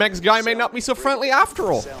that this Mex guy may not be so friendly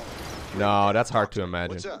after all. No, that's hard to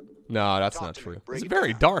imagine. No, that's not true. It's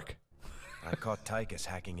very dark. I caught Tychus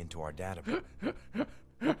hacking into our database.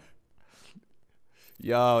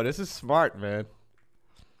 Yo, this is smart, man.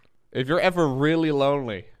 If you're ever really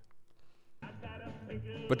lonely,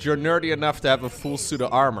 but you're nerdy enough to have a full suit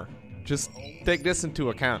of armor, just take this into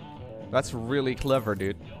account. That's really clever,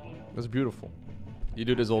 dude. That's beautiful. You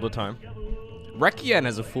do this all the time. Requiem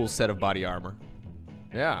has a full set of body armor.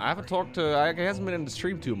 Yeah, I haven't talked to... he hasn't been in the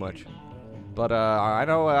stream too much. But I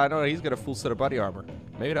know he's got a full set of body armor.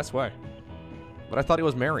 Maybe that's why. But I thought he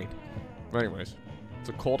was married. Anyways, it's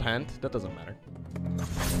a cold hand. That doesn't matter.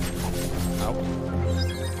 Ow.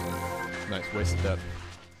 Nice, wasted that.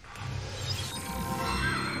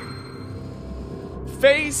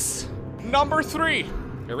 Phase number 3.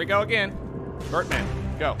 Here we go again. Birdman,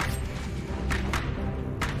 go.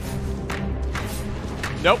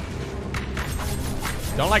 Nope.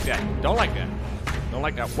 Don't like that. Don't like that. Don't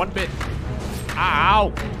like that one bit.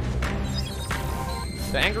 Ow!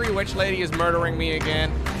 The angry witch lady is murdering me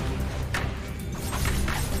again.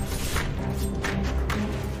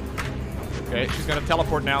 Okay, she's gonna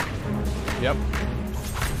teleport now. Yep.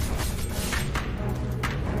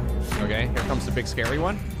 Okay, here comes the big scary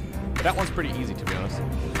one. But that one's pretty easy, to be honest.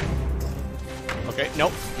 Okay,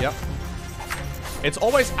 nope. Yep. It's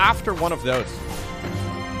always after one of those.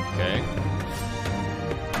 Okay.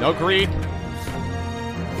 No greed.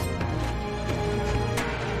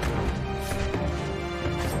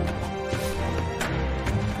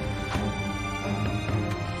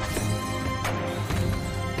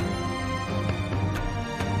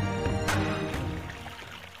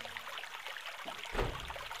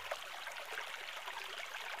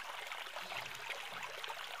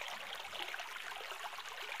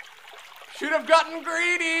 Should have gotten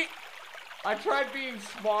greedy. I tried being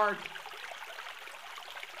smart.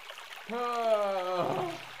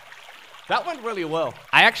 That went really well.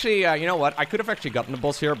 I actually, you know what? I could have actually gotten the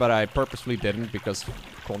boss here, but I purposefully didn't because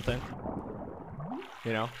content.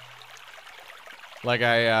 You know? Like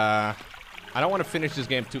I don't want to finish this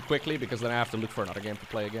game too quickly because then I have to look for another game to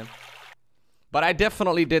play again. But I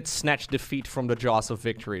definitely did snatch defeat from the jaws of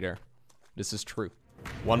victory there. This is true.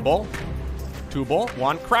 1 ball. 2 ball.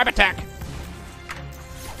 1 crab attack.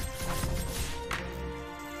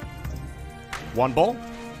 1 ball.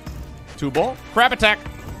 2 ball. Crab attack.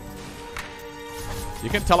 You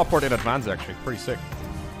can teleport in advance, actually. Pretty sick.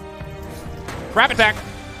 Crab attack.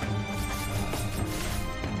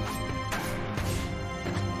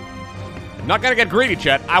 I'm not gonna get greedy,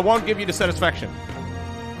 chat. I won't give you the satisfaction.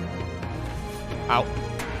 Ow.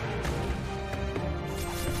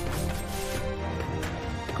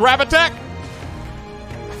 Crab attack.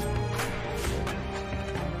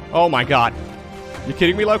 Oh my god. You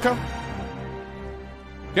kidding me, Lowko?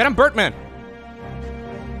 Get him, Birdman.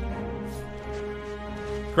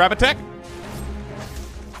 Crab attack.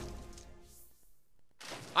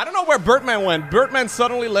 I don't know where Birdman went. Birdman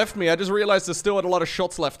suddenly left me. I just realized there still had a lot of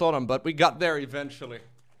shots left on him, but we got there eventually.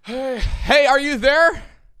 Hey, are you there?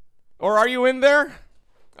 Or are you in there?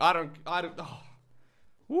 I don't, oh.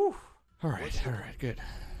 Woo. All right, good.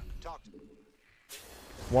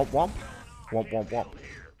 Womp womp. Womp womp womp.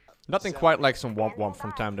 Nothing quite like some womp womp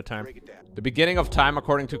from time to time. The beginning of time,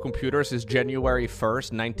 according to computers, is January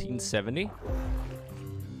 1st, 1970.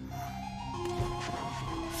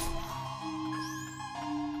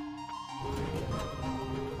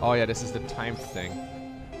 Oh yeah, this is the time thing.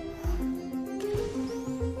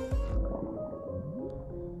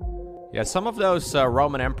 Yeah, some of those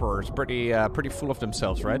Roman emperors pretty full of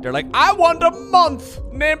themselves, right? They're like, I want a month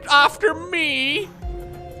named after me.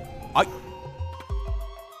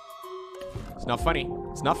 It's not funny.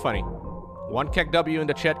 It's not funny. 1 KEKW in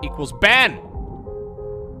the chat equals ban.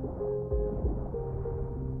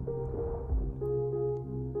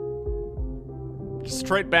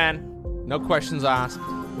 Straight ban. No questions asked.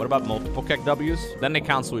 What about multiple KEKWs? Then they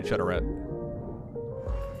cancel each other out.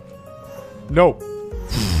 No.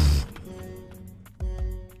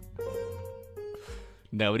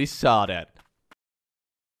 Nobody saw that.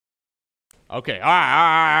 Okay, all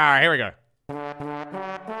right, here we go.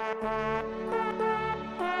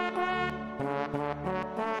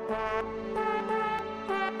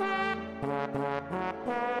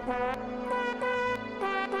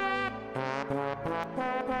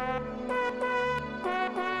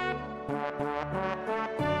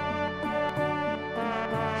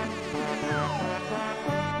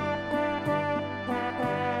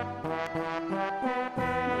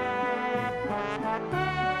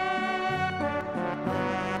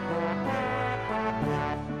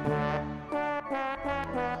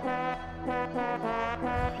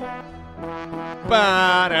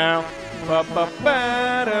 Ba-do,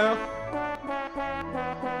 ba-ba-ba-do.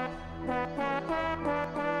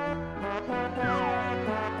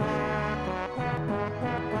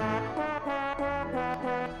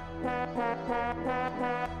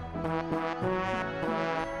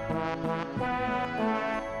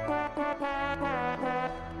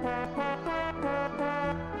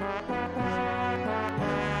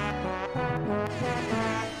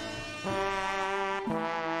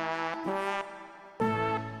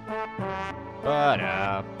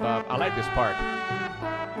 I like this part.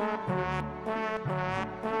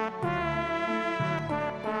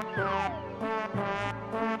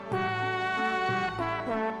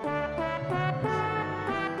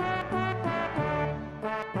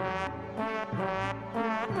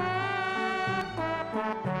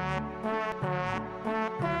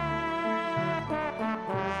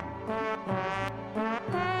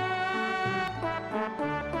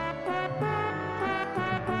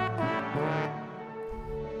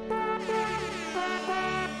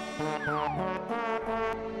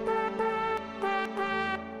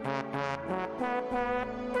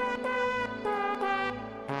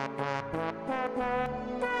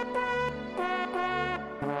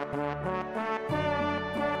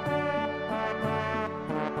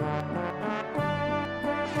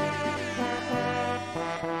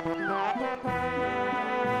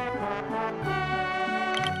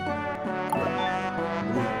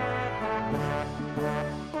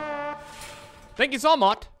 Thank you so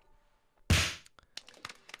much.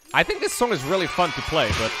 I think this song is really fun to play,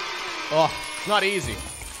 but it's not easy.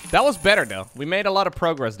 That was better though. We made a lot of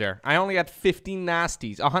progress there. I only had 15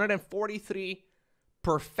 nasties, 143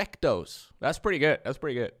 perfectos. That's pretty good. That's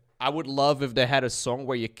pretty good. I would love if they had a song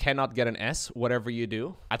where you cannot get an S, whatever you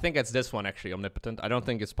do. I think it's this one actually, Omnipotent. I don't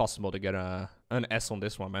think it's possible to get an S on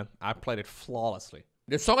this one, man. I played it flawlessly.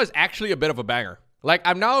 This song is actually a bit of a banger. Like,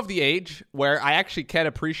 I'm now of the age where I actually can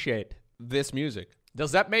appreciate this music.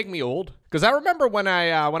 Does that make me old? Because I remember when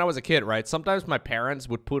I was a kid, right? Sometimes my parents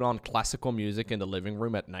would put on classical music in the living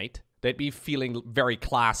room at night. They'd be feeling very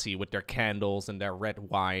classy with their candles and their red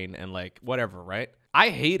wine and like whatever, right? I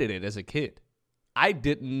hated it as a kid. I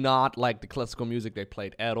did not like the classical music they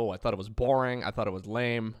played at all. I thought it was boring. I thought it was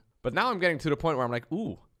lame. But now I'm getting to the point where I'm like,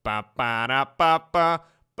 ooh, ba ba da ba ba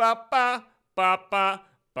ba ba ba ba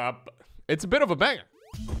ba. It's a bit of a banger.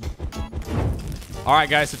 All right,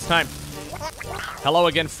 guys, it's time. Hello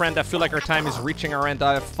again, friend. I feel like our time is reaching our end.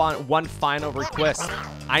 I have one final request.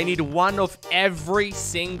 I need one of every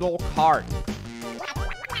single card.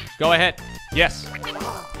 Go ahead. Yes.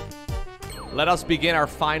 Let us begin our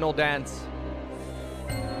final dance.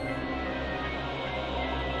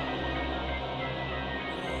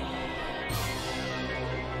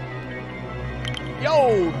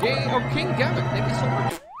 Yo, King Gavin, thank you so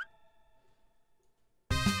much.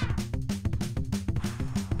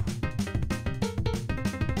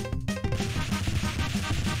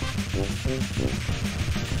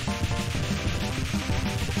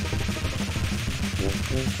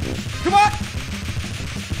 Come on!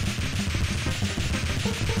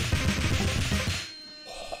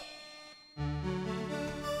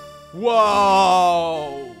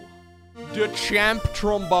 Whoa! The champ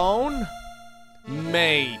trombone?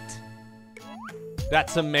 Mate.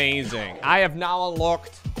 That's amazing. I have now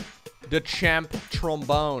unlocked the champ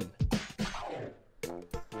trombone.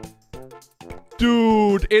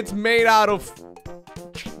 Dude, it's made out of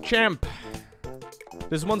champ.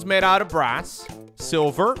 This one's made out of brass,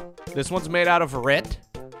 silver. This one's made out of red,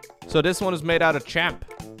 So this one is made out of champ.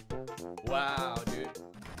 Wow, dude.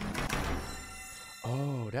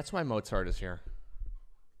 Oh, that's why Mozart is here.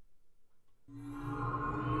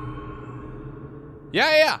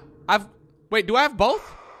 Yeah. Wait, do I have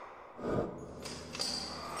both?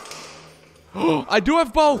 Oh, I do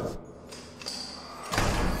have both.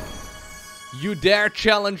 You dare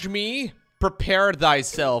challenge me? Prepare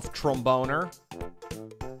thyself, tromboner.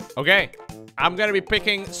 Okay, I'm gonna be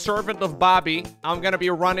picking Servant of Bobby. I'm gonna be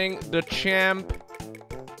running the champ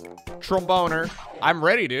tromboner. I'm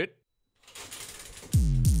ready, dude.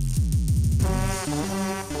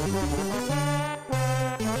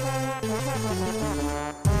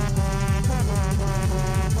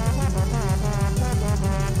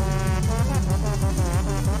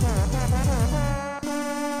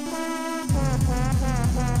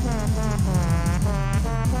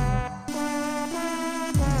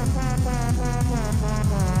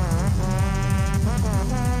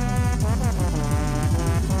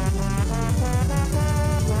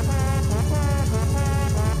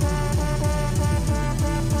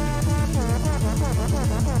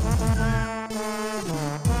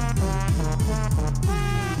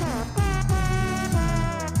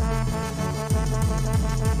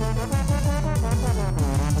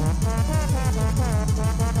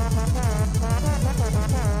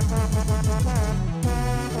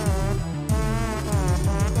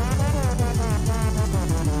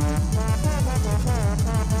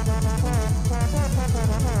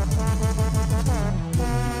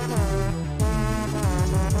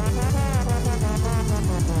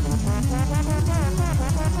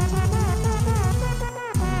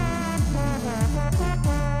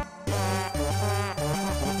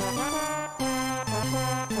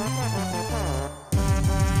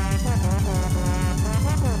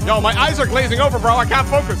 Yo, my eyes are glazing over, bro. I can't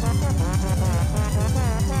focus.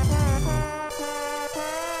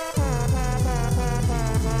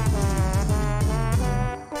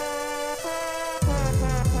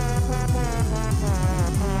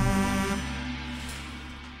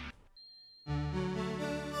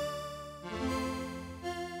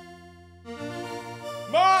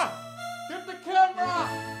 Ma! Get the camera!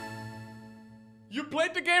 You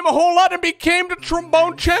played the game a whole lot and became the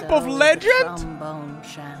trombone champ of legend? Trombone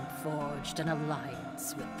champ forged an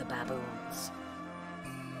alliance with the baboons.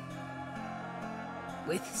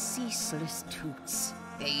 With ceaseless toots,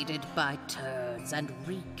 aided by turds and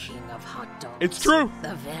reeking of hot dogs. It's true.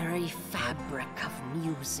 The very fabric of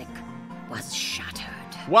music was shattered.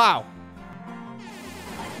 Wow.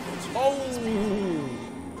 Oh.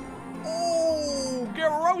 Oh, get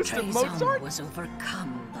roasted, Mozart. Was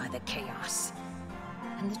overcome by the chaos,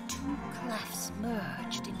 and the two clefts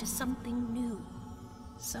merged into something new,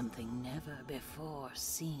 something never before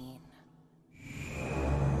seen.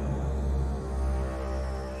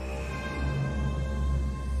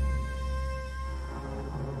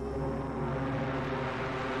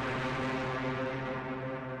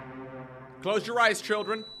 Close your eyes,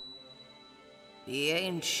 children. The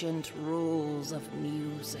ancient rules of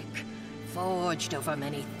music, forged over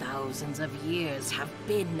many thousands of years, have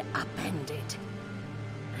been upended,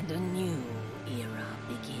 and a new era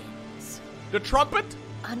begins. The trumpet?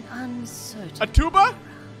 An uncertain A tuba? era.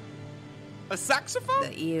 A saxophone?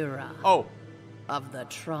 The era of the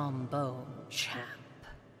trombone champ.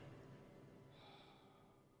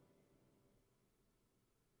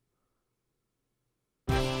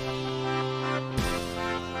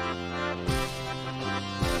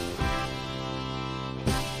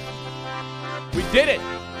 We did it!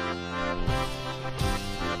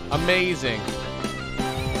 Amazing.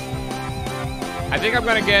 I think I'm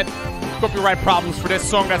gonna get copyright problems for this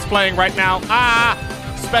song that's playing right now.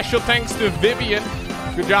 Special thanks to Vivian.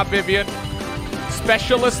 Good job, Vivian.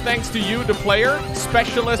 Specialist thanks to you, the player.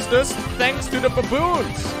 Specialistess thanks to the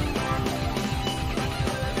baboons.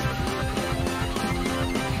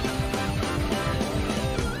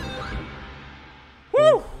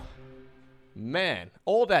 Woo! Man,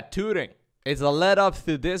 all that tooting is a let up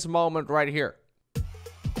to this moment right here.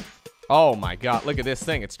 Oh my god, look at this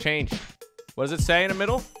thing. It's changed. What does it say in the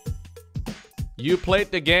middle? You played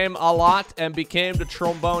the game a lot and became the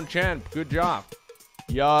trombone champ. Good job.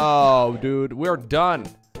 Yo, dude, we're done.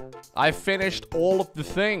 I finished all of the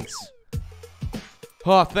things.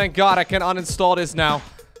 Oh, thank God I can uninstall this now.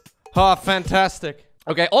 Oh, fantastic.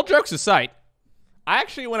 Okay, all jokes aside, I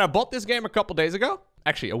actually, when I bought this game a couple days ago,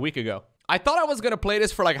 actually a week ago, I thought I was going to play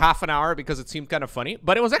this for like half an hour because it seemed kind of funny,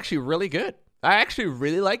 but it was actually really good. I actually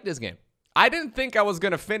really like this game. I didn't think I was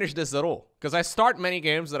going to finish this at all because I start many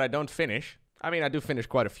games that I don't finish. I mean, I do finish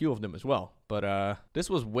quite a few of them as well, but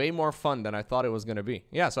this was way more fun than I thought it was gonna be.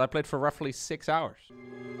 Yeah, so I played for roughly 6 hours.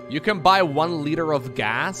 You can buy 1 liter of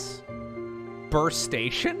gas per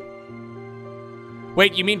station?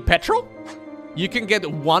 Wait, you mean petrol? You can get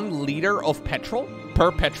 1 liter of petrol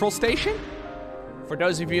per petrol station? For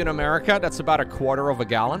those of you in America, that's about 1/4 of a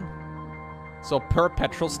gallon. So per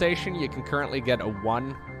petrol station, you can currently get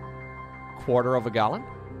 1/4 of a gallon.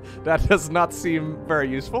 That does not seem very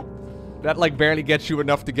useful. That like barely gets you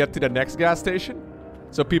enough to get to the next gas station.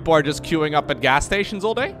 So people are just queuing up at gas stations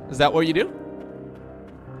all day? Is that what you do?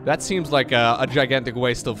 That seems like a gigantic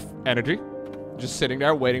waste of energy. Just sitting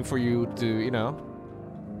there waiting for you to, you know.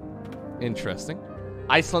 Interesting.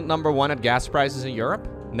 Iceland #1 at gas prices in Europe.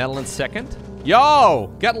 Netherlands 2nd.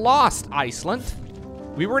 Yo! Get lost, Iceland.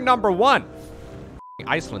 We were #1.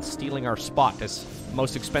 Iceland stealing our spot as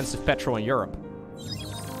most expensive petrol in Europe.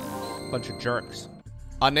 Bunch of jerks.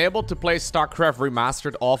 Unable to play StarCraft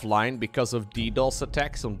Remastered offline because of DDoS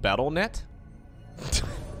attacks on Battle.net.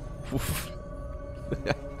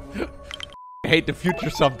 I hate the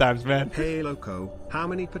future sometimes, man. Hey Lowko, how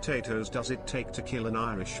many potatoes does it take to kill an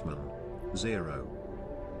Irishman? 0.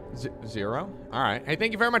 0? Alright. Hey,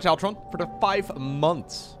 thank you very much, Altron, for the 5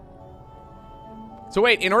 months. So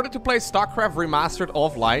wait, in order to play StarCraft Remastered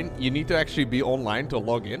offline, you need to actually be online to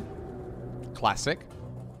log in. Classic.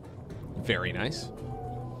 Very nice.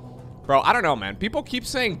 Bro, I don't know, man. People keep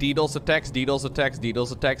saying DDoS attacks, DDoS attacks,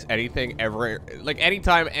 DDoS attacks, anything ever. Like,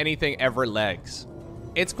 anytime anything ever lags.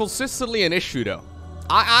 It's consistently an issue, though.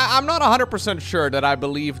 I'm not 100% sure that I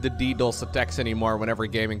believe the DDoS attacks anymore whenever a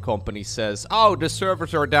gaming company says, oh, the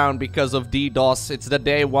servers are down because of DDoS. It's the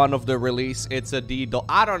day 1 of the release. It's a DDoS.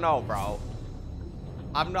 I don't know, bro.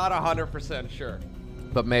 I'm not 100% sure.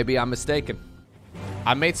 But maybe I'm mistaken.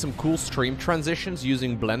 I made some cool stream transitions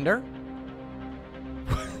using Blender.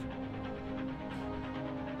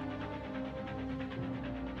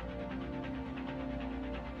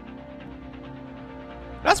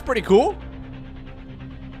 That's pretty cool.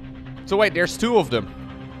 So wait, there's 2 of them.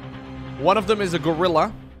 One of them is a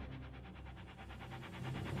gorilla.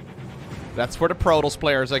 That's for the Protoss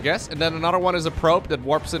players, I guess. And then another one is a probe that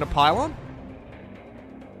warps in a pylon.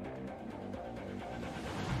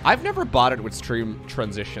 I've never bought it with stream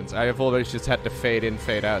transitions. I have always just had the fade in,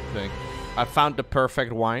 fade out thing. I found the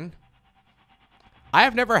perfect wine. I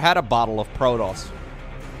have never had a bottle of Protoss.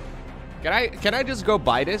 Can I just go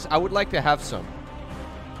buy this? I would like to have some.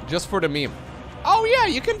 Just for the meme. Oh yeah,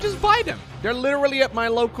 you can just buy them. They're literally at my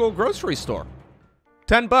local grocery store.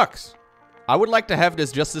 $10. I would like to have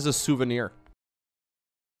this just as a souvenir.